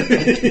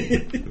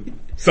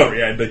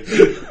 Sorry, Andy.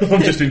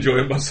 I'm just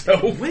enjoying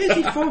myself. Where's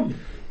he from?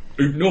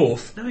 Oop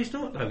North. No, he's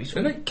not. No, he's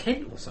from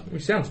Kent or something. He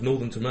sounds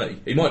northern to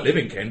me. He might live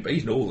in Kent, but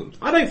he's northern.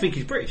 I don't think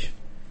he's British.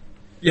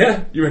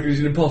 Yeah? You reckon he's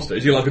an imposter?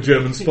 Is he like a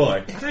German spy?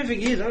 I don't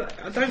think he is.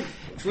 I don't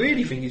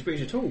really think he's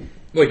British at all.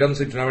 Well, he doesn't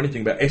seem to know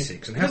anything about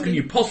Essex, and how can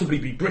you possibly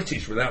be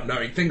British without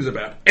knowing things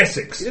about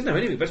Essex? He doesn't know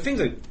anything, but things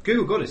like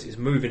Google Goddess is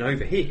moving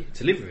over here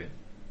to live with him.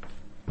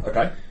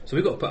 Okay. So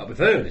we've got to put up with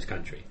her in this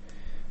country.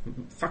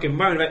 Fucking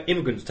moaning about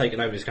immigrants taking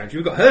over this country.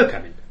 We've got her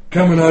coming.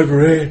 Coming over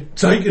here,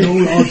 taking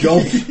all our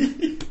jobs.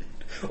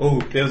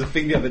 Oh, there was a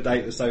thing the other day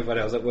that was so funny.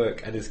 I was at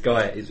work, and this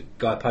guy,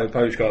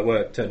 Polish guy at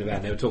work, turned around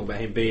and they were talking about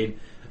him being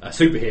a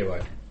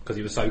superhero because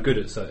he was so good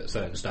at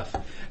certain stuff.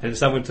 And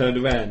someone turned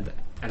around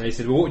and they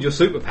said, well, what would your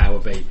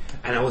superpower be?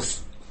 And I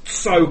was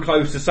so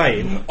close to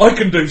saying, I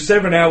can do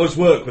 7 hours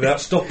work without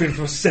stopping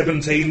for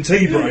 17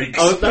 tea breaks.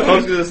 I was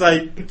going to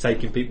say,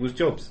 taking people's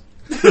jobs.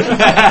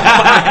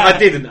 I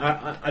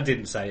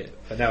didn't say it,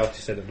 but now I've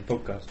just said it on the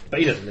podcast. But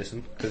he doesn't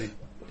listen because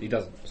he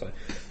doesn't. So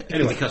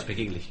anyway, he can't speak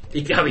English.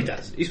 He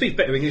does. He speaks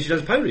better English than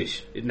he does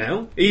Polish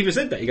now. He even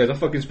said that. He goes, I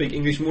fucking speak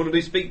English more than I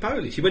speak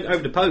Polish. He went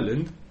over to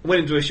Poland,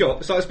 went into a shop,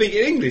 and started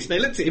speaking English, and they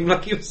looked at him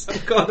like he was some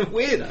kind of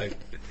weirdo.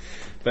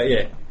 But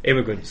yeah,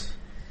 immigrants,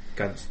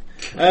 cunts.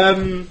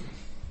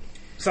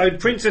 So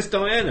Princess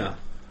Diana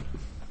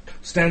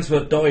stands for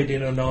died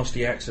in a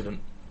nasty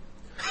accident.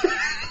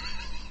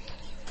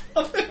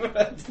 I've never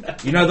heard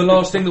that. You know the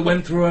last thing that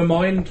went through her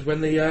mind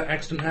when the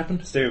accident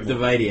happened? The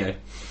radio.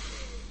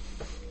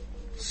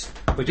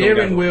 But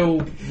steering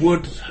wheel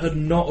would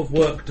not have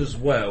worked as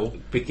well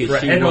because for a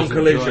she head-on wasn't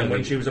collision driving.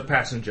 when she was a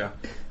passenger.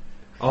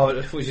 Oh,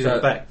 I thought she was in the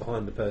back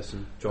behind the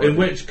person driving. In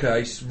which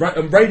case,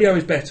 radio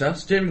is better,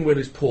 steering wheel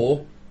is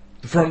poor,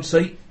 the front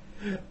seat,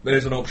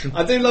 there's an option.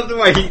 I do love the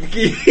way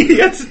he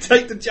had to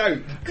take the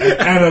joke.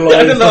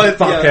 Analyse the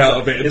fuck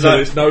out of it until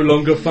it's no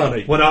longer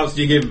funny. What answer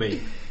do you give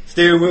me?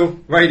 Steering wheel,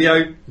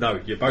 radio? No,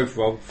 you're both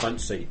wrong. Front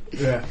seat.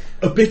 Yeah.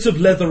 A bit of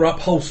leather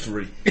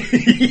upholstery.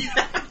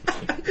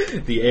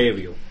 The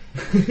aerial.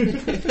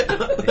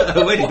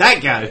 Where did that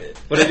go?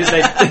 Well, they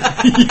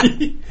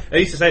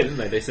used to say it, didn't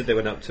they? They said they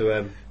went up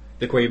to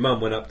the Queen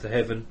Mum went up to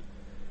heaven,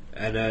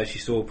 and she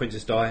saw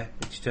Princess Di,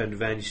 and she turned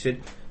around and she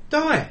said,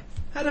 "Di,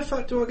 how the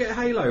fuck do I get a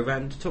halo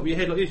around the top of your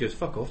head like you just?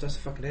 Fuck off, that's a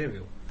fucking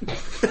aerial."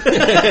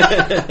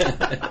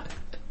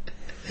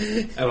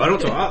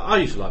 I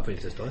used to like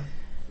Princess Di.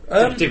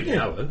 Didn't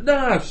know her.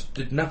 No, she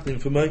did nothing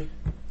for me.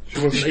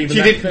 She wasn't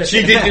even.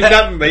 She didn't do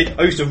nothing for me.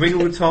 I used to ring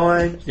all the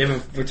time. She never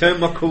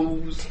returned my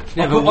calls.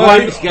 Never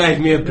once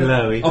gave me a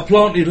blowy. I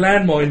planted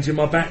landmines in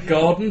my back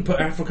garden, put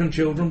African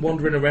children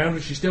wandering around,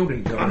 and she still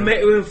didn't go. I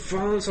met her in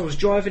France. I was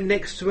driving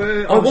next to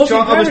her. I was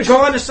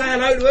trying to say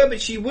hello to her, but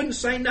she wouldn't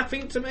say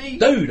nothing to me.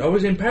 Dude, I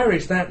was in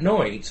Paris that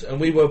night, and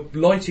we were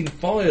lighting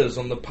fires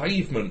on the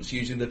pavements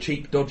using the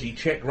cheap, dodgy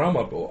Czech rum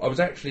I bought. I was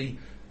actually.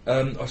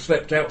 I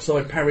slept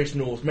outside Paris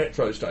North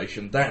metro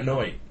station that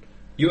night.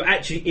 You were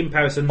actually in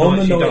Paris the on night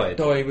the she night died?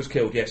 Di was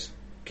killed, yes.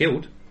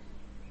 Killed?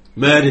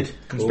 Murdered.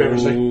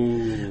 Conspiracy.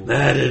 Ooh.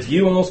 Murdered.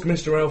 You ask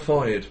Mr. Al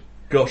Fayed.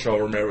 Gosh,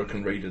 our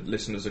American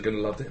listeners are going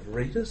to love it.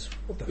 Readers?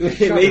 What the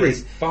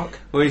Readers? Fuck.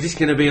 Or is this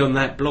going to be on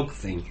that blog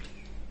thing?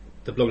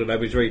 The blog that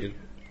nobody's reading?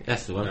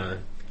 That's the one. No.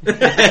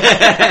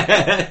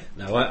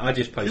 No, I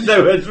just post.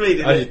 No one's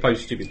reading I it. just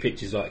post stupid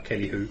pictures like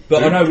Kelly Who.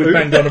 But I know we've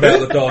banged on about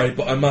the Di,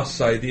 but I must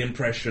say the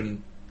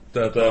impression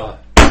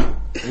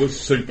was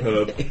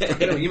superb.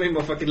 You mean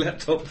my fucking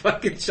laptop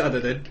fucking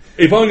shuddered then?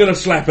 If I'm going to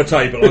slap a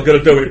table, I'm going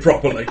to do it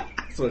properly.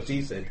 That's what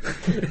she said.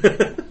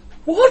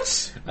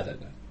 What? I don't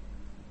know.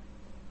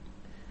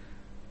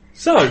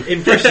 So,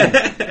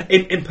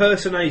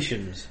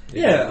 impersonations.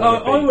 Yeah,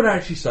 I would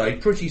actually say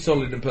pretty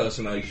solid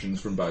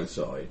impersonations from both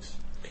sides.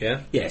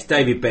 Yeah? Yes,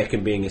 David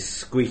Beckham being a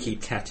squeaky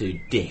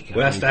tattooed dick.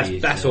 Well,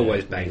 that's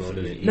always bang on,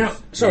 isn't it? Now,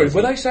 sorry,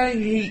 were they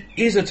saying he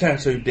is a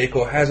tattooed dick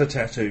or has a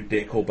tattooed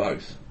dick or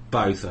both?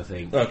 Both, I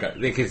think. Okay.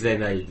 Because then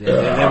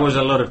there was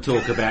a lot of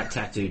talk about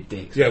tattooed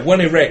dicks. Yeah, when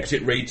erect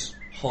it reads,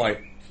 "Hi."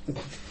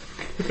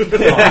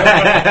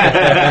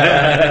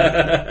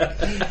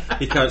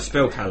 He can't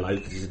spell hello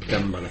because he's a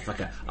dumb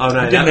motherfucker. Oh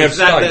no,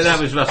 that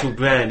was Russell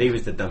Brand. He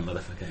was the dumb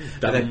motherfucker.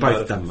 They're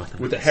both dumb motherfuckers.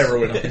 With the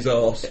heroin up his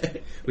arse.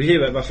 We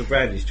hear about Russell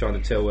Brand. He's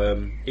trying to tell.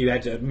 He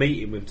had a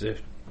meeting with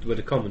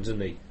the Commons,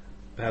 didn't he?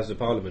 House of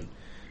Parliament.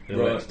 And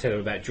right. To tell him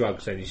about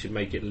drugs, saying he should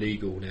make it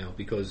legal now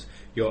because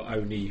you're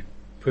only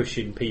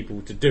pushing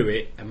people to do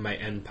it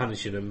and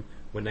punishing them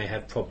when they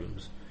have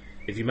problems.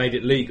 If you made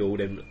it legal,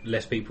 then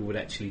less people would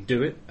actually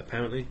do it.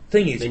 Apparently,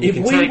 thing is,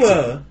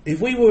 if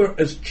we were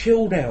as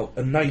chilled out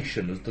a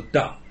nation as the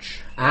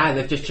Dutch,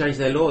 they've just changed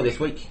their law this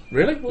week.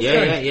 Really? What's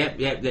changed?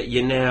 Yeah.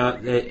 You're now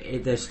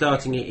they're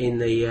starting it in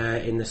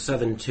the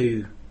southern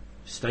two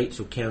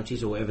states or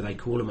counties or whatever they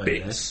call them over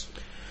there.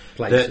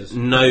 Places.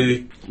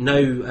 That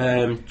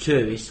no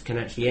tourists can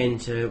actually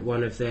enter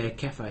one of their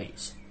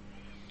cafes.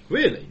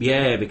 Really?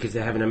 Yeah, because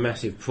they're having a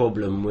massive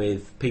problem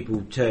with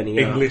people turning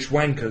English up,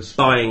 wankers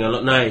buying a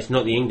lot. No, it's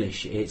not the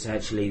English. It's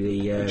actually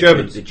the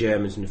Germans, the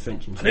Germans and the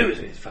French. And I knew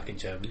it was fucking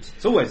Germans.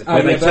 It's always.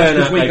 When they turn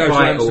up, we they go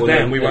buy to it all.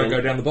 Amsterdam, we won't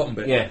go down the bottom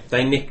bit. Yeah,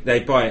 they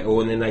buy it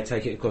all and then they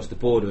take it across the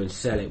border and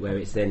sell it where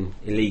it's then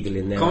illegal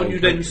in their. Can't you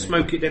then country.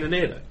 smoke it then and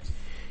there though?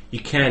 You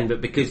can,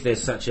 but because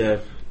there's such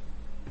a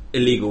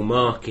illegal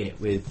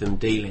market with them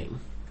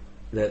dealing,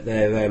 that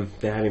they're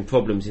having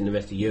problems in the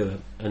rest of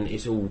Europe, and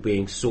it's all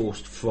being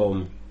sourced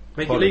from.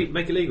 Make it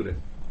legal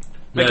then.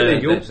 Make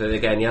it legal. So they're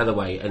going the other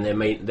way, and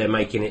they're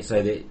making it so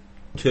that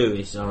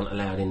tourists aren't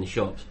allowed in the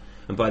shops.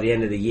 And by the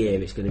end of the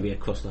year, it's going to be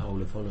across the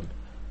whole of Holland.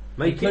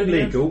 Make it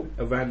legal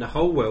around the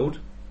whole world,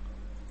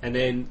 and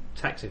then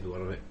tax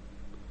everyone on it.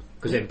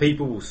 Because then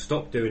people will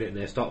stop doing it and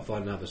they'll start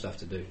finding other stuff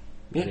to do.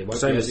 Yeah,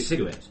 same as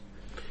cigarettes.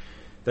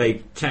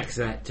 They tax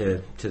that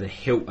to the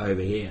hilt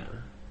over here,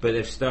 but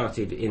they've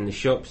started in the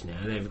shops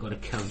now. They've got to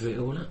cover it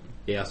all up.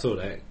 Yeah, I saw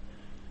that.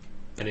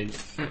 And then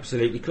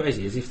absolutely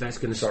crazy, as if that's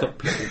going to stop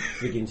people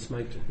frigging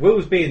smoking. Will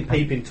was being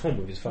peeping Tom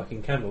with his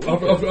fucking camera.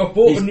 I've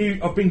bought a new.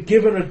 I've been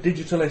given a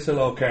digital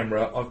SLR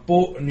camera. I've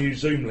bought a new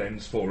zoom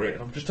lens for it.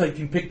 I'm just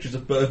taking pictures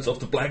of birds off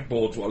the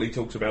blackboards while he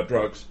talks about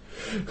drugs.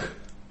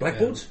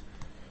 Blackboards?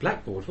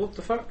 Blackboards? What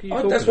the fuck are you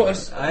talking about?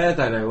 What I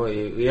don't know. What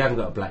you haven't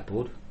got a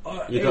blackboard.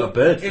 You got a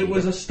bird feeder. It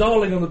was a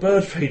starling on the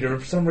bird feeder,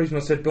 and for some reason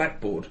I said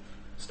blackboard.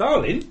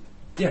 Starling?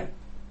 Yeah,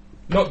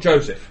 not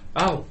Joseph.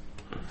 Oh.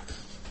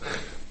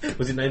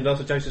 Was it named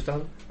after Joseph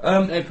Stalin?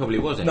 It probably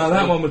was. No,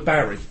 that one was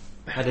Barry.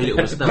 Had a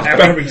little start.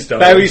 Barry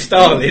Starling. Barry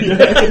Starling.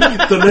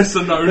 The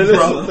lesser known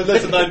brother. The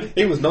lesser known.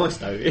 He was nice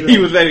though. He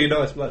was very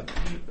nice bloke.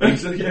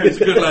 He's a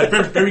good lad.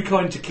 Very, very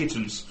kind to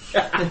kittens.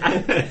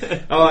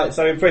 Alright,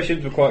 so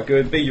impressions were quite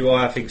good. BUI,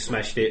 I think,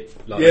 smashed it.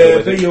 Like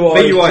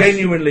BUI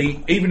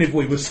genuinely, even if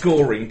we were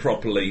scoring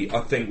properly,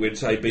 I think we'd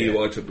say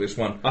BUI took this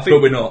one. But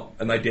we're not,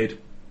 and they did.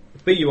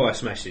 BUI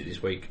smashed it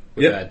this week,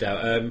 without a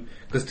doubt.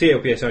 Because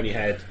TLPS only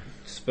had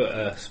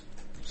Sperm,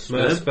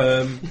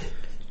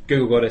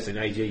 Google Goddess, and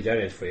AG. They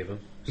only had 3 of them.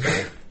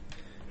 So,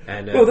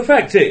 and, well, the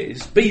fact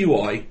is,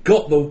 BUI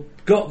got the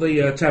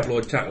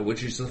tabloid tackle,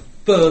 which is the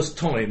first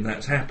time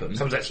that's happened.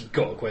 Someone's actually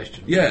got a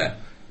question. Yeah.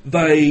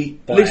 They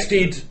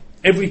listed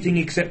everything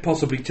except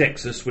possibly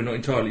Texas, we're not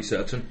entirely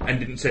certain, and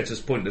didn't set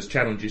us pointless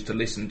challenges to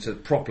listen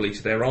properly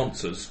to their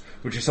answers,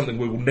 which is something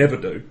we will never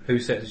do. Who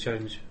set the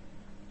challenge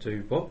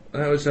to what?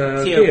 That was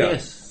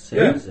TLPS.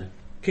 Kia. Yeah.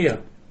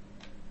 Kia.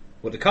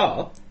 What, the car?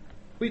 What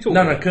are you talking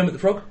No, about? Kermit the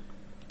Frog.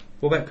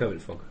 What about Kermit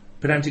the Frog?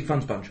 Pedantic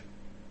Fun Sponge.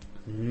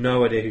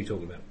 No idea who you're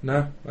talking about.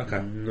 No?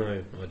 Okay.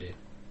 No idea.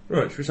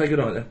 Right, should we say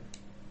goodnight then?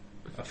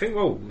 I think,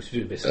 we should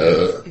do a bit Yeah,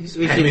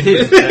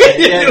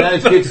 that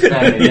was good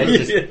spam.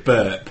 That's just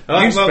burp.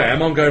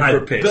 Spam, I'm going for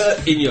a piss.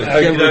 Burp in your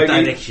general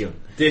direction.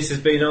 This has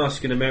been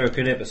Asking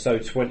American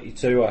episode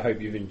 22. I hope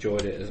you've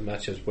enjoyed it as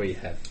much as we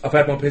have. I've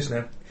had my piss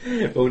now.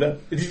 Well done.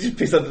 Did you just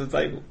piss under the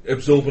table?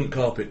 Absorbent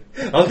carpet.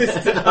 I'll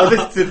listen to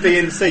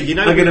BNC. You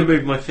know, I'm going to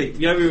move my feet.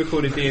 You know, we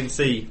recorded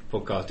BNC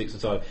podcast, Dixon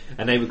Side,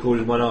 and they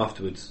recorded one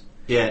afterwards.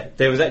 Yeah.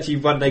 There was actually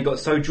one, they got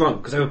so drunk,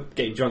 because they were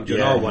getting drunk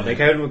during our one, they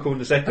came and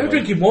recorded the second They were one.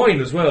 drinking wine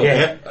as well.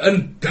 Yeah.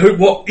 And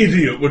what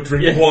idiot would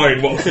drink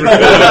wine whilst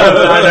recording?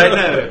 I don't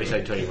know,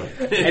 episode 21.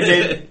 And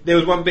then there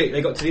was one bit,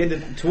 they got to the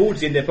end towards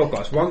the end of their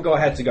podcast, one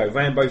guy had to go,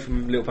 Rambo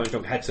from Little Pony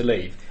Drunk had to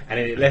leave, and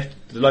then it left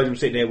the load of them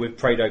sitting there with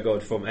Prado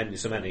God from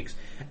Anti-Semantics,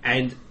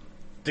 and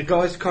the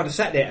guys kind of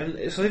sat there, and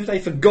it's as if they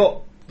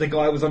forgot the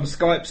guy was on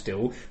Skype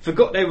still,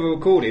 forgot they were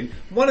recording.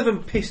 One of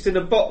them pissed in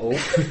a bottle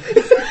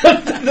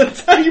under the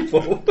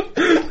table.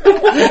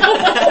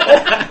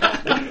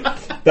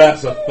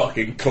 That's a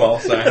fucking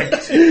class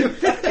act.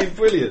 Fucking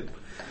brilliant.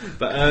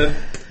 But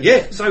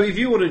yeah, so if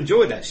you want to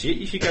enjoy that shit,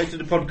 you should go to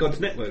the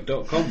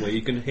podgodsnetwork.com where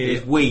you can hear.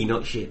 It's we,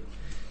 not shit.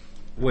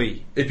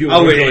 We. If you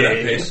want to enjoy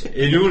that piss.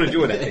 If you want to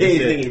enjoy that piss.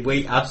 He's thinking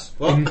we, us.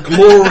 What?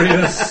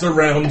 Glorious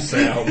surround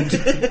sound.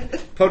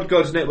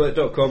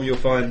 Podgodsnetwork.com, you'll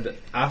find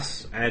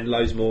us and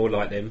loads more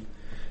like them.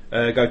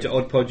 Go to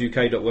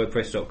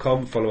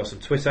oddpoduk.wordpress.com, follow us on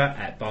Twitter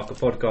at Barker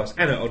Podcast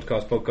and at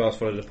Oddcast Podcast,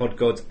 follow the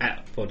Podgods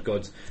at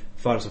Podgods,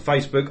 find us on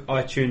Facebook,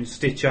 iTunes,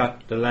 Stitcher,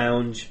 The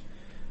Lounge,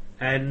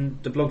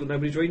 and the blog that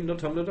nobody's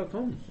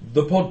reading.tumblr.com.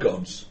 The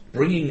Podgods,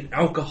 bringing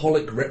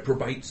alcoholic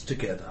reprobates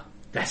together.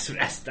 That's a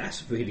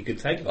really good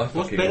take.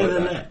 What's better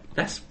than that?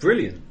 That's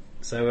brilliant.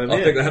 So I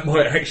think that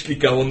might actually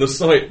go on the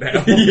site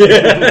now.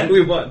 Yeah,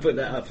 we might put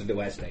that up as the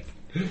hashtag.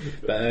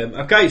 But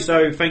okay,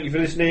 so thank you for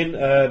listening.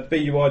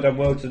 BUI done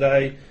well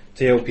today.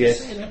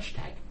 TLPS.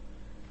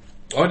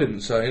 I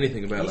didn't say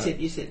anything about that.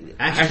 You said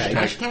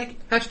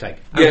hashtag.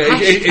 Yeah,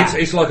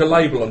 it's like a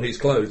label on his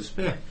clothes.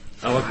 Yeah.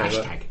 Oh, okay.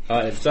 Hashtag.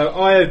 Right, so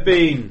I have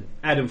been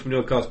Adam from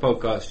the Oddcast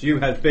Podcast. You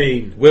have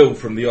been Will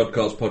from the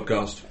Oddcast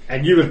Podcast,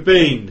 and you have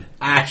been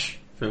Ash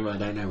from I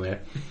don't know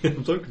where.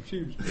 I'm so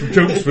confused. From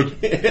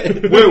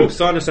Chelmsford. Will,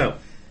 sign us out.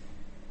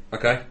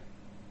 Okay.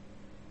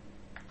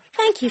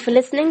 Thank you for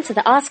listening to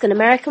the Ask an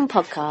American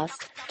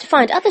podcast. To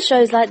find other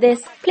shows like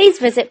this, please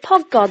visit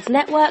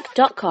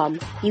podgodsnetwork.com.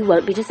 You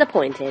won't be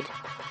disappointed.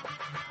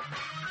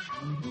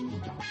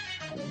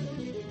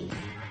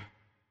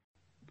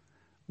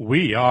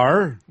 We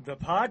are the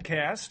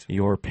podcast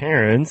your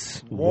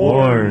parents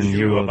warned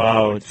you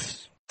about.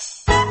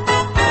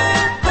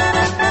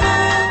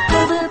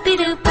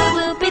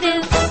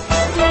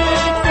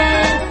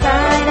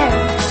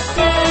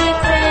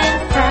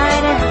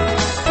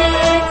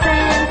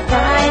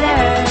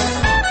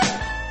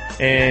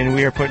 And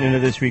we are putting into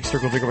this week's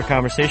Circle Jerk of a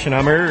Conversation.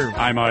 I'm Irv.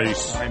 I'm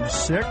Ice. I'm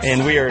Six.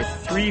 And we are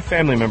 3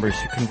 family members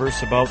who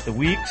converse about the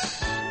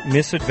week's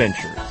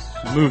misadventures.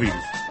 Movies.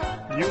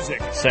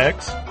 Music.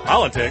 Sex.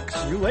 Politics.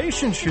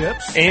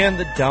 Relationships. And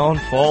the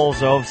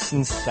downfalls of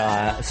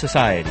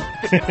society.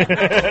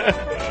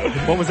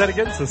 What was that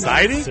again?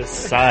 Society?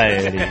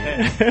 Society.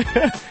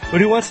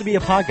 But who wants to be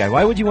a pod guy?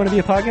 Why would you want to be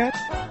a pod guy?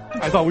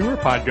 I thought we were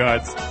pod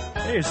gods.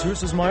 Hey,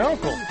 Zeus is my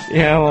uncle.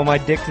 Yeah, well, my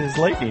dick is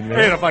lightning, man.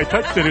 And if I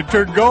touched it, it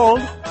turned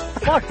gold.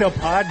 Fuck the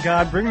pod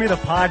god. Bring me the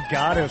pod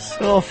goddess.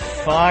 Oh,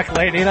 fuck,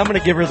 lightning. I'm going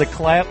to give her the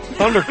clap.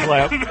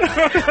 Thunderclap.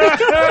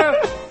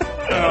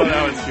 Oh,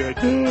 that was good.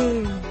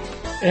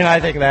 And I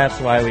think that's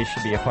why we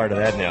should be a part of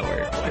that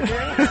network.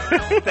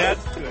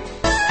 That's good.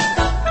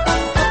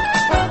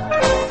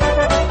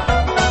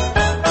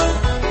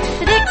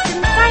 The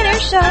Dixon Spider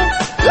Show.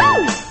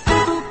 Woo!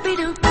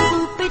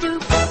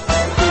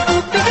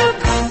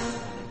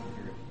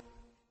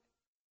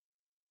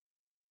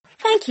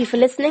 Thank you for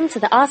listening to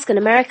the Ask an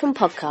American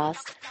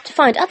podcast. To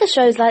find other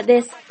shows like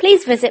this,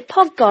 please visit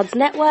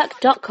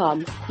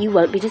podgodsnetwork.com. You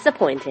won't be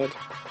disappointed.